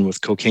were done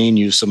with cocaine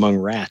use among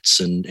rats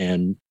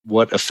and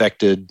what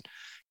affected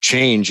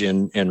change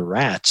in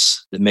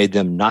rats that made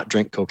them not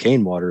drink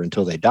cocaine water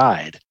until they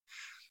died.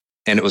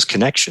 And it was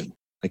connection.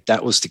 Like,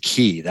 that was the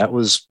key. That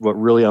was what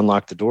really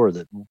unlocked the door.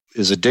 That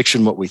is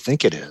addiction what we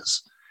think it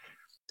is.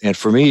 And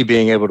for me,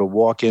 being able to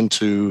walk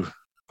into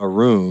a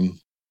room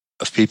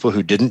of people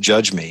who didn't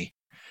judge me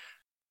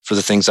for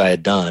the things I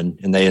had done,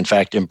 and they in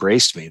fact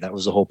embraced me. That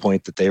was the whole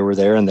point, that they were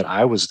there and that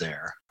I was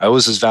there. I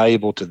was as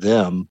valuable to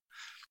them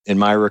in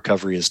my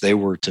recovery as they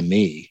were to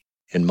me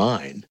in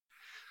mine.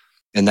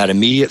 And that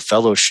immediate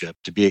fellowship,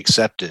 to be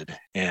accepted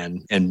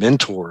and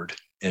mentored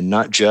and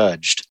not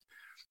judged,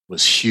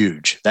 was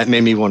huge. That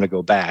made me want to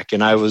go back.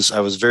 And I was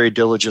very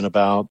diligent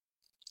about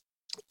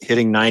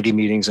hitting 90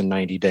 meetings in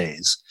 90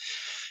 days.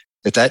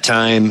 At that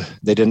time,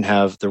 there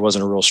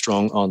wasn't a real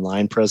strong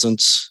online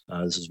presence.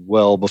 This is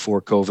well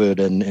before COVID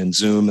and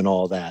Zoom and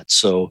all that.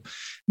 So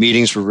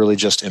meetings were really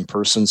just in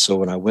person. So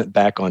when I went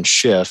back on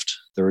shift,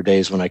 there were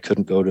days when I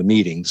couldn't go to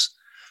meetings,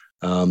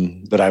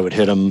 but I would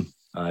hit them.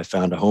 I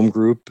found a home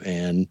group,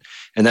 and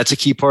that's a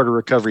key part of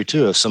recovery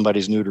too. If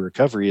somebody's new to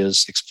recovery,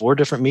 is explore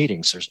different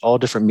meetings. There's all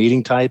different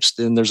meeting types.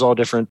 Then there's all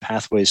different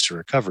pathways to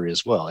recovery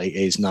as well.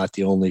 AA is not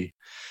the only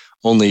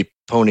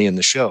pony in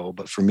the show,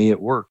 but for me, it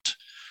worked.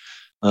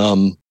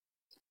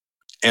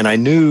 And I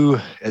knew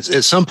at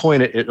some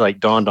point it like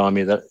dawned on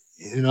me that,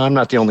 I'm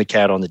not the only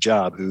cat on the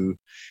job who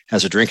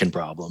has a drinking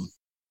problem.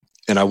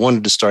 And I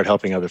wanted to start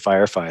helping other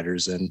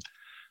firefighters. And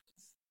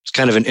it's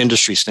kind of an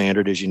industry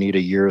standard is you need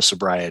a year of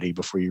sobriety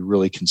before you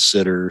really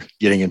consider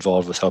getting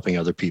involved with helping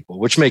other people,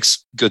 which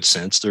makes good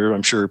sense. There,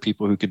 I'm sure,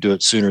 people who could do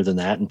it sooner than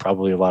that, and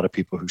probably a lot of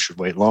people who should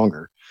wait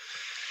longer.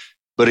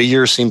 But a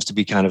year seems to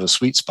be kind of a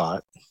sweet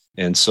spot.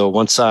 And so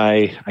once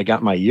I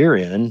got my year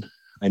in,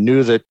 I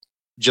knew that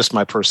just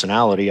my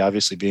personality,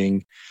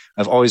 obviously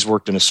I've always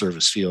worked in a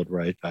service field,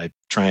 right? I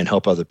try and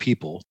help other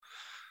people.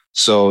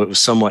 So it was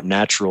somewhat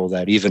natural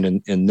that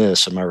even in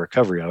my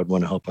recovery, I would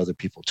want to help other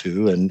people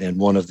too. And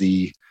one of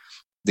the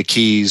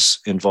keys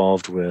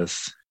involved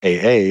with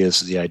AA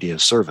is the idea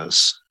of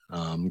service.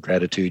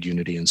 Gratitude,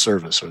 unity, and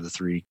service are the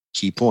three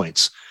key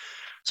points.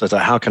 So I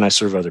thought, how can I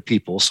serve other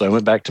people? So I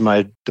went back to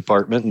my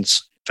department and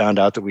found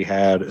out that we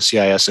had a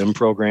CISM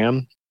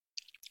program,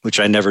 which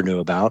I never knew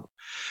about.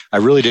 I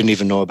really didn't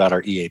even know about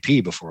our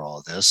EAP before all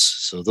of this.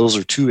 So those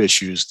are two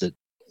issues that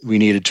we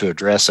needed to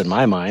address in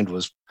my mind.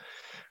 Was,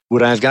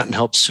 would I have gotten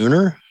help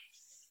sooner?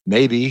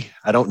 Maybe,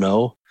 I don't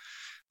know,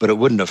 but it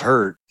wouldn't have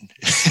hurt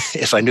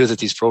if I knew that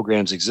these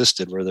programs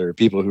existed where there are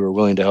people who were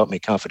willing to help me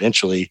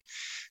confidentially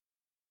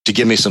to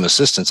give me some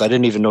assistance. I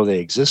didn't even know they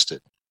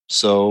existed.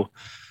 So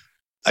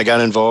I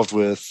got involved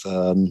with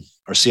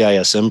our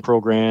CISM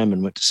program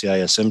and went to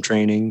CISM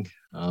training.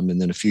 And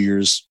then a few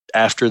years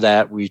after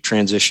that, we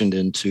transitioned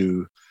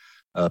into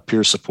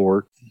peer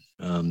support.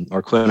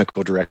 Our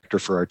clinical director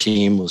for our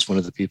team was one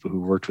of the people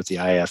who worked with the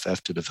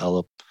IAFF to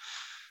develop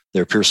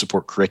their peer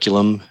support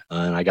curriculum.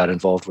 And I got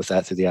involved with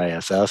that through the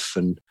IAFF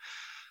and,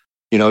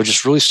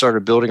 just really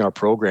started building our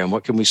program.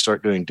 What can we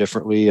start doing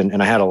differently?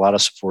 And I had a lot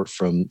of support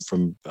from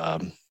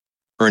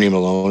Ernie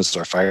Malone, as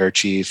our fire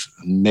chief,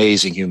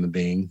 amazing human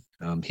being.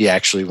 He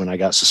actually, when I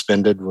got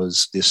suspended,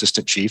 was the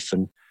assistant chief.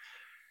 And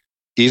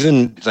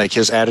even like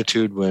his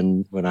attitude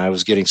when I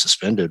was getting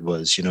suspended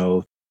was,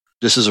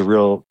 this is a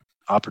real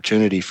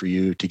opportunity for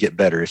you to get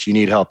better. If you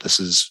need help, this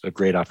is a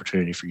great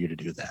opportunity for you to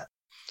do that.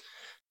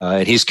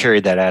 And he's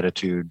carried that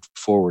attitude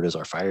forward as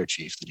our fire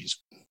chief, that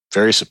he's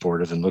very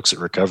supportive and looks at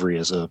recovery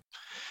as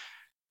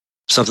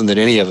something that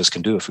any of us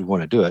can do if we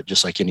want to do it,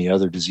 just like any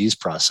other disease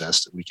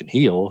process that we can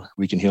heal.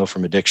 We can heal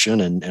from addiction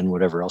and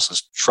whatever else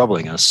is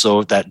troubling us.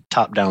 So that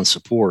top-down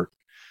support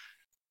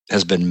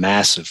has been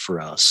massive for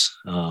us.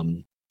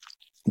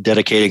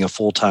 Dedicating a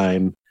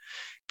full-time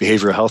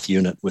behavioral health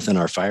unit within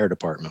our fire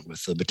department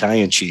with a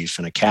battalion chief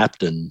and a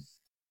captain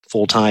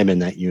full-time in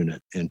that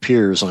unit and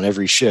peers on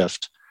every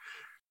shift,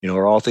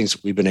 are all things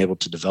that we've been able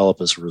to develop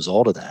as a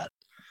result of that.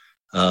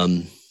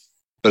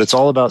 But it's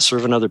all about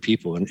serving other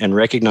people and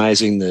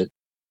recognizing that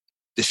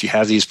if you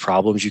have these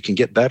problems, you can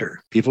get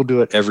better. People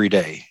do it every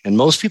day. And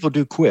most people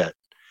do quit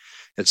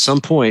at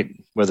some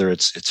point, whether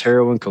it's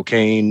heroin,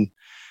 cocaine,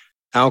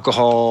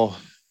 alcohol,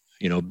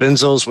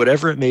 benzos,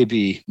 whatever it may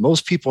be.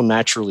 Most people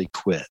naturally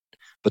quit.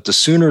 But the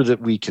sooner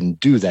that we can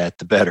do that,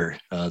 the better,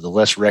 the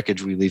less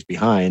wreckage we leave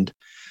behind.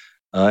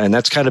 And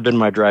that's kind of been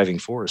my driving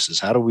force, is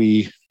how do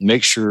we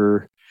make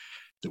sure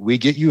that we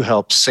get you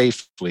help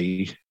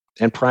safely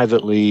and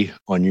privately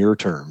on your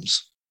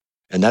terms.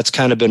 And that's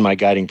kind of been my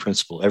guiding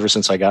principle ever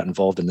since I got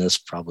involved in this,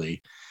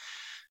 probably,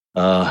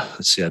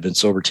 I've been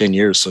sober 10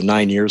 years. So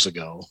 9 years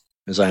ago,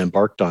 as I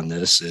embarked on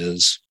this,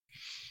 is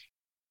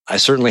I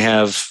certainly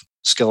have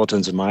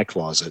skeletons in my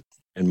closet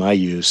in my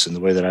use and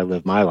the way that I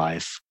live my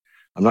life.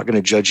 I'm not going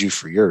to judge you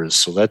for yours.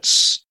 So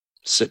let's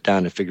sit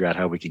down and figure out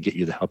how we can get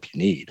you the help you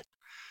need.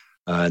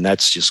 And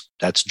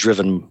that's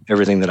driven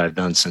everything that I've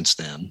done since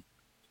then.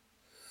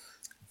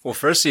 Well,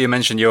 firstly, you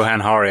mentioned Johan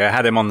Hari. I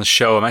had him on the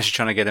show. I'm actually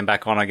trying to get him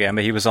back on again,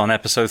 but he was on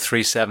episode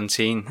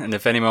 317. And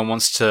if anyone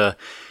wants to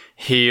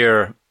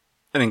hear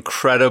an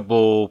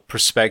incredible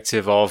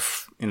perspective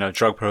of,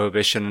 drug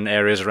prohibition in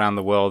areas around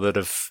the world that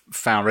have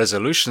found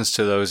resolutions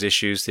to those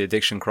issues, the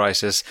addiction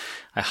crisis,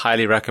 I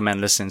highly recommend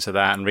listening to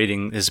that and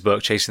reading his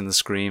book, Chasing the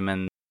Scream.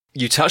 And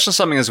you touched on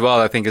something as well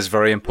I think is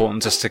very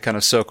important just to kind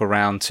of circle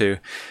around to.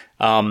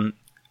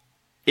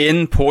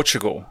 In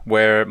Portugal,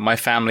 where my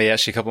family,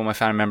 actually a couple of my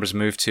family members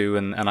moved to,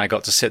 and I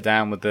got to sit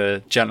down with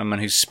the gentleman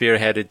who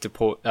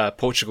spearheaded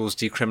Portugal's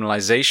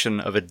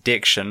decriminalization of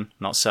addiction,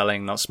 not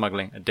selling, not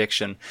smuggling,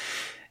 addiction,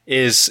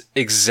 is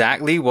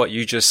exactly what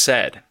you just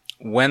said.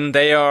 When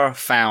they are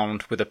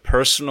found with a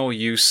personal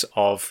use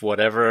of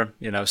whatever,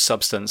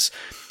 substance,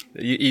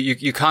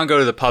 you can't go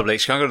to the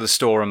Publix, you can't go to the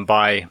store and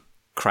buy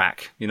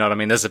crack. You know what I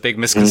mean? There's a big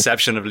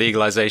misconception of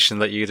legalization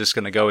that you're just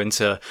going to go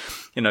into,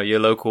 your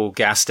local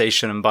gas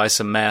station and buy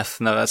some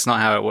meth. No, that's not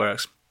how it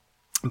works.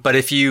 But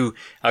if you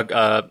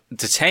are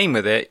detained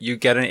with it, you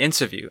get an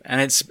interview,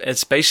 and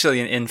it's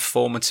basically an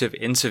informative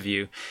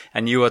interview,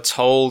 and you are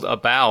told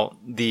about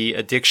the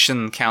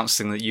addiction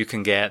counseling that you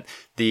can get,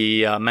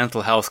 the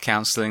mental health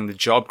counseling, the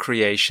job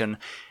creation,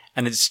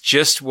 and it's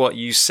just what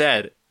you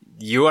said.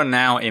 You are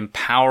now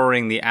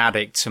empowering the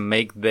addict to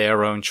make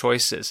their own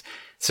choices.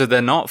 So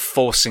they're not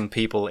forcing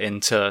people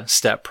into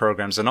step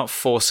programs. They're not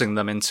forcing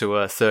them into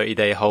a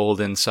 30-day hold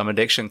in some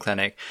addiction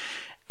clinic.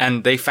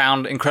 And they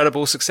found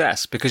incredible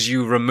success because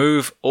you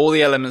remove all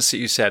the elements that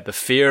you said, the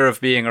fear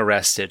of being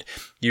arrested.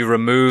 You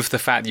remove the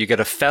fact that you get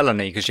a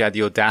felony because you had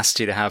the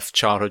audacity to have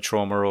childhood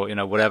trauma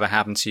or, whatever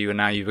happened to you, and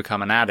now you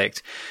become an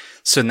addict.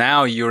 So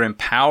now you're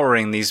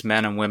empowering these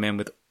men and women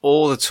with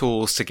all the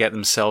tools to get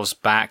themselves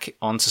back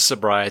onto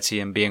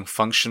sobriety and being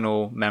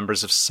functional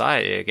members of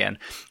society again.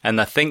 And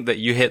I think that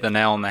you hit the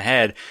nail on the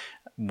head.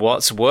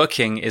 What's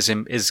working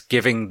is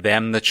giving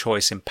them the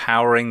choice,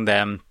 empowering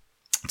them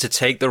to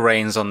take the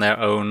reins on their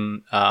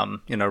own,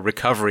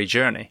 recovery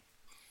journey.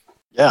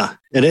 Yeah.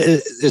 And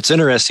it's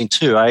interesting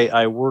too.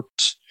 I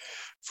worked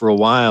for a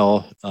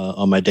while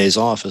on my days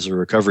off as a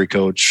recovery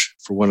coach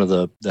for one of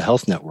the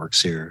health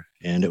networks here.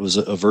 And it was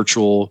a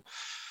virtual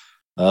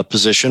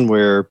position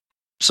where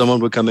someone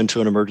would come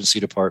into an emergency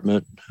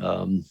department,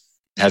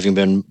 having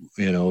been,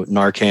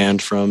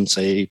 Narcaned from,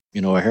 say,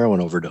 a heroin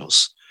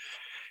overdose.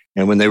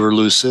 And when they were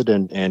lucid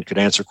and could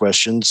answer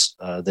questions,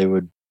 they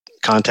would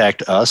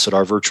contact us at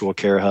our virtual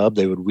care hub.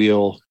 They would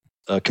wheel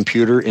a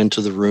computer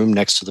into the room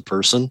next to the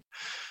person.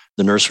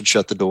 The nurse would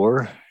shut the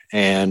door.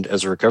 And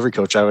as a recovery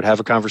coach, I would have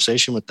a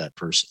conversation with that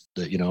person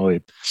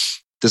that,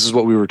 this is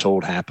what we were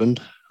told happened.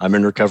 I'm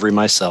in recovery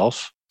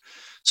myself.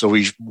 So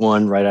we,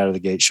 right out of the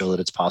gate, show that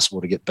it's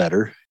possible to get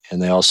better.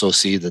 And they also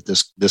see that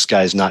this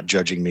guy's not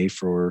judging me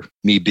for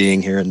me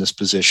being here in this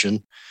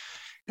position.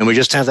 And we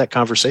just have that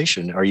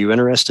conversation. Are you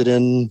interested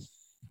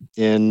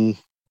in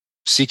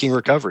seeking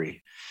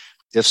recovery?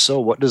 If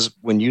so,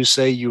 when you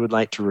say you would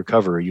like to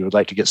recover, you would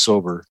like to get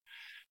sober,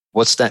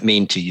 what's that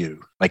mean to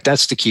you? Like,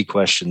 that's the key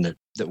question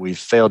that we've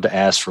failed to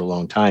ask for a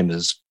long time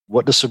is,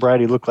 what does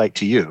sobriety look like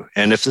to you?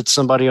 And if it's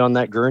somebody on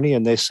that gurney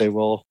and they say,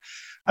 well,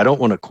 I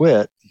don't want to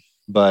quit,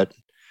 but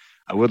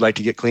I would like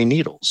to get clean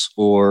needles,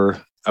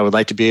 or I would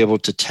like to be able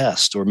to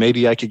test, or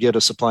maybe I could get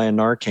a supply of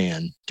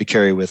Narcan to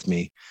carry with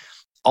me.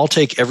 I'll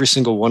take every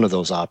single one of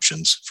those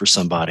options for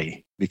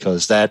somebody,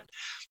 because that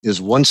is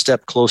one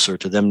step closer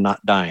to them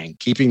not dying.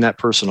 Keeping that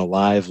person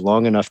alive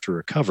long enough to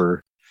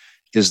recover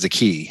is the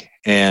key.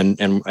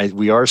 And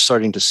we are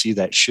starting to see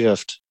that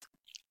shift,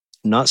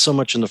 not so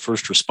much in the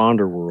first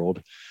responder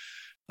world,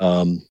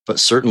 but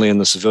certainly in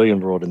the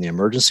civilian world, in the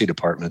emergency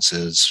departments,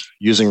 is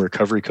using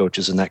recovery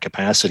coaches in that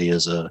capacity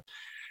is a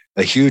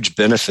huge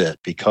benefit,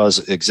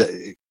 because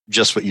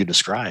just what you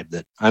described,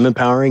 that I'm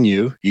empowering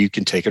you. You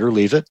can take it or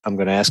leave it. I'm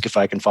going to ask if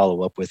I can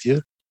follow up with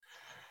you.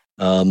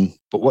 But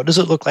what does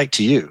it look like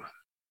to you?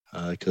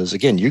 Because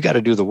again, you got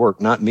to do the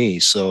work, not me.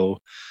 So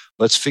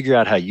let's figure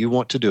out how you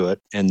want to do it.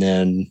 And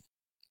then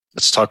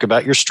let's talk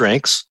about your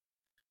strengths,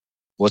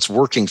 what's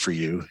working for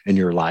you in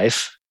your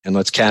life, and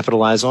let's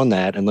capitalize on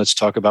that. And let's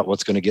talk about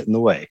what's going to get in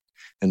the way.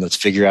 And let's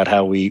figure out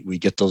how we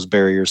get those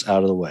barriers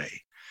out of the way.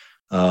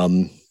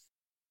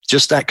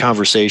 Just that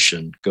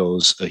conversation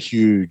goes a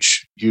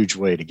huge, huge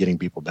way to getting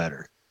people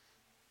better.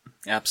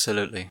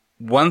 Absolutely.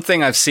 One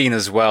thing I've seen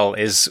as well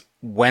is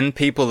when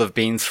people have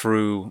been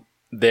through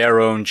their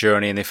own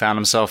journey and they found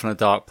themselves in a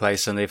dark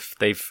place and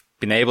they've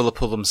been able to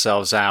pull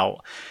themselves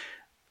out,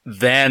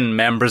 then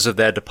members of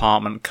their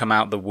department come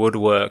out the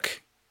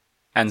woodwork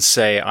and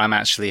say, I'm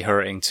actually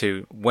hurting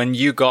too. When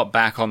you got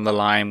back on the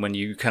line, when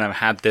you kind of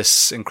had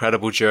this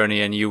incredible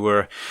journey and you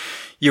were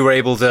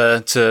able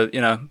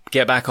to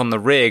get back on the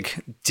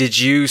rig, did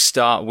you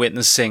start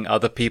witnessing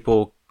other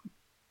people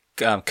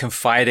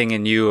confiding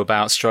in you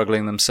about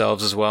struggling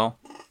themselves as well?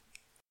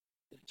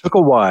 It took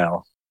a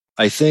while.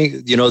 I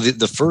think,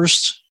 the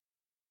first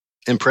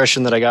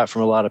impression that I got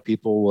from a lot of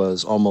people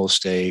was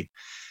almost a,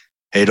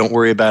 hey, don't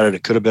worry about it,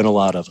 it could have been a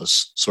lot of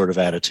us sort of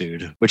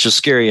attitude, which is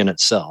scary in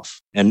itself.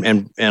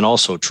 And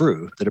also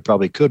true that it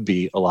probably could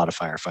be a lot of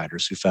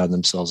firefighters who found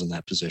themselves in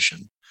that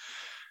position.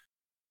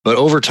 But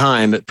over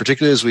time,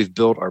 particularly as we've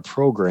built our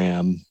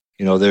program,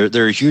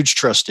 there are huge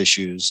trust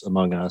issues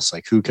among us.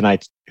 Like, who can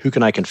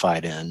I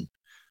confide in?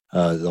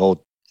 The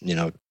whole,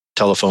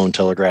 telephone,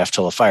 telegraph,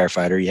 tell a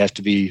firefighter. You have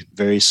to be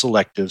very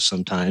selective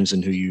sometimes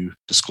in who you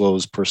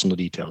disclose personal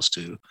details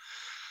to.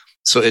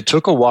 So it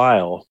took a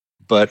while,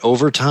 but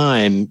over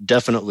time,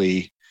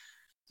 definitely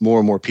more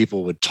and more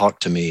people would talk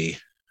to me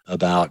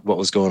about what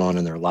was going on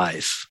in their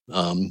life.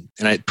 And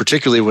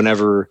particularly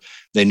whenever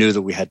they knew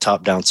that we had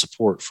top-down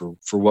support for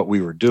what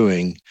we were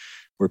doing,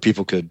 where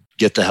people could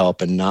get the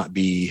help and not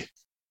be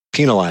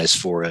penalized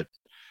for it,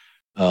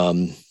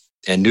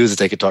 and knew that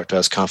they could talk to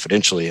us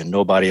confidentially and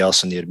nobody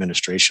else in the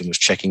administration was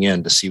checking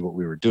in to see what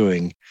we were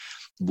doing.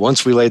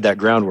 Once we laid that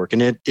groundwork,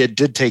 and it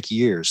did take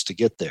years to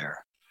get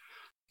there,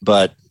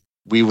 but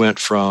we went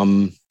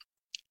from,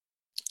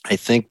 I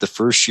think the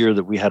first year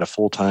that we had a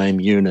full-time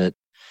unit,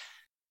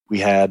 we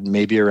had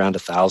maybe around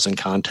 1,000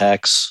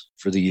 contacts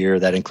for the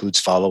year. That includes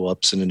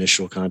follow-ups and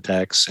initial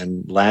contacts.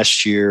 And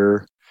last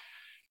year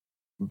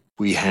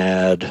we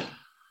had,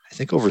 I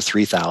think, over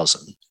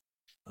 3,000.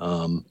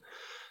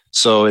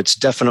 So it's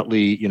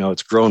definitely,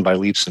 it's grown by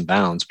leaps and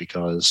bounds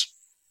because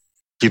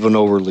people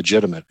know we're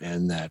legitimate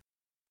and that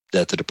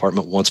the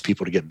department wants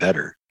people to get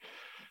better.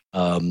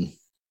 And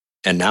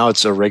now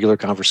it's a regular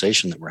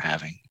conversation that we're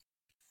having.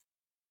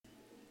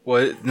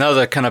 Well,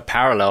 another kind of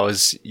parallel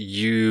is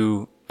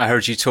you I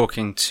heard you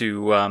talking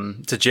to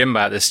Jim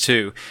about this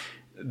too.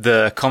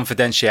 The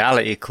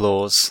confidentiality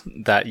clause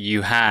that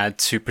you had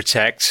to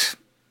protect,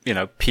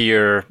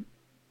 peers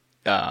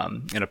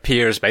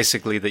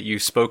basically that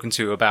you've spoken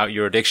to about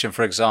your addiction,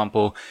 for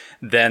example,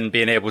 then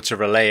being able to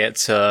relay it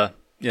to,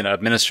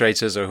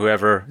 administrators or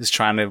whoever is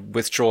trying to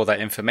withdraw that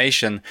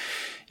information.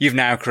 You've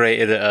now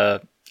created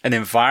an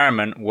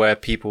environment where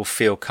people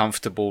feel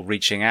comfortable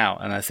reaching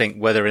out. And I think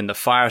whether in the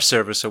fire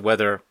service or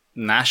whether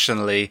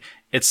nationally,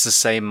 it's the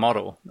same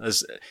model.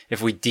 As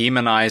if we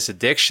demonize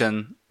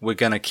addiction, we're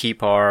going to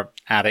keep our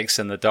addicts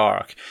in the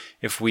dark.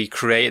 If we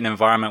create an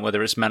environment,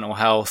 whether it's mental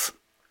health,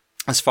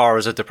 as far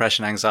as a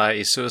depression,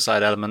 anxiety,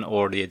 suicide element,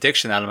 or the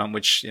addiction element,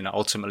 which,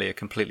 ultimately are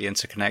completely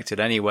interconnected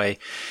anyway,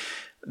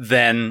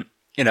 then,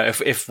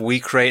 if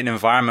we create an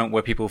environment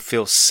where people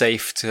feel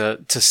safe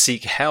to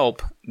seek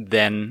help,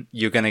 then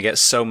you're going to get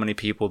so many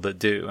people that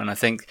do. And I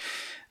think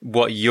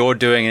what you're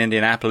doing in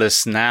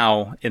Indianapolis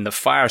now in the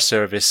fire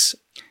service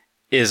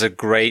is a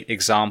great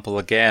example,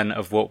 again,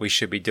 of what we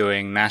should be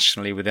doing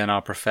nationally within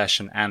our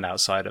profession and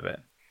outside of it.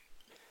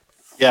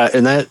 Yeah,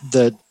 and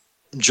the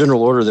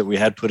general order that we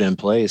had put in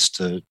place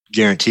to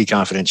guarantee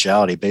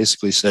confidentiality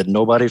basically said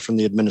nobody from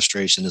the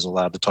administration is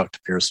allowed to talk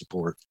to peer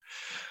support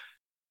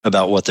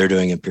about what they're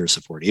doing in peer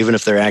support. Even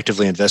if they're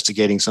actively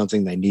investigating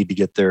something, they need to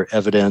get their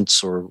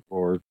evidence or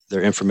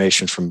their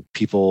information from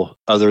people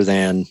other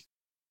than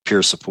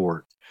peer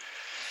support.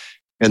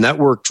 And that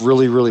worked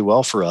really, really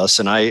well for us.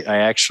 And I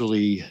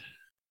actually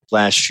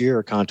last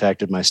year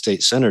contacted my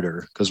state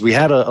senator because we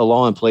had a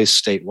law in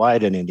place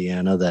statewide in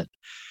Indiana that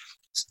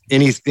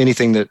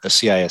anything that a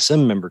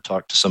CISM member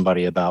talked to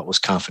somebody about was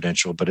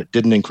confidential, but it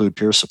didn't include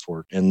peer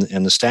support. And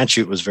the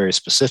statute was very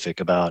specific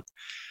about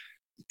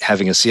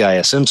having a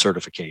CISM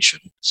certification.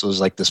 So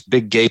there's like this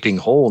big gaping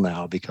hole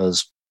now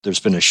because there's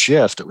been a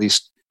shift, at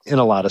least in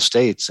a lot of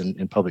states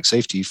in public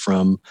safety,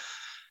 from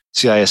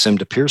CISM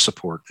to peer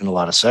support in a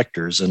lot of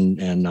sectors.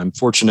 And I'm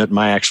fortunate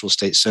my actual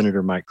state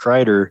senator, Mike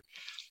Kreider,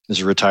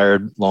 is a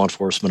retired law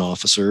enforcement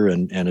officer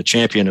and a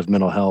champion of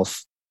mental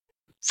health,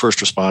 first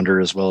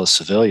responder as well as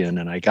civilian.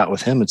 And I got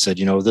with him and said,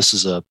 this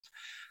is a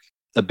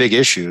big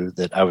issue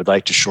that I would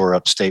like to shore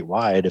up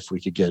statewide if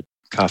we could get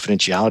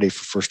confidentiality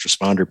for first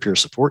responder peer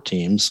support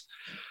teams.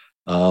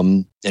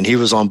 And he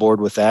was on board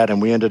with that.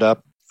 And we ended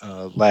up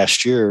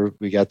last year,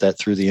 we got that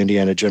through the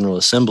Indiana General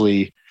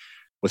Assembly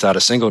without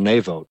a single nay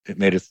vote. It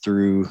made it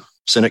through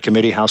Senate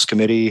committee, House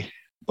committee,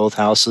 both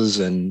houses,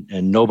 and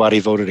nobody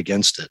voted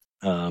against it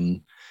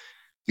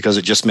because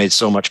it just made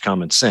so much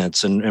common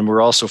sense. And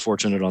we're also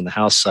fortunate on the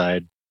House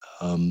side.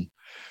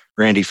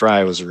 Randy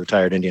Fry was a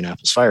retired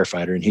Indianapolis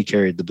firefighter, and he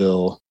carried the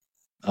bill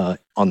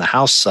on the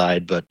House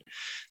side. But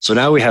so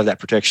now we have that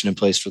protection in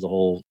place for the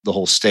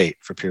whole state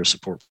for peer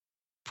support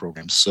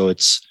programs. So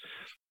it's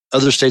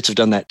other states have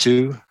done that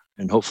too,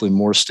 and hopefully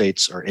more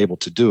states are able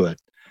to do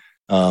it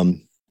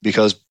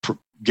because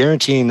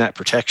guaranteeing that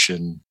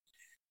protection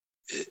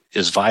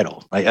is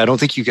vital. I don't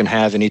think you can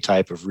have any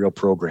type of real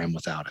program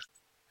without it.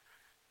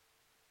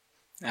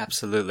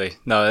 Absolutely.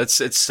 No, it's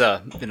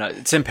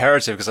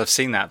imperative because I've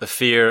seen that, the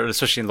fear,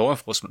 especially in law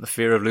enforcement, the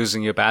fear of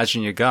losing your badge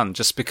and your gun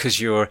just because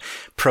you're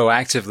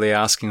proactively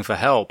asking for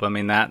help. I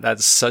mean,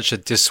 that's such a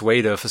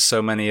dissuader for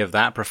so many of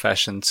that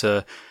profession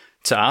to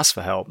ask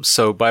for help.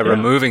 So by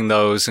removing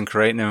those and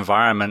creating an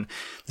environment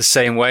the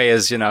same way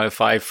as, if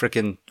I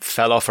freaking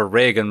fell off a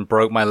rig and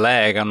broke my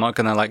leg, I'm not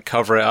going to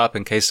cover it up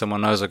in case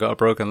someone knows I got a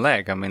broken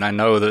leg. I mean, I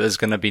know that there's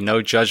going to be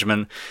no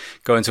judgment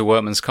going to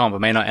workman's comp. I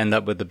may not end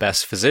up with the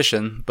best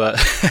physician, but,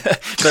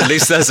 but at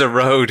least there's a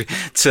road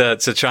to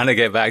trying to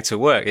get back to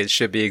work. It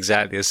should be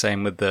exactly the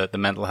same with the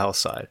mental health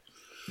side.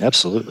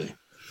 Absolutely.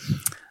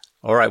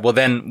 All right. Well,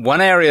 then one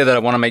area that I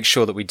want to make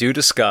sure that we do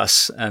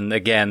discuss, and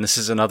again, this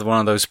is another one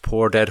of those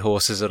poor dead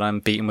horses that I'm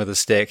beating with a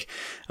stick.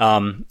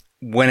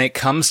 When it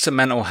comes to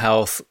mental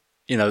health,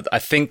 I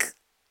think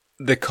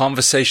the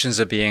conversations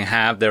are being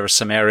had. There are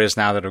some areas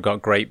now that have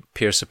got great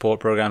peer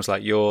support programs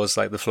like yours,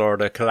 like the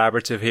Florida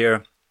Collaborative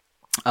here.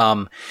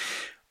 But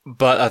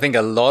I think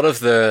a lot of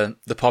the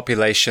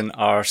population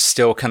are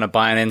still kind of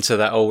buying into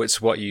that, oh,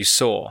 it's what you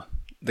saw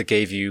that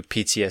gave you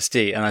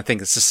PTSD. And I think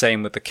it's the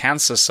same with the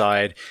cancer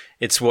side.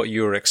 It's what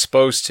you were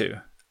exposed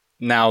to.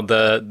 Now,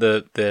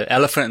 the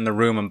elephant in the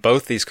room in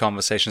both these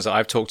conversations that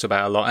I've talked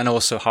about a lot, and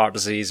also heart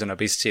disease and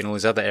obesity and all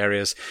these other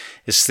areas,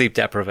 is sleep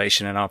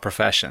deprivation in our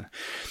profession.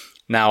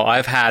 Now,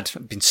 I've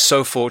been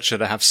so fortunate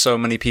to have so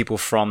many people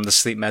from the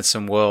sleep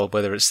medicine world,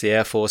 whether it's the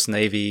Air Force,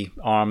 Navy,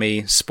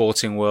 Army,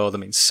 sporting world. I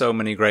mean, so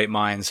many great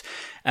minds,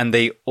 and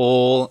they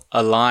all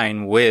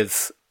align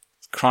with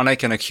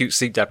chronic and acute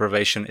sleep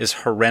deprivation is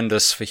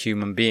horrendous for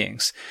human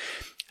beings.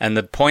 And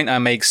the point I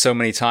make so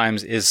many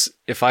times is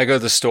if I go to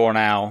the store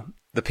now,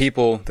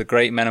 the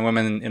great men and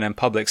women in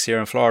Publix here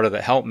in Florida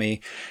that help me,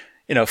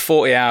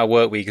 40-hour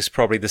work week is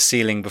probably the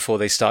ceiling before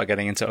they start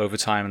getting into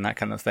overtime and that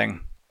kind of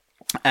thing.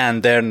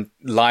 And their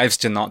lives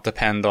do not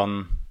depend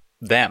on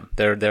them.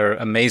 They're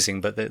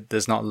amazing, but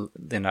there's not,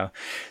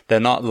 they're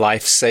not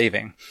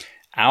life-saving.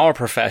 our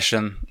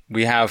profession,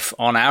 we have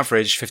on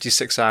average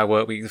 56-hour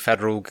work week. The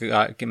federal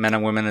men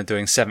and women are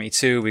doing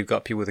 72. We've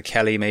got people with a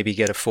Kelly maybe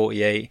get a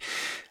 48.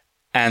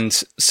 And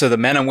so the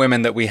men and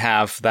women that we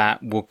have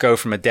that will go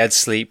from a dead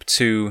sleep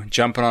to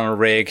jumping on a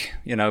rig,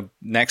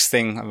 next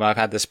thing, I've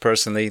had this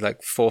personally,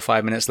 like 4 or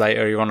 5 minutes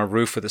later, you're on a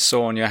roof with a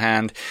saw in your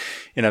hand.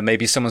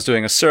 Maybe someone's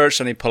doing a search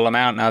and they pull them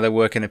out. Now they're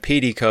working a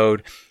PD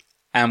code,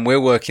 and we're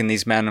working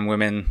these men and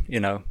women,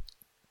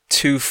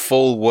 2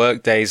 full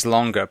work days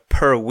longer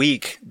per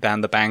week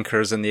than the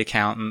bankers and the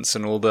accountants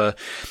and all the,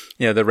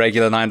 the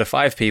regular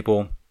 9-to-5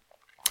 people.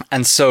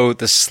 And so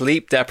the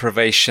sleep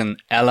deprivation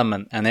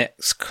element and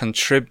its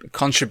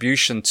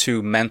contribution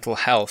to mental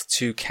health,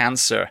 to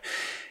cancer,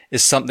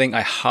 is something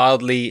I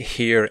hardly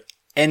hear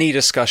any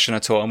discussion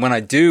at all. And when I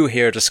do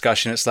hear a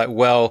discussion, it's like,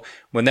 well,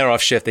 when they're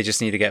off shift, they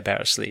just need to get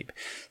better sleep.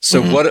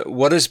 So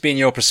what has been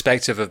your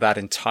perspective of that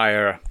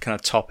entire kind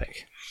of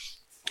topic?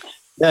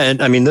 Yeah,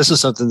 and I mean, this is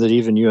something that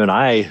even you and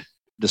I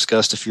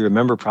discussed. If you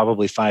remember,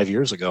 probably 5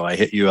 years ago, I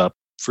hit you up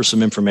for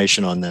some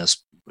information on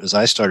this as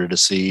I started to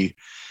see,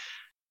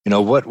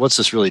 what's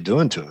this really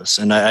doing to us?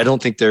 And I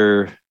don't think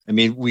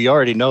we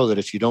already know that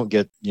if you don't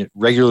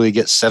regularly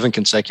get 7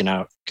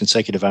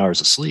 consecutive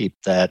hours of sleep,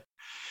 that,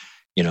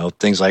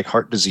 things like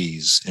heart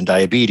disease and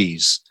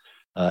diabetes,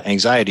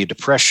 anxiety,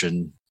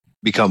 depression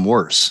become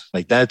worse.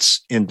 Like,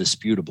 that's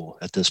indisputable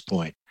at this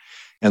point.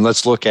 And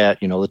let's look at,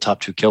 the top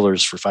 2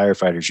 killers for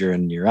firefighters year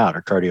in and year out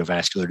are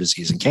cardiovascular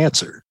disease and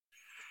cancer.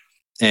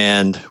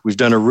 And we've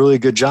done a really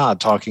good job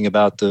talking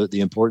about the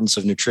importance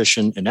of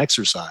nutrition and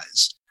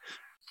exercise.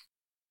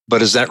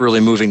 But is that really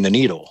moving the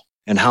needle?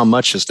 And how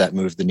much has that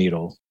moved the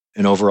needle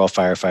in overall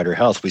firefighter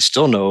health? We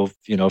still know,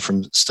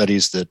 from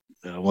studies that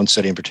one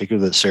study in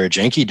particular that Sarah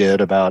Jenke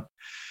did about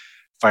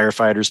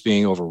firefighters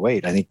being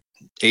overweight. I think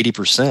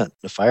 80%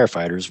 of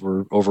firefighters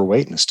were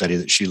overweight in a study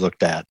that she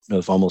looked at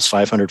of almost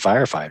 500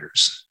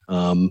 firefighters.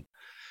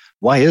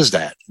 Why is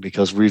that?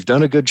 Because we've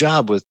done a good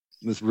job with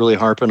really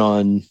harping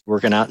on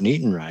working out and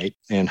eating right.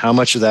 And how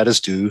much of that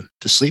is due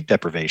to sleep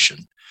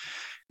deprivation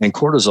and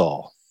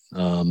cortisol?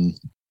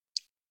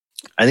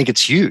 I think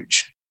it's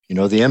huge.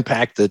 The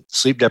impact that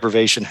sleep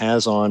deprivation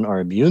has on our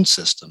immune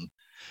system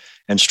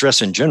and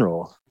stress in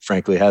general,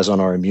 frankly, has on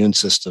our immune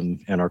system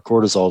and our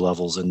cortisol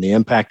levels, and the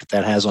impact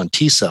that has on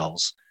T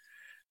cells.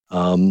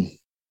 And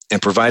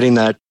providing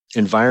that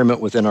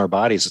environment within our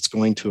bodies that's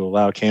going to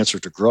allow cancer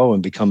to grow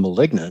and become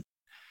malignant,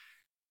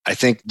 I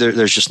think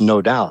there's just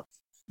no doubt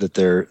that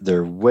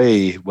they're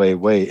way, way,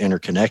 way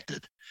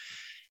interconnected.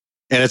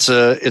 And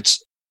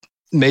it's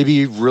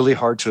maybe really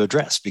hard to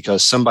address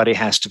because somebody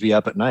has to be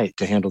up at night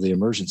to handle the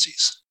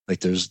emergencies. Like,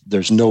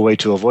 there's no way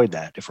to avoid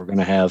that. If we're going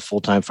to have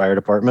full-time fire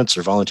departments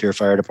or volunteer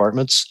fire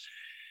departments,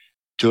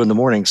 2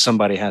 a.m,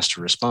 somebody has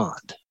to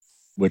respond,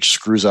 which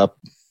screws up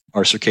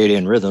our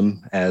circadian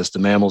rhythm. As the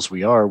mammals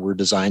we are, we're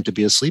designed to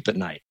be asleep at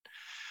night.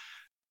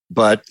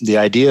 But the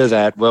idea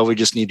that, well, we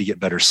just need to get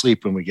better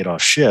sleep when we get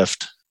off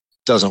shift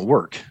doesn't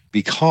work,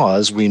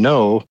 because we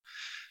know,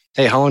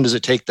 hey, how long does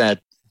it take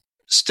that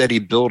steady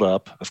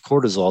buildup of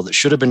cortisol that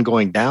should have been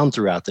going down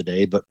throughout the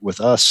day, but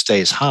with us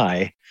stays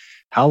high?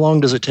 How long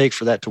does it take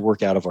for that to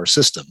work out of our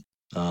system?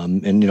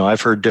 And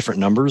I've heard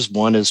different numbers.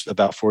 One is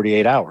about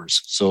 48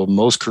 hours. So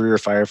most career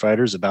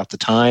firefighters, about the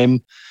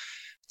time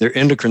their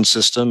endocrine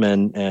system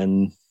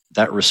and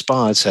that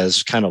response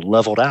has kind of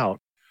leveled out,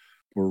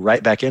 we're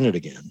right back in it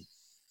again.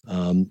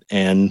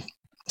 And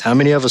how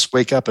many of us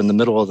wake up in the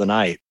middle of the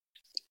night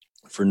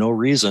for no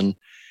reason,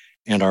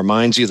 and our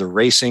mind's either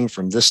racing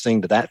from this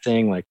thing to that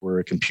thing, like we're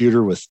a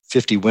computer with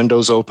 50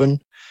 windows open?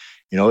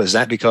 Is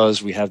that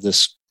because we have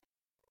this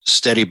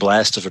steady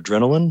blast of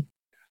adrenaline?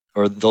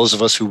 Or those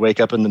of us who wake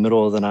up in the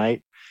middle of the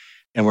night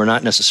and we're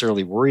not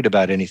necessarily worried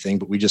about anything,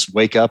 but we just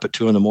wake up at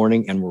 2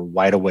 a.m. and we're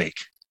wide awake?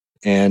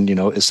 And,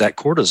 is that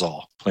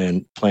cortisol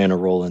playing a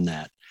role in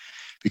that?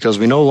 Because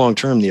we know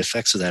long-term the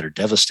effects of that are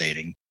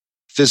devastating,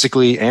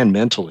 physically and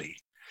mentally.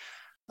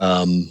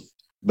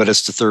 But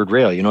it's the third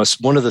rail. It's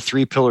one of the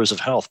 3 pillars of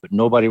health, but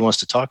nobody wants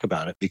to talk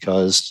about it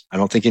because I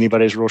don't think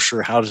anybody's real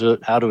sure how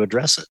to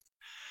address it.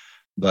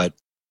 But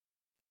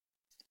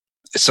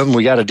it's something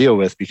we got to deal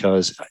with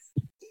because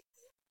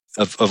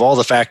of all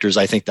the factors.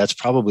 I think that's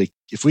probably,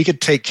 if we could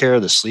take care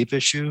of the sleep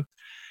issue,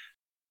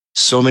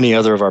 so many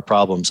other of our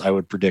problems, I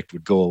would predict,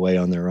 would go away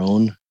on their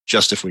own,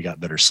 just if we got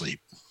better sleep.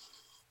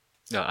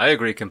 Yeah, I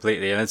agree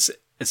completely. And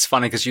it's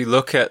funny because you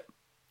look at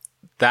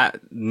that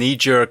knee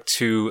jerk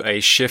to a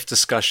shift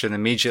discussion,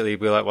 immediately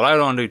be like, well, I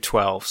don't want to do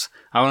 12s.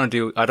 I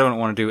don't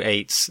want to do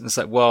 8s. And it's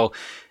like, well,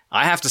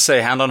 I have to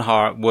say, hand on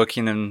heart,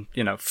 working in,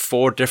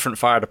 4 different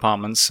fire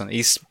departments on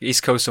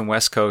East Coast and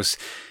West Coast,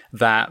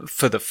 that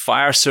for the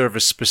fire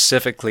service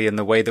specifically, in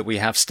the way that we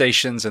have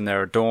stations and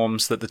there are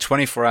dorms, that the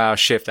 24-hour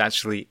shift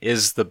actually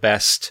is the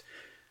best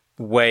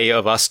way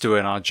of us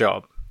doing our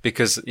job.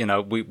 Because,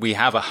 we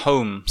have a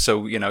home.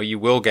 So, you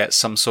will get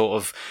some sort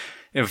of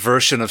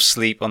version of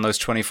sleep on those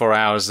 24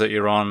 hours that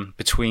you're on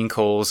between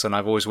calls. And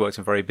I've always worked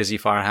in very busy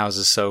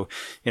firehouses. So,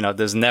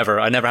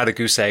 I never had a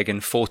goose egg in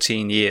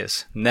 14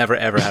 years. Never,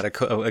 ever had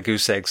a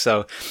goose egg.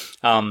 So,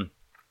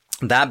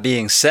 That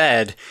being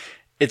said,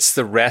 it's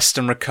the rest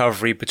and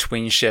recovery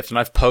between shifts. And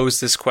I've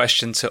posed this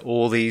question to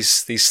all these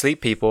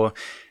sleep people.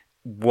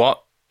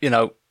 What,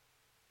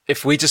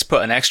 if we just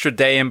put an extra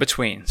day in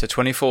between, so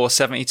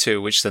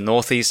 24/72, which the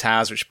Northeast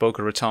has, which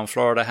Boca Raton,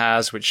 Florida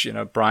has, which,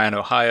 Bryan,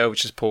 Ohio,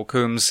 which is Paul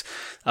Coombs'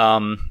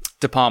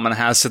 department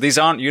has. So these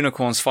aren't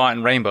unicorns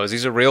fighting rainbows.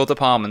 These are real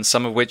departments,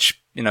 some of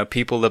which,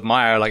 people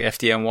admire, like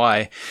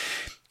FDNY.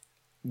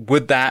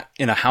 Would that,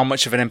 how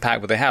much of an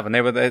impact would they have? And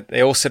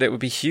they all said it would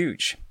be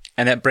huge.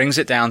 And it brings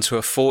it down to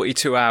a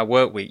 42-hour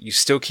work week. You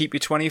still keep your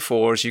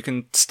 24s. You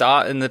can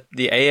start in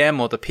the AM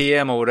or the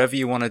PM or whatever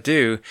you want to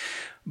do.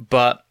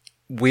 But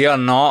we are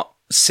not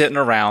sitting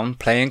around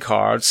playing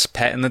cards,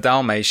 petting the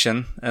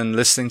Dalmatian, and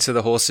listening to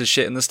the horses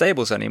shit in the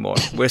stables anymore.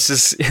 This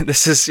is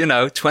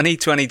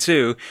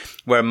 2022,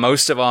 where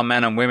most of our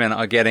men and women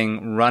are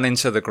getting run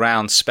into the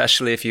ground,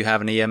 especially if you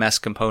have an EMS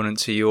component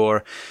to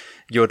your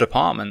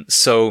department.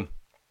 So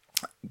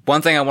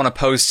one thing I want to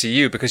pose to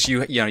you, because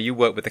you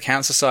work with the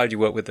cancer side, you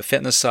work with the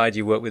fitness side,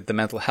 you work with the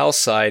mental health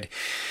side.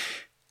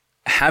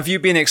 Have you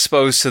been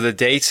exposed to the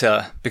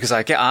data? Because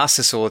I get asked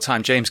this all the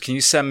time. James, can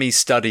you send me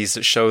studies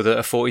that show that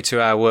a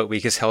 42-hour work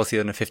week is healthier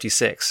than a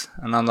 56?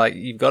 And I'm like,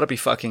 you've got to be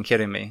fucking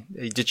kidding me.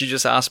 Did you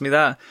just ask me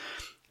that?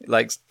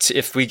 Like,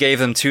 if we gave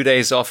them 2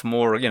 days off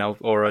more,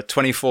 or a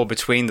 24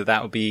 between,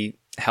 that would be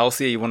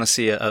healthier. You want to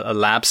see a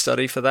lab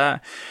study for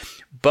that?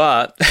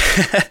 But,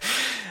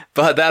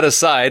 but that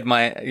aside,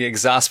 my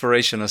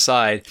exasperation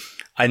aside,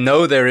 I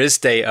know there is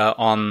data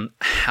on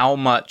how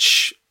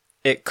much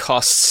it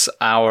costs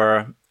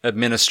our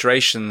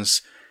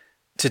administrations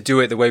to do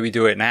it the way we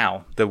do it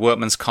now. The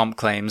workman's comp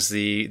claims,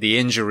 the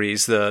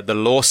injuries, the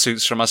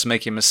lawsuits from us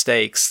making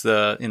mistakes,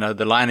 the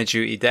line of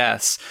duty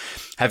deaths.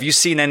 Have you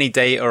seen any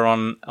data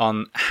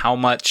on how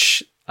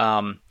much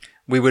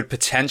we would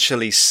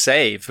potentially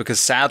save? Because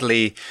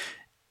sadly,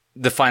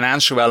 the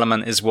financial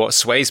element is what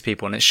sways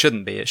people, and it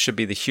shouldn't be. It should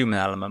be the human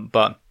element.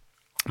 But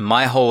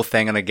my whole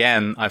thing, and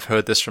again, I've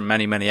heard this from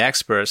many, many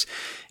experts,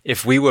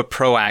 if we were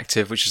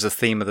proactive, which is the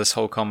theme of this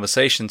whole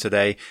conversation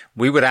today,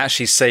 we would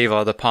actually save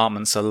our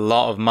departments a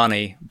lot of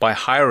money by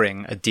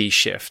hiring a D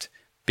shift,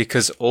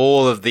 because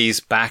all of these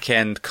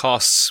back-end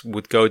costs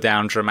would go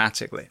down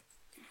dramatically.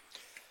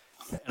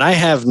 And I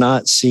have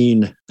not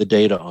seen the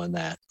data on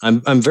that.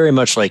 I'm very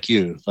much like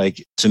you.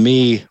 Like, to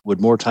me,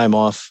 would more time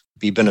off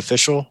be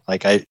beneficial?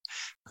 Like, I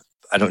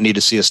don't need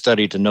to see a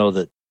study to know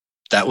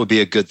that would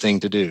be a good thing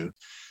to do.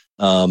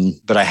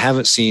 But I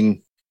haven't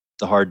seen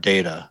the hard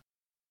data.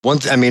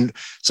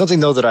 Something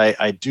though that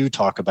I do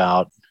talk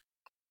about,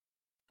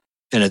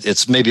 and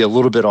it's maybe a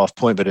little bit off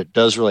point, but it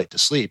does relate to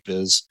sleep,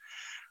 is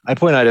I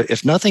point out,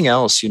 if nothing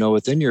else,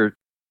 within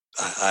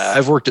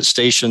I've worked at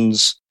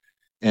stations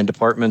and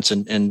departments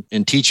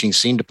and teaching,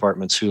 seen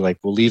departments who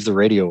will leave the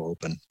radio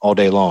open all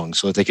day long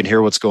so that they can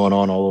hear what's going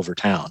on all over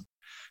town.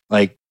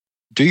 Like,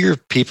 do your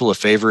people a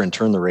favor and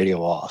turn the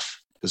radio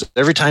off. Because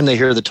every time they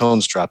hear the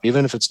tones drop,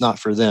 even if it's not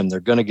for them, they're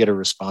going to get a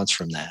response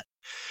from that.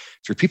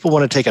 If your people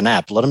want to take a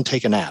nap, let them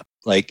take a nap.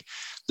 Like,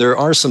 there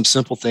are some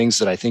simple things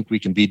that I think we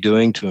can be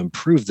doing to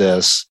improve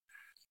this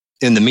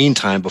in the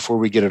meantime before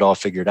we get it all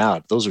figured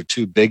out. Those are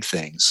two big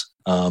things.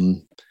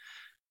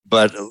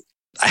 But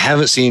I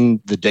haven't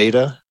seen the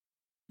data,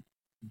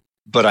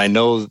 but I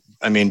know,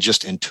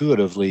 just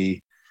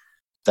intuitively,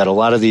 that a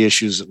lot of the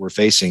issues that we're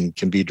facing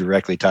can be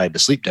directly tied to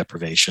sleep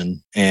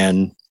deprivation.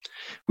 And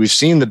we've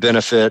seen the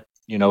benefit.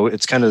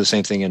 It's kind of the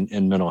same thing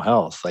in mental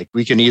health. Like,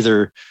 we can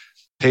either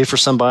pay for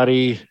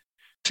somebody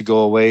to go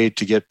away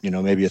to get,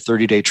 maybe a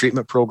 30-day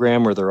treatment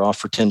program where they're off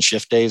for 10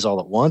 shift days all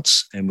at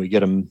once, and we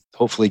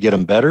hopefully get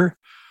them better,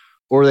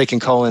 or they can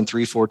call in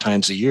 3-4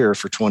 times a year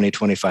for 20,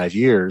 25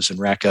 years and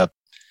rack up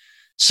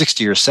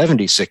 60 or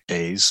 70 sick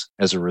days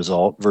as a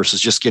result,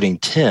 versus just getting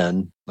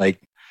 10.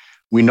 Like,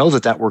 we know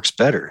that works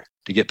better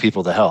to get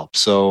people the help.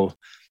 So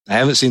I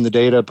haven't seen the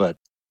data, but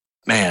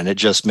man, it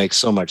just makes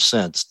so much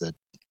sense that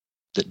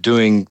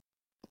giving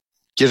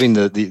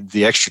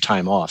the extra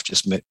time off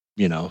just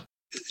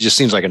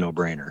seems like a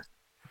no-brainer.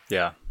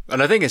 Yeah.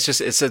 And I think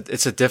it's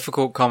a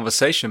difficult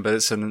conversation, but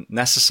it's a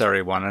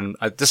necessary one. And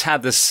I just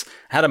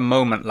had a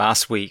moment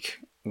last week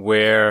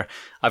where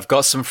I've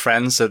got some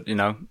friends that,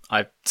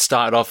 I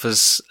started off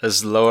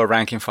as lower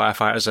ranking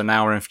firefighters and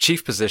now are in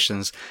chief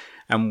positions.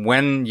 And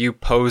when you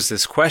pose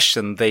this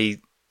question,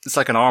 it's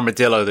like an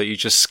armadillo that you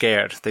just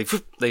scared.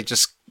 They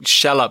just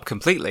shell up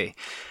completely.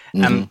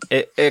 Mm-hmm. And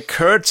it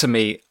occurred to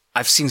me,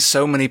 I've seen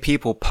so many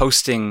people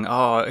posting,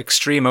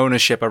 extreme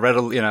ownership. I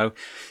read,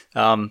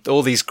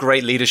 all these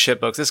great leadership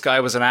books. This guy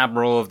was an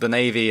admiral of the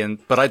Navy,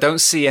 but I don't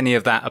see any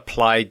of that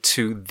applied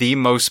to the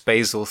most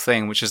basal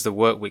thing, which is the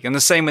work week. And the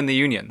same in the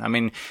union.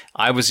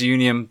 I was a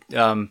union,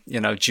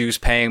 dues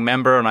paying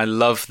member, and I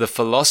love the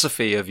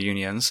philosophy of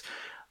unions,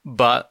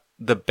 but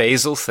the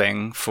basal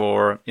thing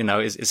for,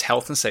 is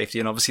health and safety,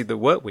 and obviously the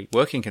work week,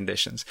 working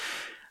conditions.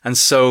 And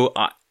so,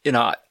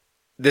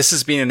 this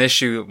has been an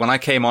issue when I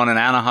came on in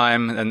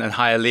Anaheim and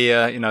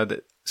Hialeah,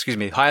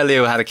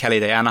 Hialeah had a Kelly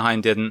day,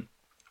 Anaheim didn't.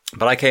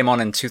 But I came on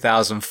in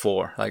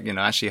 2004, like,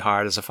 actually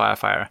hired as a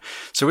firefighter.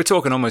 So we're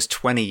talking almost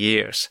 20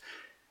 years.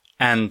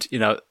 And,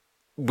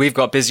 we've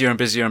got busier and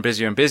busier and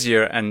busier and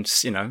busier, and,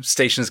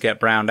 stations get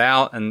browned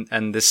out,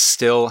 and this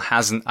still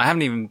I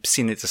haven't even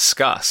seen it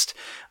discussed,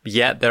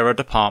 yet there are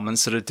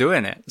departments that are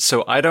doing it.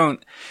 So I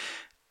don't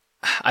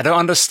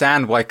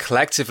understand why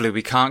collectively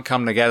we can't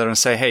come together and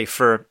say, hey,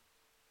 for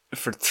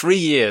 3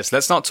 years,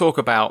 let's not talk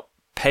about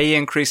pay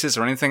increases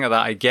or anything like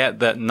that. I get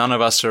that none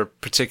of us are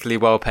particularly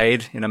well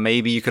paid.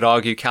 Maybe you could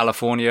argue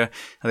California.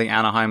 I think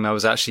Anaheim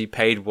was actually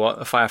paid what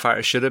a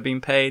firefighter should have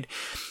been paid.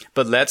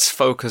 But let's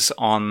focus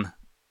on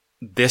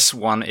this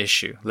one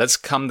issue. Let's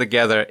come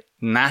together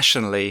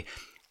nationally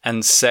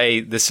and say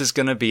this is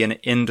going to be an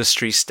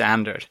industry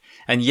standard.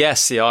 And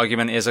yes, the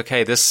argument is,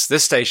 okay, this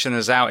station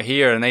is out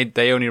here and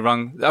they only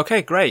run.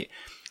 Okay, great.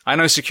 I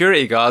know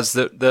security guards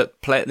that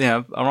play,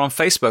 are on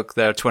Facebook,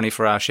 their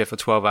 24-hour shift or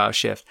 12-hour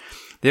shift.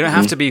 They don't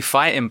have to be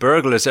fighting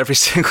burglars every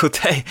single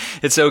day.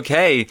 It's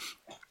okay.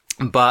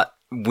 But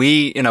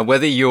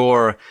whether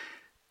you're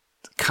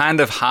kind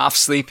of half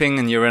sleeping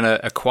and you're in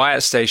a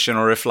quiet station,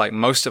 or if like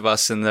most of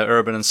us in the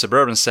urban and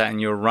suburban setting,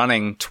 you're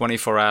running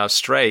 24 hours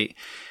straight,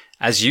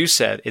 as you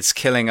said, it's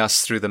killing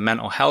us through the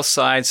mental health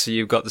side. So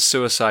you've got the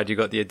suicide, you've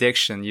got the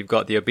addiction, you've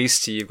got the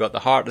obesity, you've got the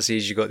heart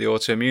disease, you've got the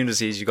autoimmune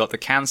disease, you've got the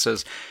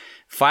cancers.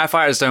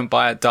 Firefighters don't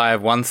die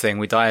of one thing.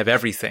 We die of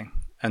everything.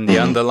 And the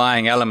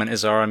underlying element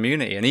is our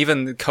immunity. And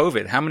even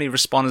COVID, how many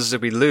responders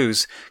did we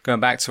lose, going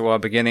back to our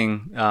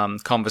beginning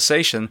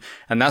conversation?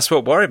 And that's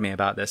what worried me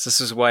about this.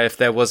 This is why if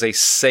there was a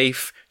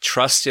safe,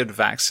 trusted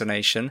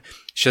vaccination,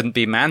 shouldn't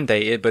be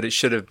mandated, but it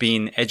should have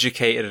been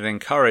educated and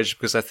encouraged,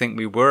 because I think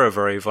we were a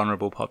very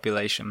vulnerable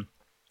population.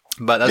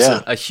 But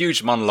that's a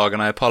huge monologue,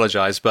 and I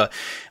apologize. But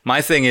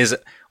my thing is,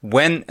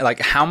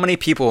 how many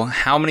people,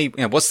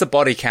 what's the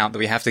body count that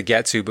we have to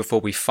get to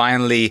before we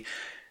finally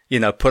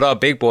put our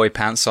big boy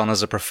pants on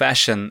as a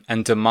profession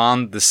and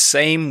demand the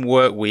same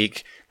work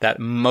week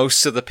that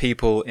most of the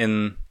people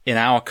in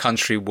our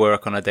country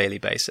work on a daily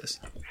basis?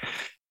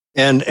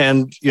 And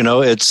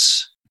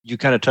it's, you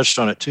kind of touched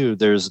on it too.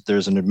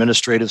 There's an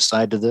administrative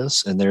side to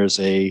this, and there's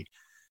a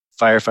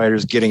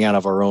firefighters getting out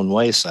of our own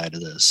way side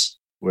of this,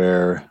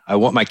 where I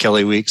want my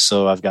Kelly week,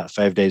 so I've got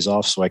 5 days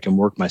off so I can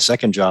work my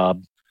second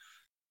job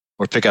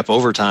or pick up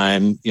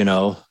overtime,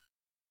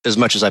 as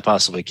much as I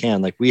possibly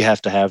can. Like, we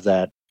have to have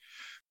that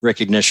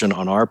recognition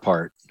on our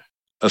part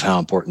of how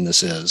important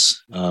this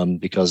is,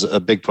 because a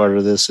big part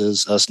of this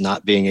is us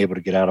not being able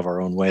to get out of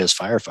our own way as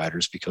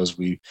firefighters, because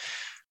we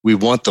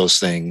want those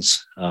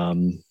things,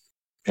 and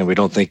we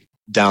don't think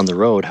down the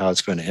road how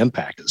it's going to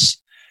impact us.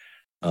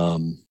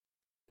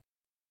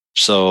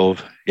 So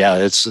yeah,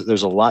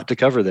 there's a lot to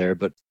cover there,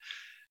 but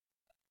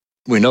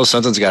we know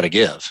something's got to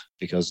give,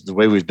 because the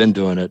way we've been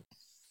doing it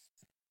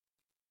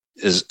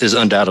is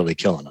undoubtedly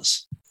killing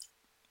us.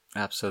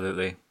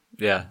 Absolutely.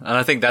 Yeah. And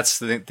I think that's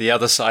the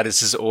other side.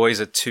 This is always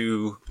a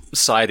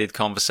two-sided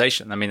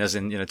conversation. I mean, as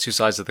in, two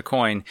sides of the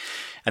coin,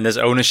 and there's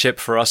ownership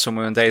for us when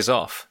we're on days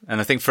off. And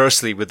I think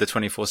firstly, with the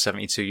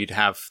 24/72, you'd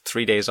have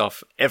 3 days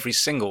off every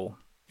single,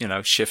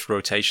 shift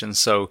rotation.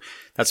 So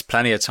that's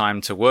plenty of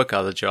time to work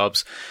other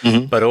jobs,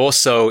 but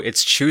also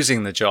it's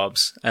choosing the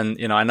jobs. And,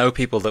 I know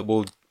people that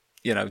will,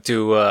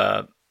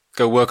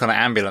 go work on an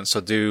ambulance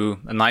or do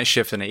a night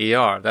shift in an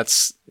ER.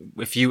 That's,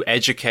 if you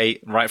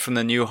educate right from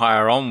the new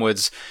hire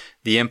onwards,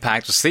 the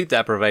impact of sleep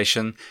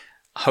deprivation,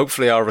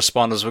 hopefully our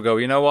responders will go,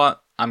 you know what?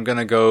 I'm going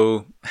to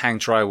go hang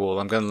drywall.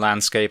 I'm going to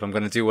landscape. I'm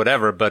going to do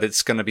whatever, but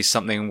it's going to be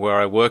something where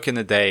I work in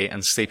the day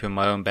and sleep in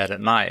my own bed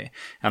at night.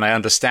 And I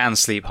understand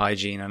sleep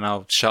hygiene, and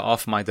I'll shut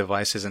off my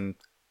devices and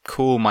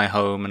cool my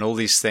home and all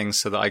these things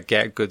so that I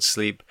get good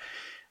sleep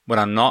when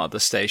I'm not at the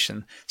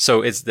station.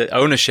 So it's the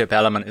ownership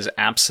element is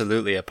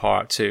absolutely a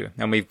part too.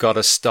 And we've got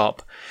to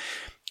stop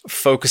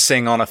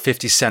focusing on a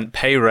 50-cent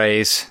pay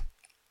raise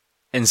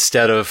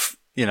instead of,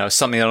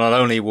 something that not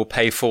only will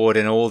pay forward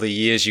in all the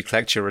years you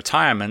collect your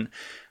retirement,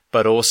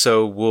 but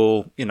also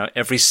will,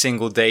 every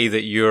single day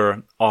that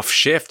you're off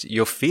shift,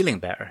 you're feeling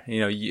better.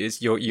 You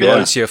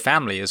owe it to your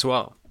family as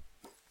well.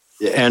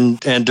 And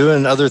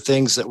doing other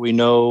things that we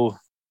know,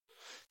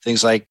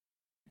 things like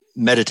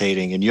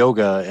meditating and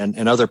yoga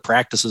and other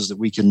practices that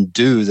we can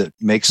do that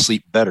make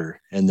sleep better,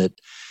 and that,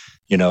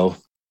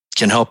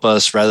 can help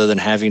us, rather than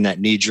having that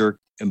knee-jerk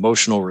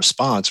emotional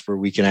response where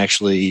we can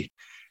actually,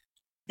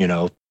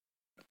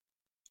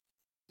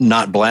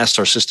 not blast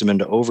our system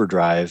into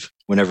overdrive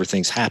whenever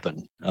things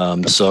happen.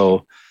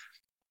 So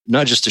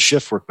not just the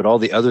shift work, but all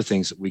the other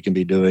things that we can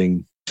be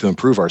doing to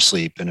improve our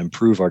sleep and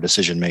improve our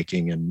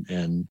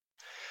decision-making.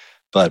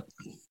 But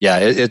yeah,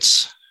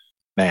 it's,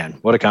 man,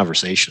 what a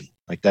conversation.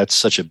 Like, that's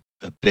such a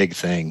big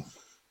thing.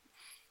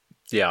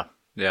 Yeah.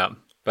 Yeah.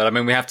 But I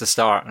mean, we have to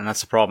start, and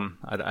that's the problem.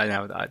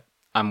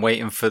 I'm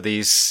waiting for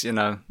these,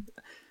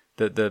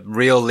 the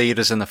real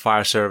leaders in the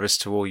fire service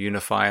to all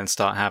unify and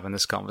start having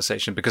this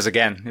conversation. Because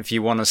again, if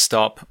you want to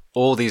stop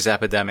all these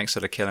epidemics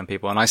that are killing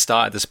people, and I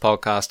started this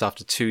podcast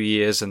after 2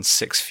 years and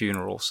 6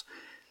 funerals.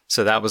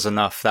 So that was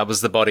enough. That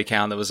was the body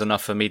count. That was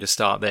enough for me to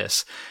start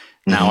this.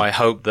 Now, I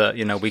hope that,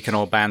 we can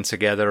all band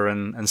together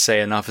and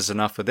say enough is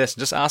enough with this.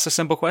 Just ask a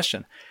simple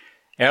question.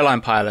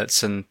 Airline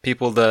pilots and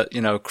people that,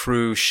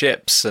 crew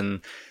ships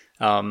and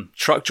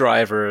truck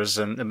drivers,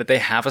 but they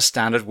have a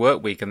standard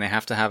work week and they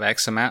have to have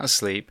X amount of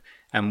sleep.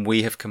 And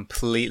we have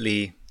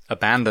completely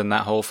abandoned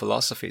that whole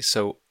philosophy.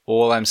 So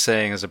all I'm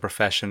saying as a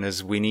profession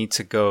is we need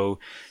to go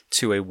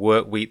to a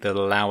work week that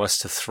allow us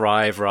to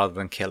thrive rather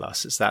than kill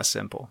us. It's that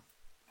simple.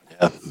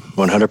 Yeah,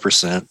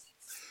 100%.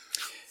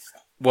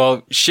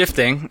 Well,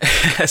 shifting,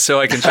 so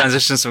I can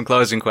transition some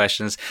closing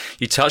questions.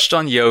 You touched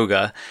on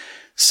yoga.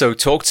 So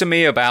talk to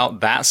me about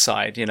that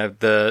side,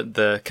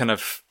 the kind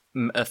of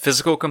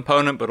physical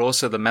component, but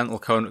also the mental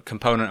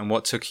component and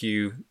what took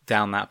you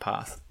down that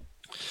path.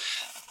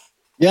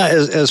 Yeah,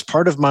 as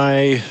part of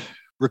my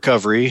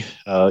recovery,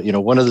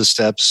 one of the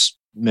steps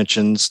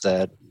mentions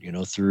that,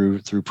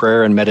 through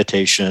prayer and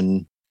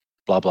meditation,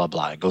 blah, blah,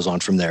 blah. It goes on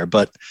from there.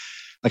 But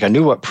I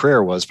knew what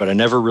prayer was, but I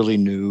never really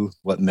knew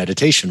what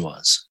meditation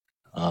was.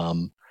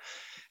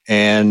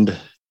 And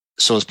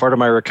so as part of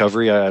my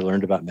recovery, I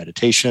learned about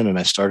meditation and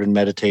I started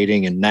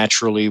meditating. And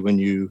naturally, when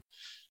you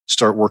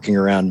start working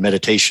around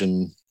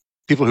meditation,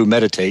 people who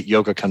meditate,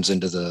 yoga comes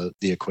into the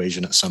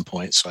equation at some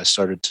point. So I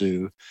started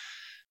to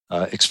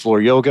explore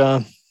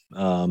yoga,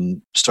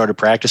 started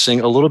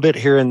practicing a little bit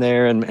here and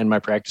there, and my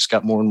practice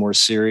got more and more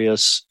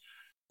serious.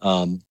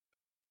 And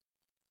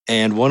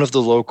one of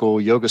the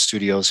local yoga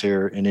studios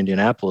here in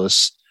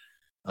Indianapolis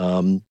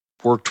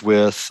worked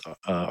with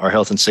our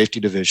health and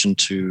safety division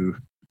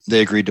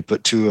they agreed to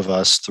put two of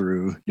us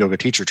through yoga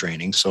teacher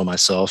training. So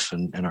myself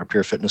and our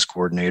peer fitness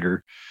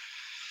coordinator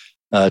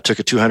took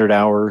a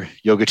 200-hour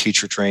yoga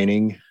teacher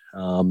training.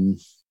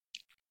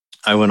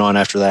 I went on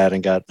after that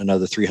and got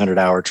another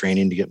 300-hour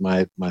training to get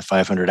my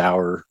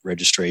 500-hour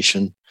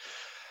registration.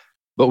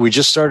 But we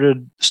just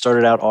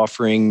started out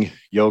offering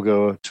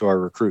yoga to our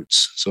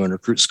recruits. So in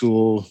recruit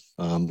school,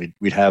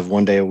 we'd have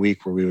one day a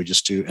week where we would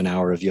just do an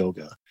hour of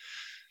yoga.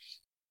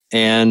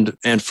 And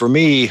for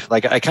me,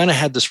 I kind of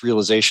had this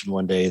realization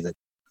one day that,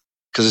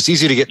 because it's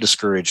easy to get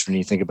discouraged when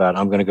you think about,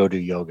 I'm going to go do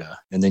yoga.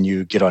 And then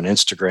you get on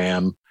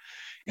Instagram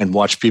and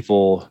watch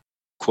people,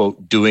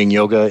 quote, doing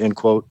yoga, end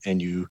quote, and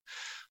you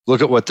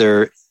look at what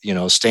they're,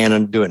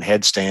 standing, doing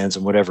headstands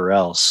and whatever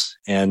else.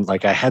 And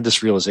I had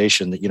this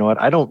realization that,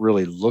 I don't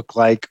really look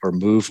like or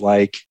move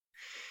like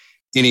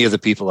any of the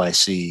people I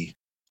see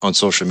on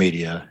social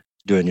media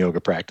doing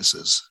yoga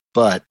practices,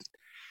 but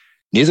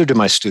neither do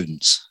my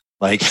students.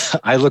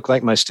 I look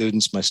like my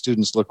students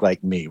look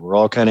like me. We're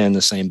all kind of in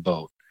the same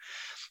boat.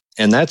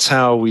 And that's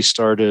how we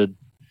started.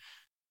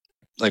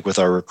 With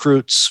our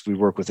recruits, we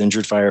work with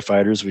injured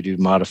firefighters. We do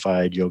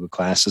modified yoga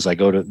classes. I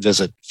go to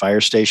visit fire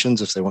stations.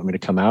 If they want me to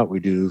come out, we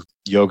do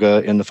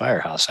yoga in the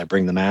firehouse. I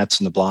bring the mats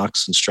and the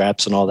blocks and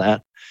straps and all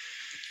that.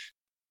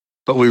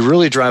 But we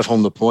really drive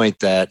home the point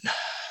that,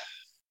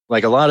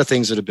 a lot of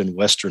things that have been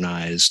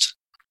westernized,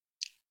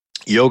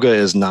 yoga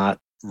is not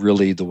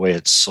really the way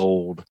it's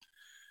sold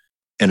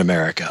in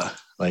America.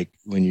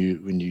 When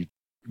you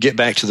get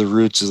back to the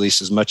roots, at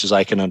least as much as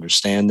I can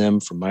understand them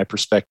from my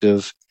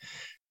perspective,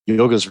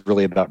 yoga is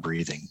really about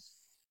breathing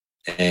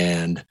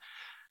and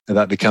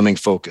about becoming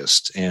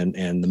focused, and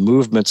the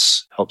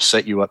movements help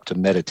set you up to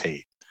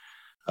meditate.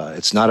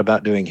 It's not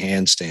about doing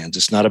handstands.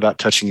 It's not about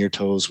touching your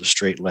toes with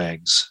straight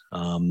legs.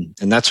 And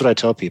that's what I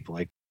tell people,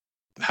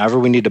 however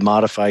we need to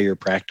modify your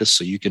practice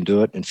so you can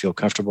do it and feel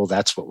comfortable,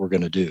 that's what we're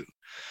going to do.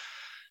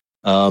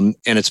 And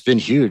it's been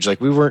huge.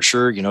 We weren't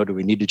sure, do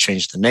we need to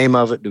change the name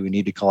of it? Do we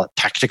need to call it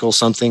tactical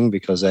something?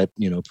 Because that,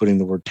 putting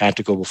the word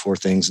tactical before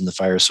things in the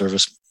fire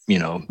service,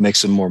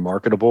 makes them more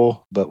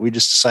marketable. But we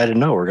just decided,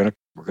 no, we're going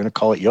to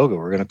call it yoga.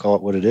 We're going to call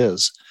it what it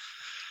is.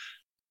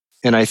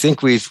 And I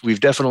think we've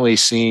definitely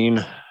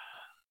seen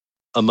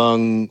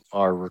among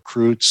our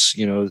recruits,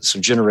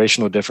 some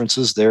generational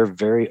differences. They're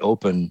very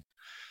open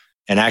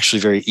and actually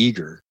very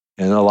eager.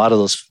 And a lot of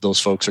those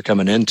folks are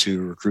coming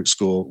into recruit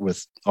school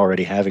with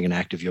already having an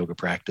active yoga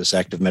practice,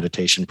 active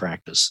meditation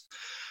practice.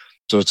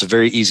 So it's a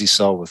very easy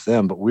sell with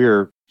them. But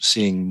we're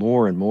seeing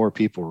more and more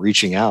people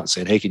reaching out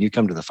saying, hey, can you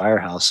come to the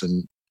firehouse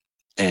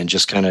and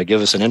just kind of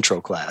give us an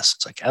intro class?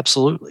 It's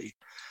absolutely.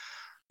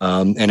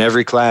 And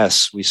every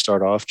class we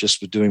start off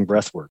just with doing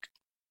breath work.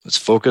 Let's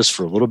focus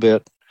for a little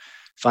bit,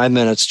 5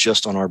 minutes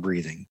just on our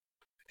breathing.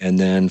 And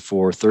then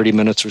for 30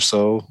 minutes or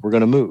so, we're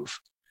going to move.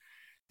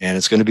 And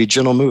it's going to be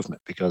gentle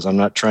movement, because I'm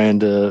not trying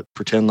to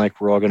pretend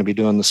like we're all going to be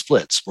doing the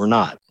splits. We're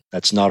not.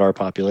 That's not our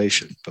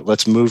population. But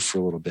let's move for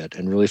a little bit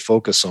and really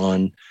focus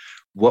on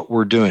what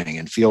we're doing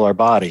and feel our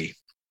body.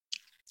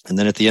 And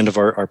then at the end of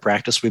our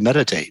practice, we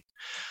meditate,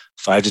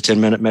 5 to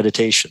 10 minute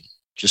meditation,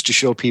 just to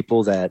show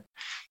people that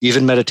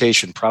even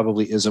meditation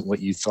probably isn't what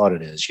you thought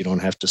it is. You don't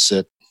have to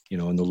sit,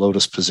 in the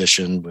lotus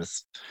position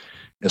with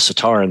a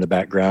sitar in the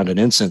background and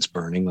incense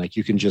burning.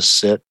 You can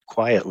just sit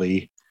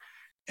quietly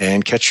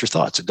and catch your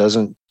thoughts.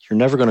 You're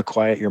never going to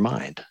quiet your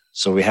mind.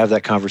 So we have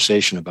that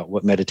conversation about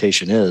what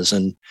meditation is,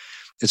 and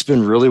it's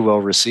been really well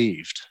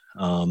received.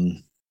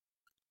 And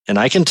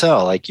I can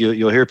tell,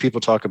 you'll hear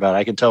people talk about,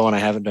 I can tell when I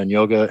haven't done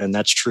yoga, and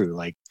that's true.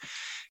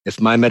 If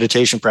my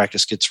meditation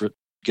practice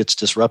gets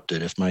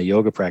disrupted, if my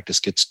yoga practice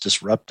gets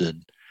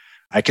disrupted,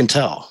 I can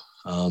tell,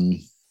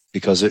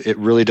 because it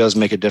really does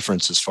make a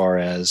difference as far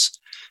as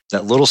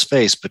that little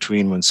space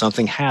between when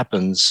something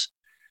happens,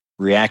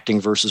 reacting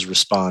versus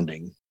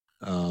responding.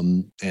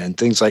 And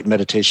things like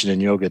meditation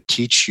and yoga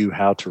teach you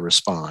how to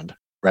respond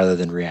rather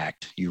than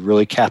react. You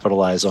really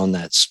capitalize on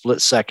that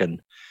split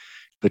second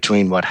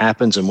between what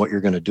happens and what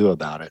you're going to do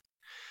about it.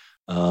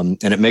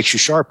 And it makes you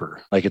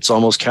sharper. Like, it's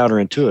almost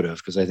counterintuitive,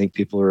 because I think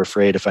people are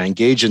afraid, if I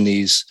engage in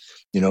these,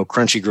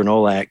 crunchy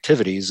granola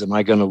activities, am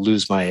I going to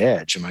lose my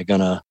edge? Am I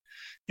going to,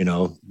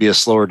 be a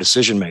slower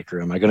decision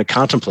maker? Am I going to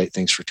contemplate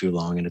things for too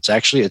long? And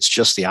it's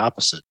just the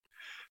opposite.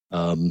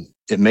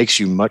 It makes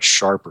you much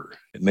sharper.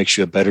 It makes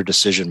you a better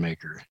decision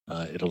maker.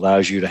 It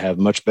allows you to have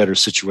much better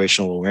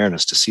situational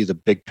awareness, to see the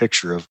big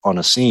picture on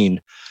a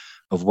scene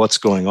of what's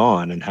going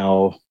on and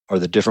how are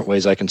the different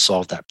ways I can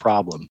solve that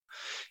problem.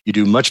 You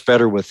do much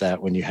better with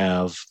that when you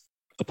have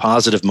a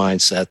positive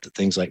mindset that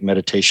things like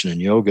meditation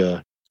and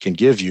yoga can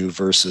give you,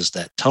 versus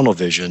that tunnel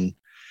vision,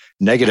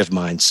 negative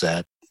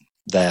mindset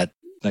that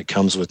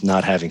comes with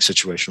not having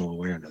situational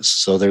awareness.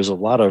 So there's a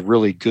lot of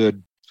really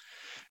good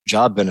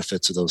job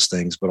benefits of those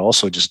things, but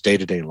also just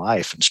day-to-day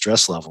life and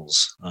stress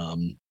levels.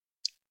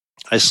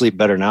 I sleep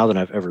better now than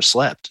I've ever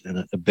slept.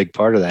 And a big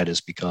part of that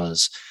is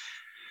because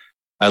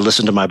I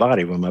listen to my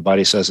body. When my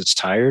body says it's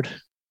tired,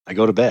 I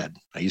go to bed.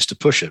 I used to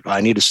push it.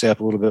 I need to stay up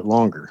a little bit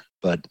longer,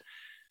 but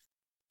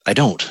I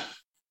don't.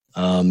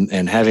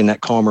 And having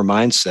that calmer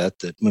mindset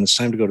that when it's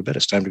time to go to bed,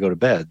 it's time to go to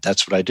bed.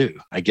 That's what I do.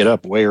 I get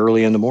up way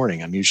early in the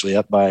morning. I'm usually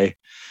up by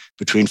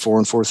between 4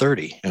 and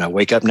 4:30, and I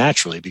wake up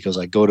naturally because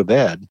I go to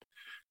bed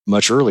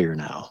much earlier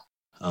now.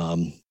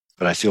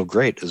 But I feel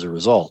great as a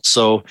result.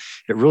 So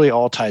it really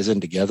all ties in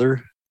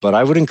together. But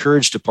I would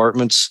encourage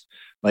departments,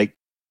 like,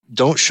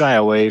 don't shy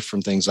away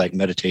from things like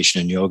meditation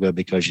and yoga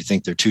because you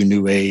think they're too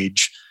new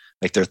age.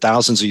 Like, they're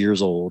thousands of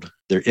years old.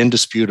 They're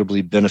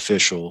indisputably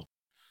beneficial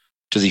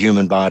to the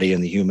human body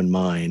and the human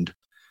mind.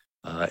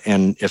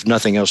 And if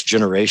nothing else,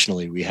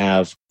 generationally, we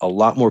have a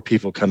lot more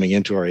people coming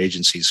into our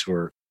agencies who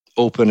are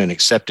open and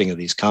accepting of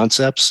these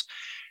concepts,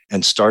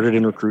 and started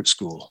in recruit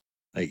school.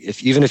 Like,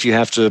 even if you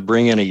have to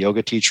bring in a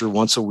yoga teacher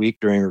once a week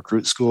during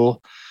recruit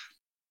school,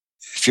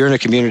 if you're in a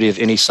community of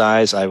any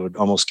size, I would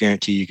almost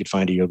guarantee you could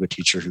find a yoga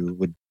teacher who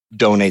would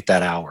donate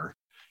that hour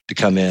to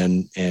come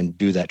in and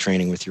do that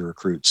training with your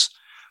recruits.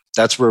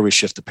 That's where we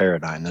shift the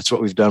paradigm. That's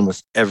what we've done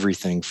with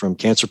everything from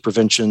cancer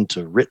prevention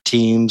to RIT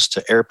teams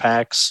to air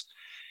packs.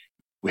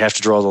 We have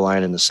to draw the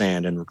line in the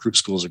sand, and recruit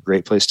school is a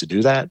great place to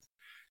do that.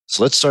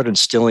 So let's start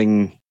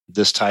instilling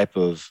this type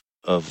of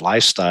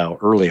lifestyle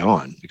early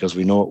on, because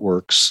we know it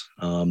works.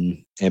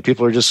 And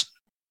people are just,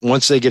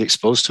 once they get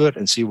exposed to it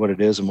and see what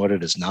it is and what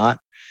it is not,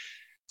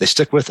 they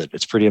stick with it.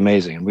 It's pretty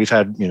amazing. And we've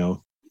had,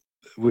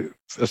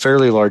 a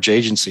fairly large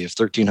agency of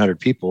 1,300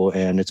 people,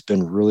 and it's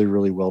been really,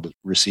 really well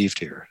received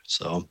here.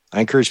 So I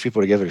encourage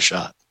people to give it a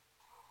shot.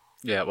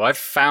 Yeah, well, I've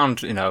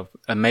found,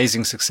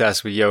 amazing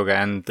success with yoga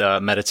and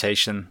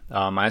meditation.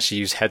 I actually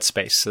use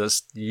Headspace. So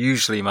that's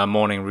usually my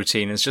morning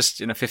routine. It's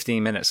just,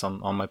 15 minutes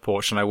on my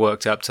porch, and I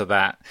worked up to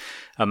that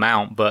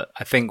amount. But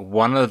I think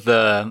one of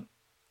the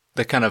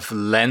kind of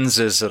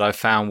lenses that I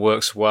found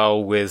works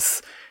well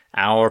with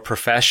our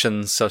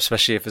profession, so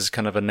especially if it's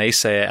kind of a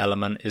naysayer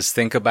element, is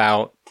think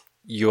about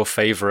your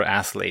favorite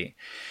athlete.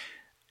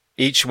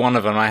 Each one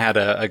of them, I had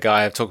a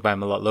guy, I've talked about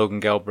him a lot, Logan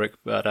Gelbrick,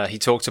 but he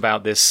talked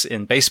about this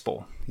in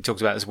baseball. He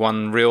talked about this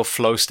one real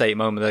flow state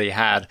moment that he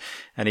had,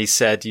 and he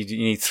said you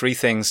need 3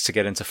 things to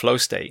get into flow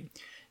state.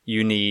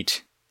 You need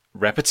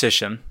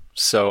repetition.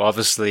 So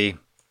obviously,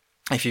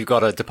 if you've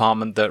got a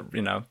department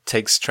that,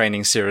 takes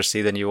training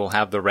seriously, then you will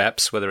have the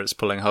reps, whether it's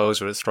pulling hose,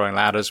 whether it's throwing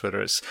ladders,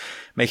 whether it's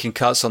making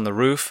cuts on the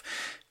roof.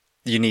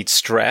 You need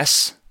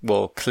stress.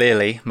 Well,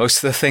 clearly, most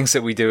of the things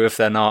that we do, if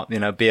they're not,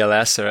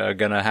 BLS, are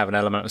going to have an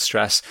element of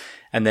stress.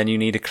 And then you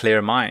need a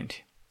clear mind.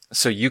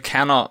 So you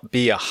cannot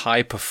be a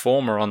high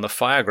performer on the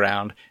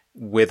fireground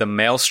with a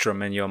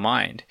maelstrom in your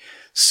mind.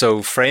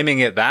 So framing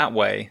it that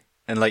way,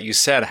 and like you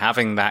said,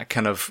 having that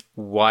kind of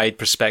wide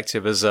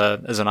perspective as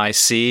an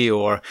IC,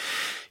 or,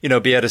 be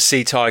able to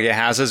see target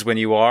hazards when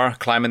you are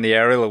climbing the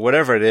aerial or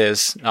whatever it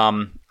is,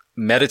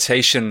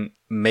 meditation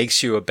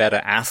makes you a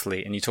better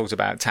athlete. And you talked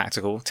about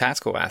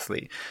tactical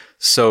athlete.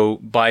 So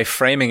by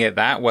framing it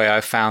that way,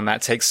 I found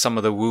that takes some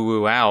of the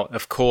woo-woo out.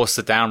 Of course,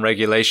 the down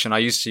regulation. I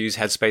used to use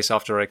Headspace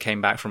after I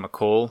came back from a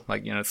call,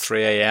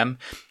 3 a.m.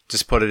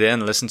 Just put it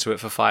in, listen to it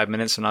for 5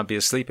 minutes, and I'd be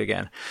asleep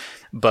again.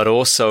 But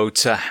also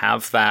to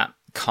have that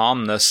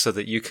calmness so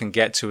that you can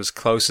get to as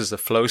close as the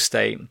flow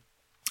state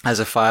as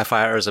a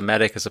firefighter, as a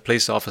medic, as a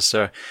police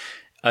officer,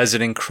 is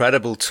an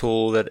incredible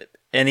tool that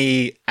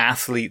any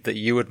athlete that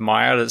you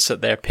admire that's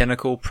at their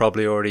pinnacle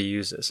probably already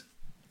uses.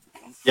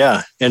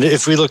 Yeah. And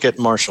if we look at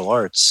martial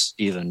arts,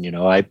 even,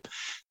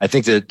 I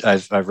think that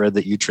I've read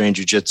that you train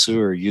jiu-jitsu,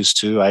 or used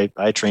to.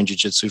 I trained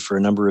jiu-jitsu for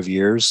a number of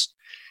years.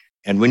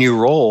 And when you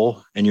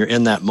roll and you're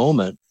in that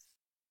moment,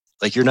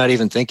 like, you're not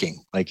even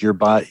thinking, like, your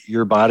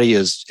body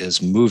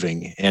is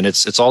moving, and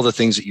it's all the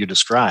things that you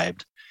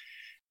described.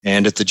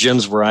 And at the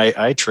gyms where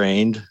I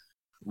trained,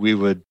 we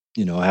would,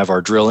 have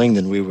our drilling,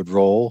 then we would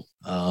roll.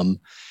 And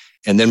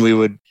then we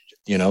would,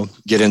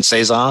 get in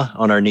seiza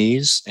on our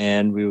knees.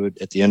 And we would,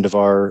 at the end of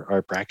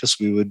our practice,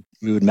 we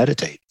would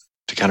meditate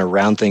to kind of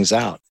round things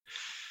out.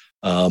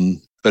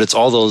 But it's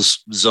all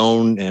those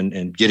zone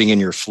and getting in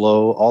your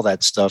flow, all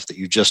that stuff that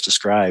you just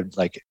described.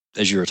 Like,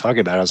 as you were talking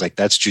about, I was like,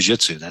 that's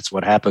jujitsu. That's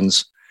what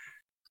happens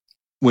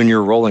when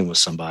you're rolling with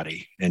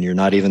somebody and you're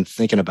not even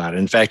thinking about it.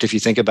 In fact, if you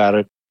think about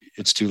it,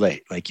 it's too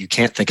late. Like, you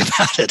can't think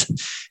about it.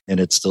 And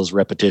it's those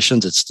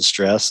repetitions, it's the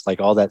stress, like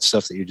all that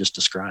stuff that you just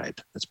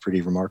described. That's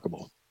pretty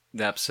remarkable.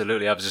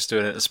 Absolutely. I was just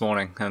doing it this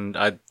morning, and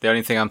the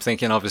only thing I'm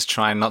thinking of is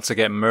trying not to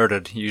get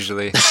murdered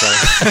usually.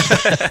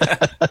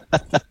 So.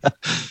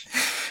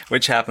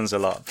 Which happens a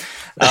lot.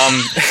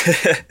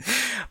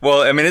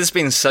 Well, I mean, it's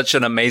been such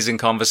an amazing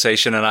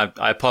conversation, and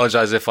I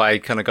apologize if I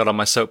kind of got on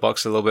my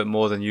soapbox a little bit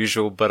more than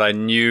usual, but I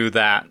knew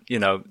that,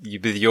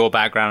 with your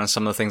background and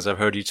some of the things I've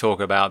heard you talk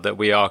about, that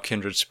we are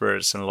kindred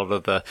spirits, and a lot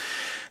of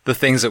the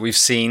things that we've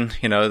seen,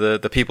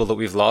 the people that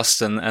we've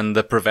lost, and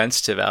the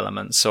preventative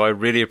elements. So I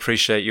really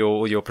appreciate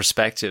your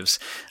perspectives.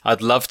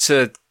 I'd love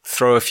to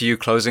throw a few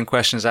closing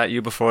questions at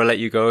you before I let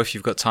you go, if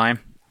you've got time.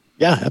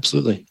 Yeah,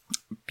 absolutely.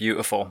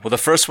 Beautiful. Well, the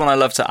first one I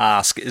love to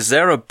ask, is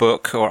there a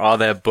book or are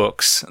there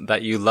books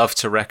that you love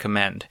to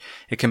recommend?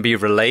 It can be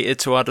related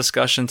to our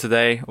discussion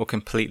today or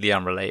completely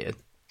unrelated.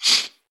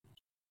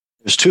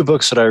 There's two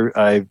books that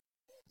I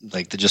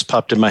like that just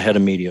popped in my head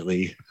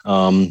immediately.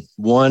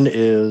 One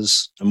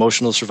is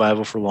Emotional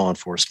Survival for Law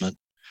Enforcement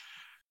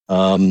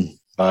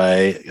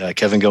by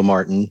Kevin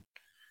Gilmartin.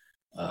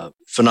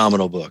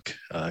 Phenomenal book.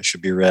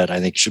 Should be read. I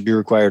think should be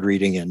required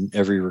reading in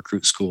every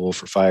recruit school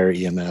for fire,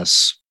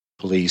 EMS,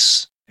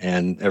 police,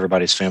 and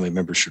everybody's family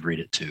members should read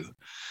it too.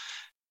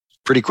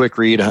 Pretty quick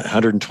read,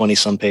 120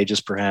 some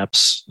pages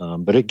perhaps,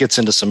 but it gets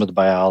into some of the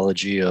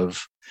biology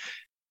of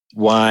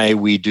why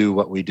we do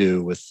what we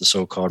do with the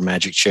so-called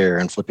magic chair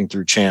and flipping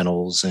through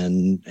channels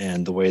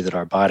and the way that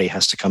our body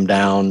has to come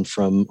down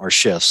from our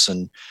shifts,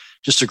 and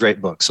just a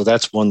great book. So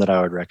that's one that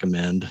I would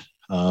recommend.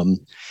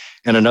 And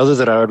another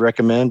that I would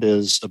recommend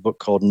is a book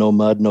called No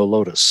Mud, No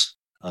Lotus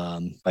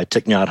by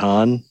Thich Nhat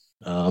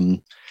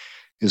Hanh.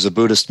 He was a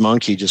Buddhist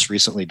monk. He just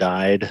recently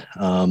died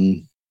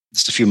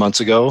just a few months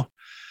ago.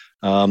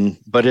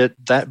 But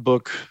that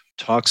book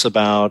talks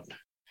about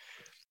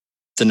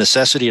the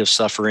necessity of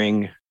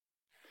suffering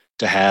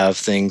to have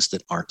things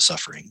that aren't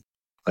suffering.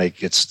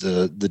 Like, it's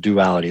the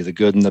duality, the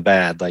good and the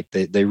bad. Like,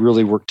 they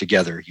really work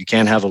together. You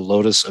can't have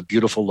a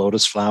beautiful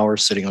lotus flower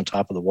sitting on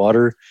top of the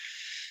water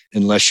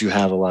unless you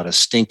have a lot of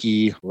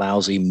stinky,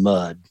 lousy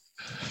mud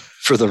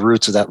for the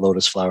roots of that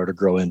lotus flower to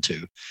grow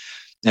into.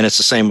 And it's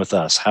the same with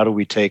us. How do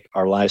we take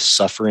our life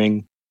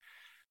suffering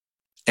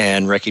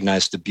and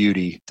recognize the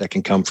beauty that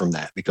can come from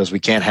that? Because we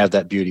can't have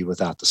that beauty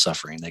without the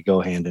suffering. They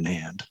go hand in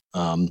hand.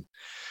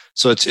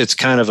 So it's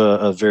kind of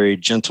a very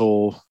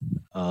gentle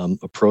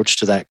approach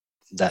to that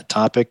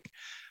topic.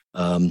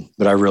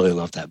 But I really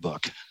love that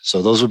book.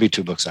 So those would be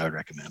two books I would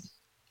recommend.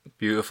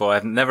 Beautiful.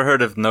 I've never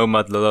heard of No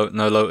Mud, No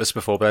Lotus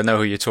before, but I know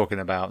who you're talking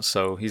about.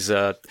 So is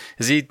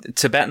he a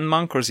Tibetan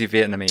monk or is he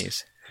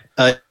Vietnamese?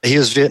 He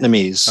is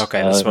Vietnamese.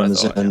 Okay, that's what I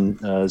thought.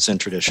 In Zen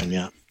tradition,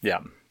 yeah. Yeah,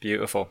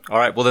 beautiful. All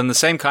right, well then the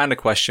same kind of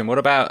question. What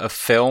about a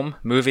film,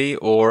 movie,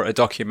 or a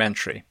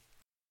documentary?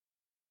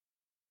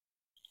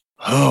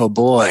 Oh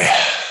boy.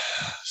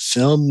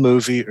 Film,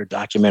 movie, or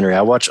documentary.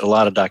 I watch a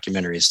lot of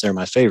documentaries. They're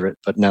my favorite,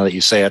 but now that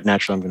you say it,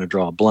 naturally I'm going to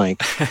draw a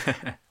blank.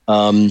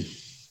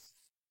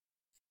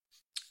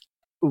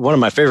 One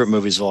of my favorite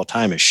movies of all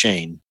time is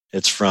Shane.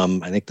 It's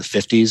from, I think, the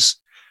 50s.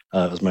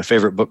 It was my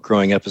favorite book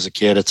growing up as a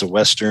kid. It's a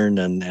Western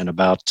and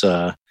about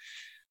free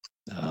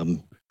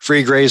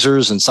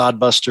grazers and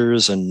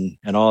sodbusters and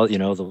all,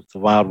 the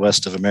Wild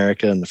West of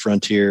America and the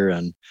frontier.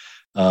 And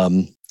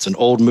it's an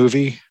old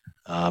movie,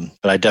 but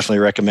I definitely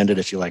recommend it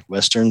if you like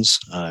Westerns.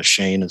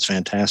 Shane is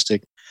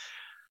fantastic.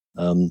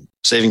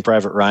 Saving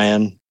Private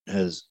Ryan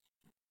has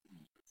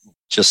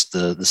just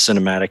the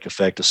cinematic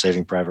effect of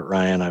Saving Private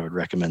Ryan. I would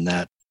recommend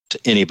that to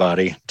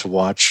anybody to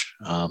watch.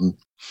 So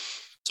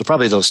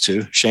probably those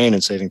two, Shane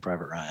and Saving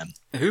Private Ryan.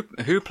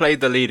 Who played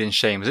the lead in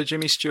Shane? Was it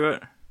Jimmy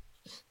Stewart?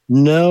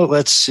 No,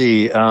 let's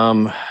see.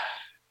 I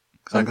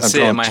can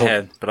see it in my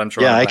head, but I'm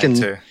drawing I can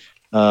too.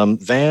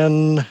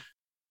 Van,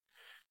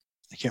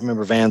 I can't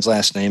remember Van's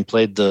last name,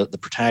 played the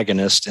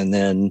protagonist, and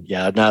then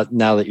now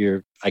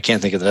that I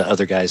can't think of the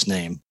other guy's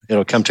name.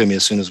 It'll come to me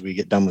as soon as we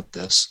get done with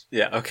this.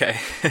 Yeah,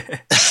 okay.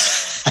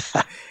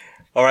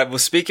 All right, well,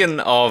 speaking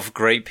of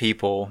great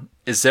people,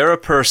 is there a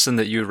person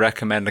that you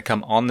recommend to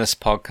come on this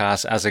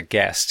podcast as a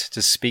guest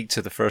to speak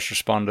to the first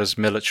responders,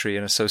 military,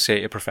 and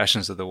associated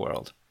professions of the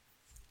world?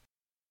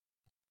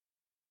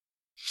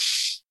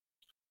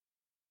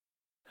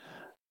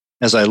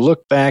 As I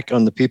look back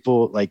on the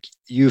people, like,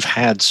 you've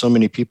had so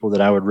many people that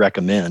I would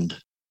recommend.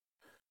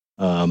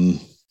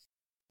 There's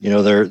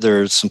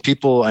some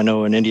people I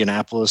know in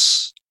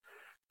Indianapolis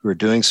who are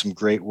doing some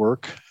great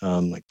work,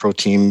 like Pro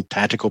Team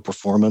Tactical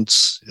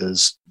Performance.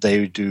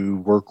 They do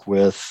work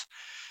with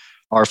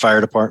our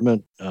fire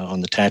department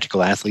on the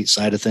tactical athlete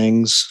side of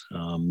things,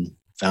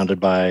 founded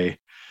by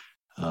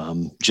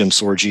Jim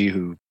Sorgi,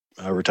 who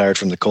retired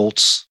from the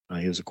Colts.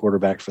 He was a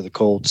quarterback for the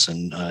Colts,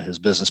 and his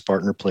business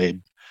partner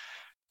played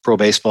pro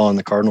baseball in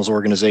the Cardinals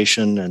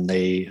organization, and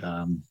they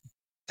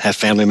have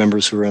family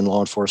members who are in law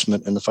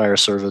enforcement and the fire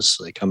service.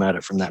 So they come at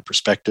it from that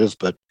perspective.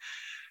 But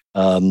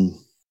I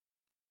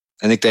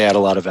think they add a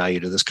lot of value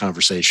to this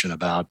conversation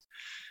about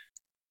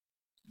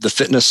the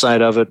fitness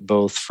side of it,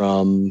 both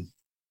from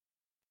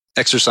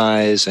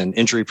exercise and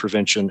injury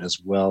prevention, as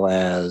well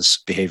as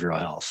behavioral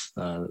health.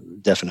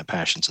 Definite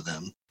passion to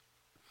them.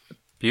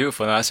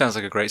 Beautiful. That sounds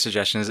like a great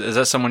suggestion. Is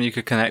that someone you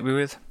could connect me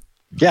with?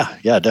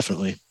 Yeah,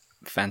 definitely.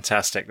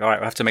 Fantastic. All right,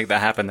 we'll have to make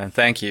that happen then.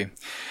 Thank you.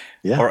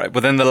 Yeah. All right.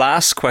 Well, then the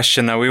last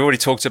question, we've already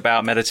talked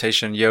about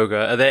meditation and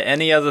yoga. Are there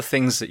any other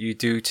things that you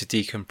do to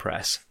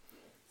decompress?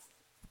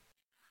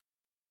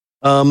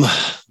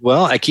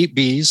 Well, I keep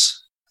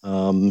bees,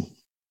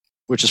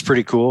 which is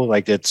pretty cool.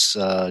 Like it's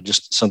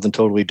just something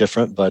totally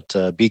different, but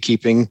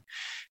beekeeping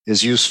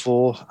is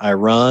useful. I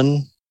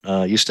run,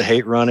 used to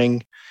hate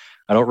running.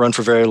 I don't run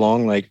for very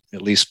long, like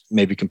at least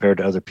maybe compared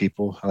to other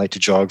people. I like to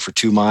jog for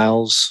 2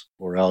 miles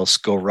or else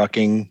go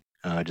rucking,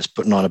 just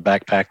putting on a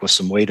backpack with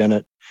some weight in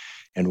it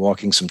and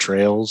walking some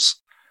trails.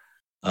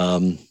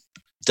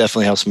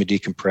 Definitely helps me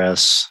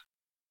decompress.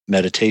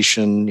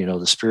 Meditation,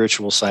 the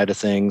spiritual side of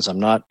things. I'm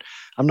not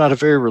a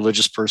very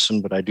religious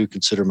person, but I do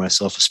consider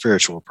myself a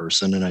spiritual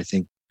person. And I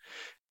think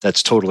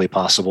that's totally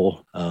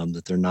possible,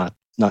 that they're not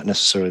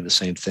necessarily the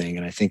same thing.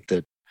 And I think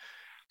that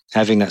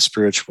having that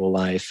spiritual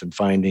life and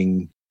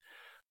finding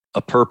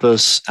a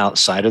purpose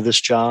outside of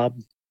this job,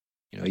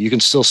 you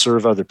can still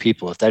serve other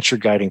people. If that's your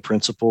guiding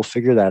principle,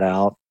 figure that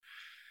out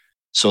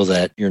so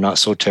that you're not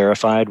so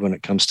terrified when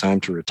it comes time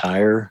to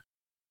retire.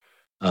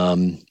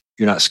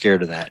 You're not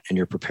scared of that and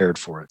you're prepared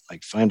for it.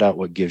 Like find out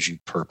what gives you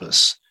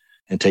purpose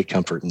and take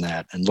comfort in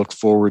that and look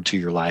forward to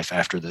your life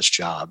after this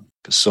job.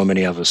 Because so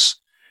many of us,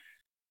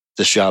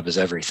 this job is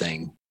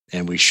everything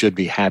and we should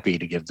be happy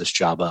to give this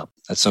job up.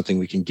 That's something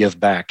we can give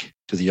back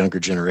to the younger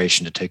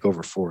generation to take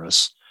over for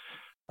us.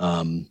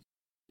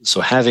 So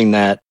having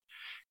that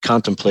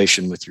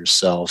contemplation with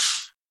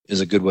yourself is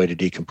a good way to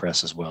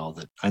decompress as well.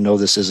 That I know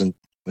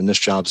when this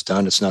job's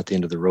done, it's not the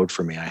end of the road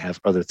for me. I have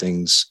other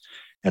things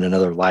and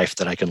another life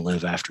that I can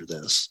live after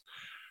this.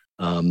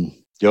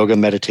 Yoga,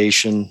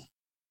 meditation,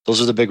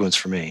 those are the big ones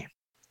for me.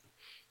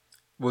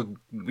 Well,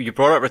 you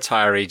brought up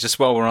retiree. Just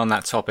while we're on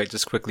that topic,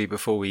 just quickly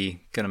before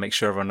we going to make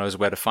sure everyone knows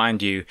where to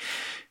find you.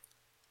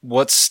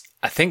 What's,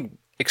 I think,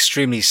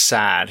 extremely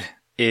sad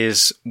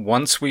is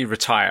once we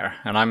retire,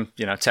 and I'm,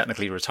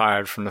 technically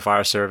retired from the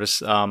fire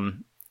service,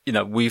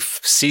 we've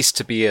ceased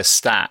to be a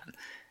stat.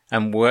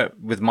 And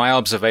with my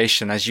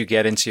observation, as you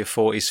get into your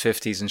 40s,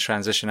 50s and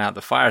transition out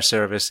the fire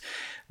service,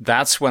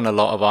 that's when a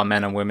lot of our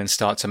men and women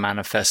start to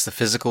manifest the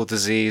physical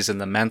disease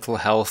and the mental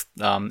health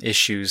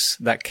issues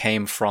that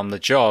came from the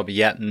job,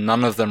 yet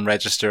none of them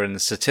register in the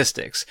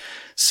statistics.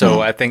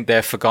 So I think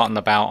they're forgotten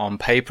about on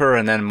paper,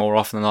 and then more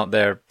often than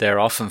not, they're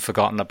often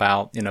forgotten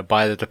about,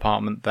 by the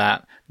department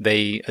that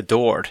they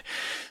adored.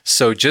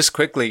 So just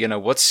quickly,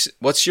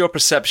 what's your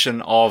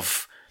perception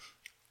of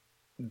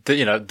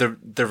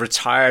the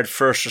retired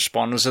first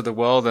responders of the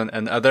world,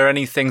 and are there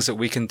any things that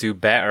we can do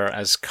better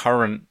as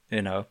current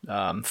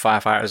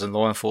firefighters and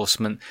law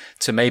enforcement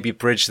to maybe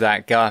bridge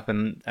that gap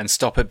and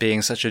stop it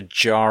being such a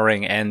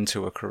jarring end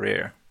to a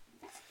career?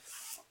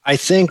 I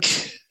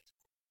think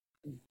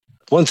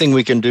one thing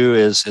we can do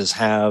is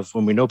have,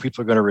 when we know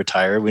people are going to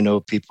retire, we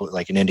know people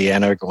like in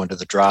Indiana are going to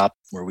the drop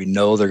where we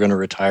know they're going to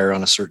retire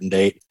on a certain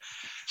date.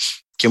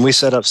 Can we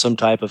set up some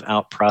type of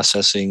out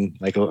processing,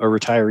 like a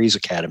retirees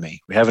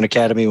academy? We have an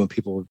academy when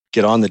people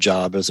get on the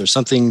job. Is there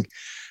something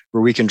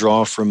where we can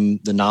draw from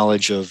the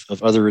knowledge of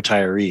other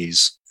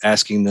retirees,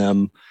 asking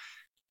them,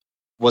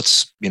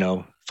 what's,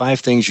 5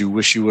 things you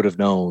wish you would have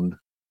known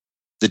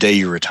the day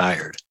you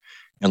retired?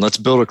 And let's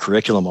build a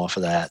curriculum off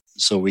of that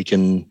so we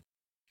can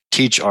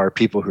teach our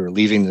people who are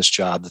leaving this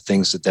job the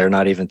things that they're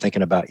not even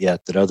thinking about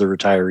yet, that other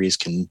retirees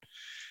can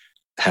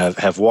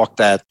have walked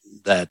that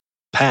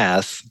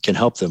path, can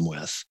help them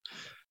with.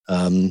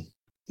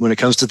 When it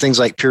comes to things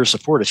like peer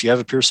support, if you have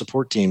a peer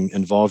support team,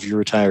 involve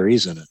your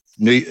retirees in it.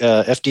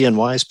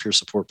 FDNY's peer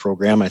support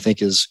program, I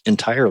think, is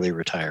entirely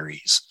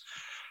retirees.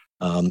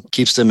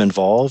 Keeps them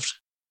involved.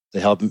 They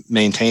help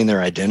maintain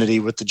their identity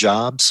with the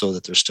job so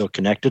that they're still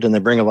connected, and they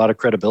bring a lot of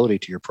credibility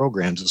to your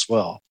programs as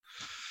well.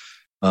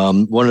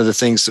 One of the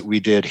things that we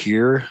did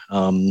here,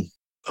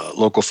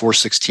 Local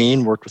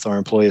 416 worked with our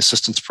employee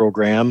assistance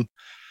program.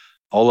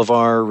 All of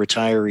our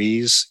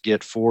retirees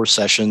get 4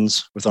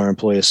 sessions with our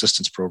employee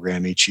assistance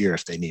program each year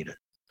if they need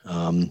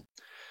it.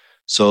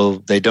 So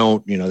they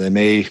don't, they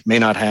may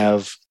not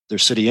have their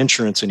city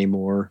insurance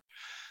anymore,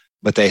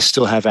 but they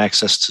still have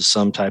access to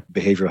some type of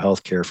behavioral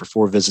health care for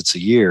 4 visits a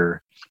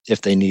year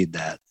if they need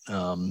that,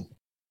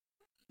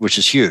 which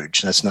is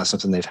huge. That's not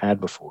something they've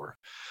had before.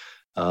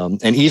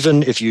 And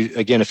even if you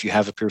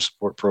have a peer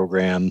support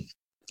program,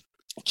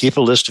 keep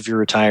a list of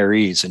your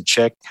retirees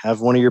and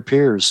have one of your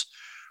peers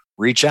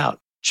reach out.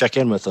 check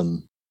in with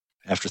them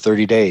after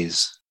 30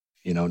 days,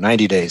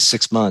 90 days,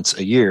 6 months,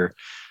 a year.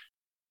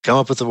 Come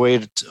up with a way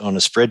on a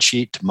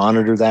spreadsheet to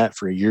monitor that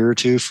for a year or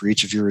two for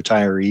each of your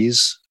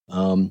retirees,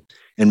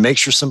 and make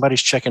sure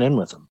somebody's checking in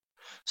with them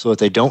so that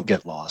they don't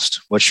get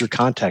lost. What's your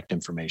contact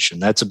information?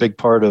 That's a big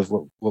part of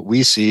what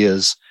we see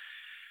is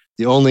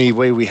the only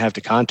way we have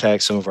to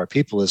contact some of our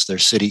people is their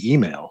city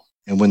email.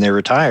 And when they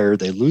retire,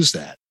 they lose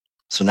that.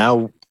 So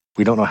now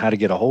we don't know how to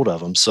get a hold of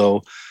them.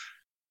 So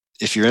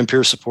if you're in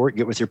peer support,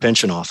 get with your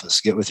pension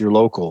office, get with your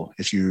local,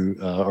 if you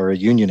are a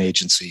union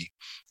agency,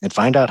 and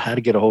find out how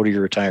to get a hold of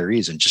your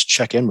retirees and just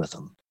check in with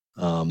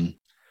them.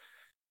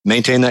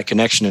 Maintain that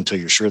connection until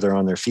you're sure they're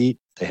on their feet,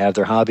 they have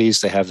their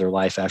hobbies, they have their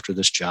life after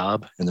this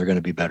job, and they're going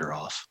to be better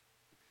off.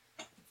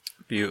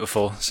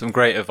 Beautiful. Some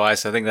great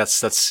advice. I think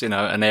that's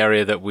an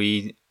area that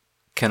we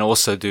can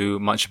also do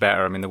much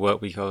better. I mean, the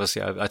work week,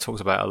 obviously, I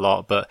talked about a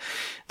lot, but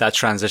that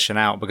transition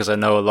out, because I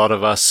know a lot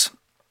of us,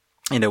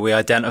 we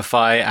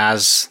identify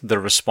as the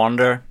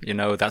responder,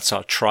 that's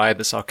our tribe,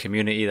 that's our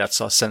community,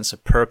 that's our sense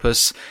of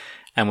purpose.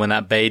 And when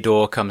that bay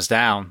door comes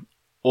down,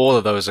 all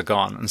of those are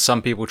gone. And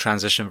some people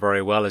transition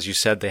very well. As you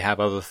said, they have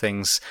other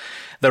things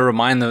that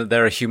remind them that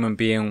they're a human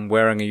being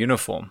wearing a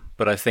uniform.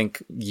 But I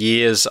think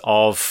years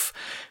of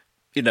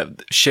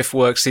shift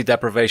work, sleep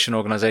deprivation,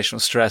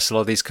 organizational stress, a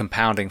lot of these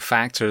compounding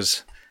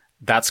factors,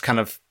 that's kind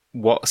of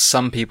what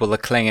some people are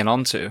clinging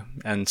onto.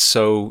 And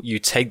so you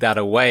take that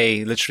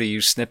away, literally you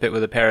snip it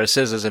with a pair of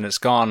scissors and it's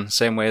gone.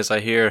 Same way as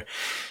I hear,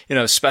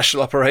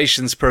 special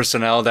operations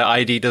personnel, their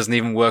ID doesn't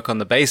even work on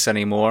the base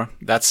anymore.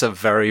 That's a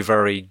very,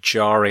 very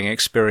jarring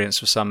experience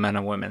for some men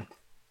and women.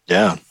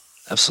 Yeah,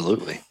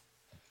 absolutely.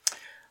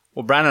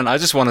 Well, Brandon, I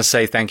just want to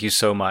say thank you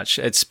so much.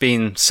 It's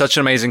been such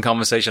an amazing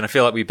conversation. I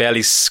feel like we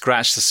barely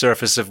scratched the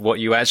surface of what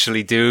you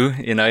actually do,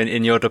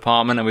 in your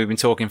department, and we've been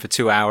talking for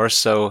 2 hours.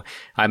 So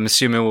I'm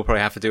assuming we'll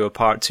probably have to do a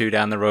part 2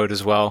 down the road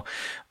as well.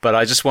 But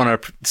I just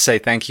want to say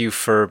thank you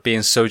for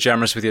being so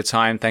generous with your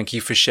time. Thank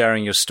you for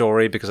sharing your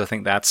story, because I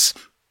think that's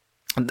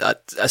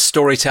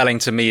storytelling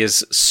to me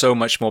is so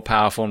much more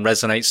powerful and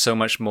resonates so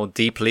much more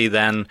deeply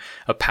than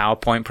a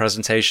PowerPoint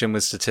presentation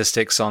with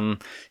statistics on,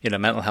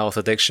 mental health,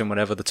 addiction,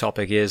 whatever the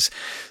topic is.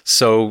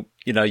 So,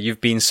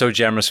 you've been so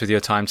generous with your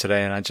time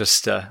today, and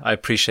I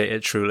appreciate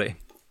it truly.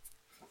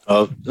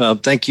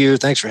 Thank you.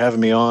 Thanks for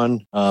having me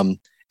on.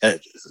 A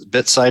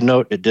bit side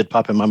note, it did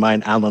pop in my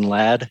mind, Alan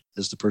Ladd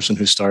is the person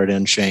who starred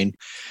in Shane.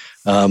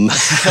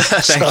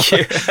 Thank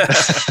you.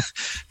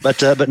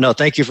 But no,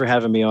 thank you for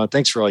having me on.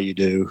 Thanks for all you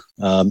do.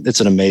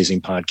 It's an amazing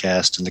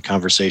podcast, and the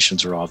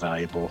conversations are all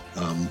valuable.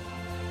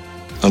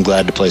 I'm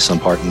glad to play some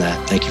part in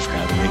that. Thank you for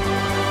having me.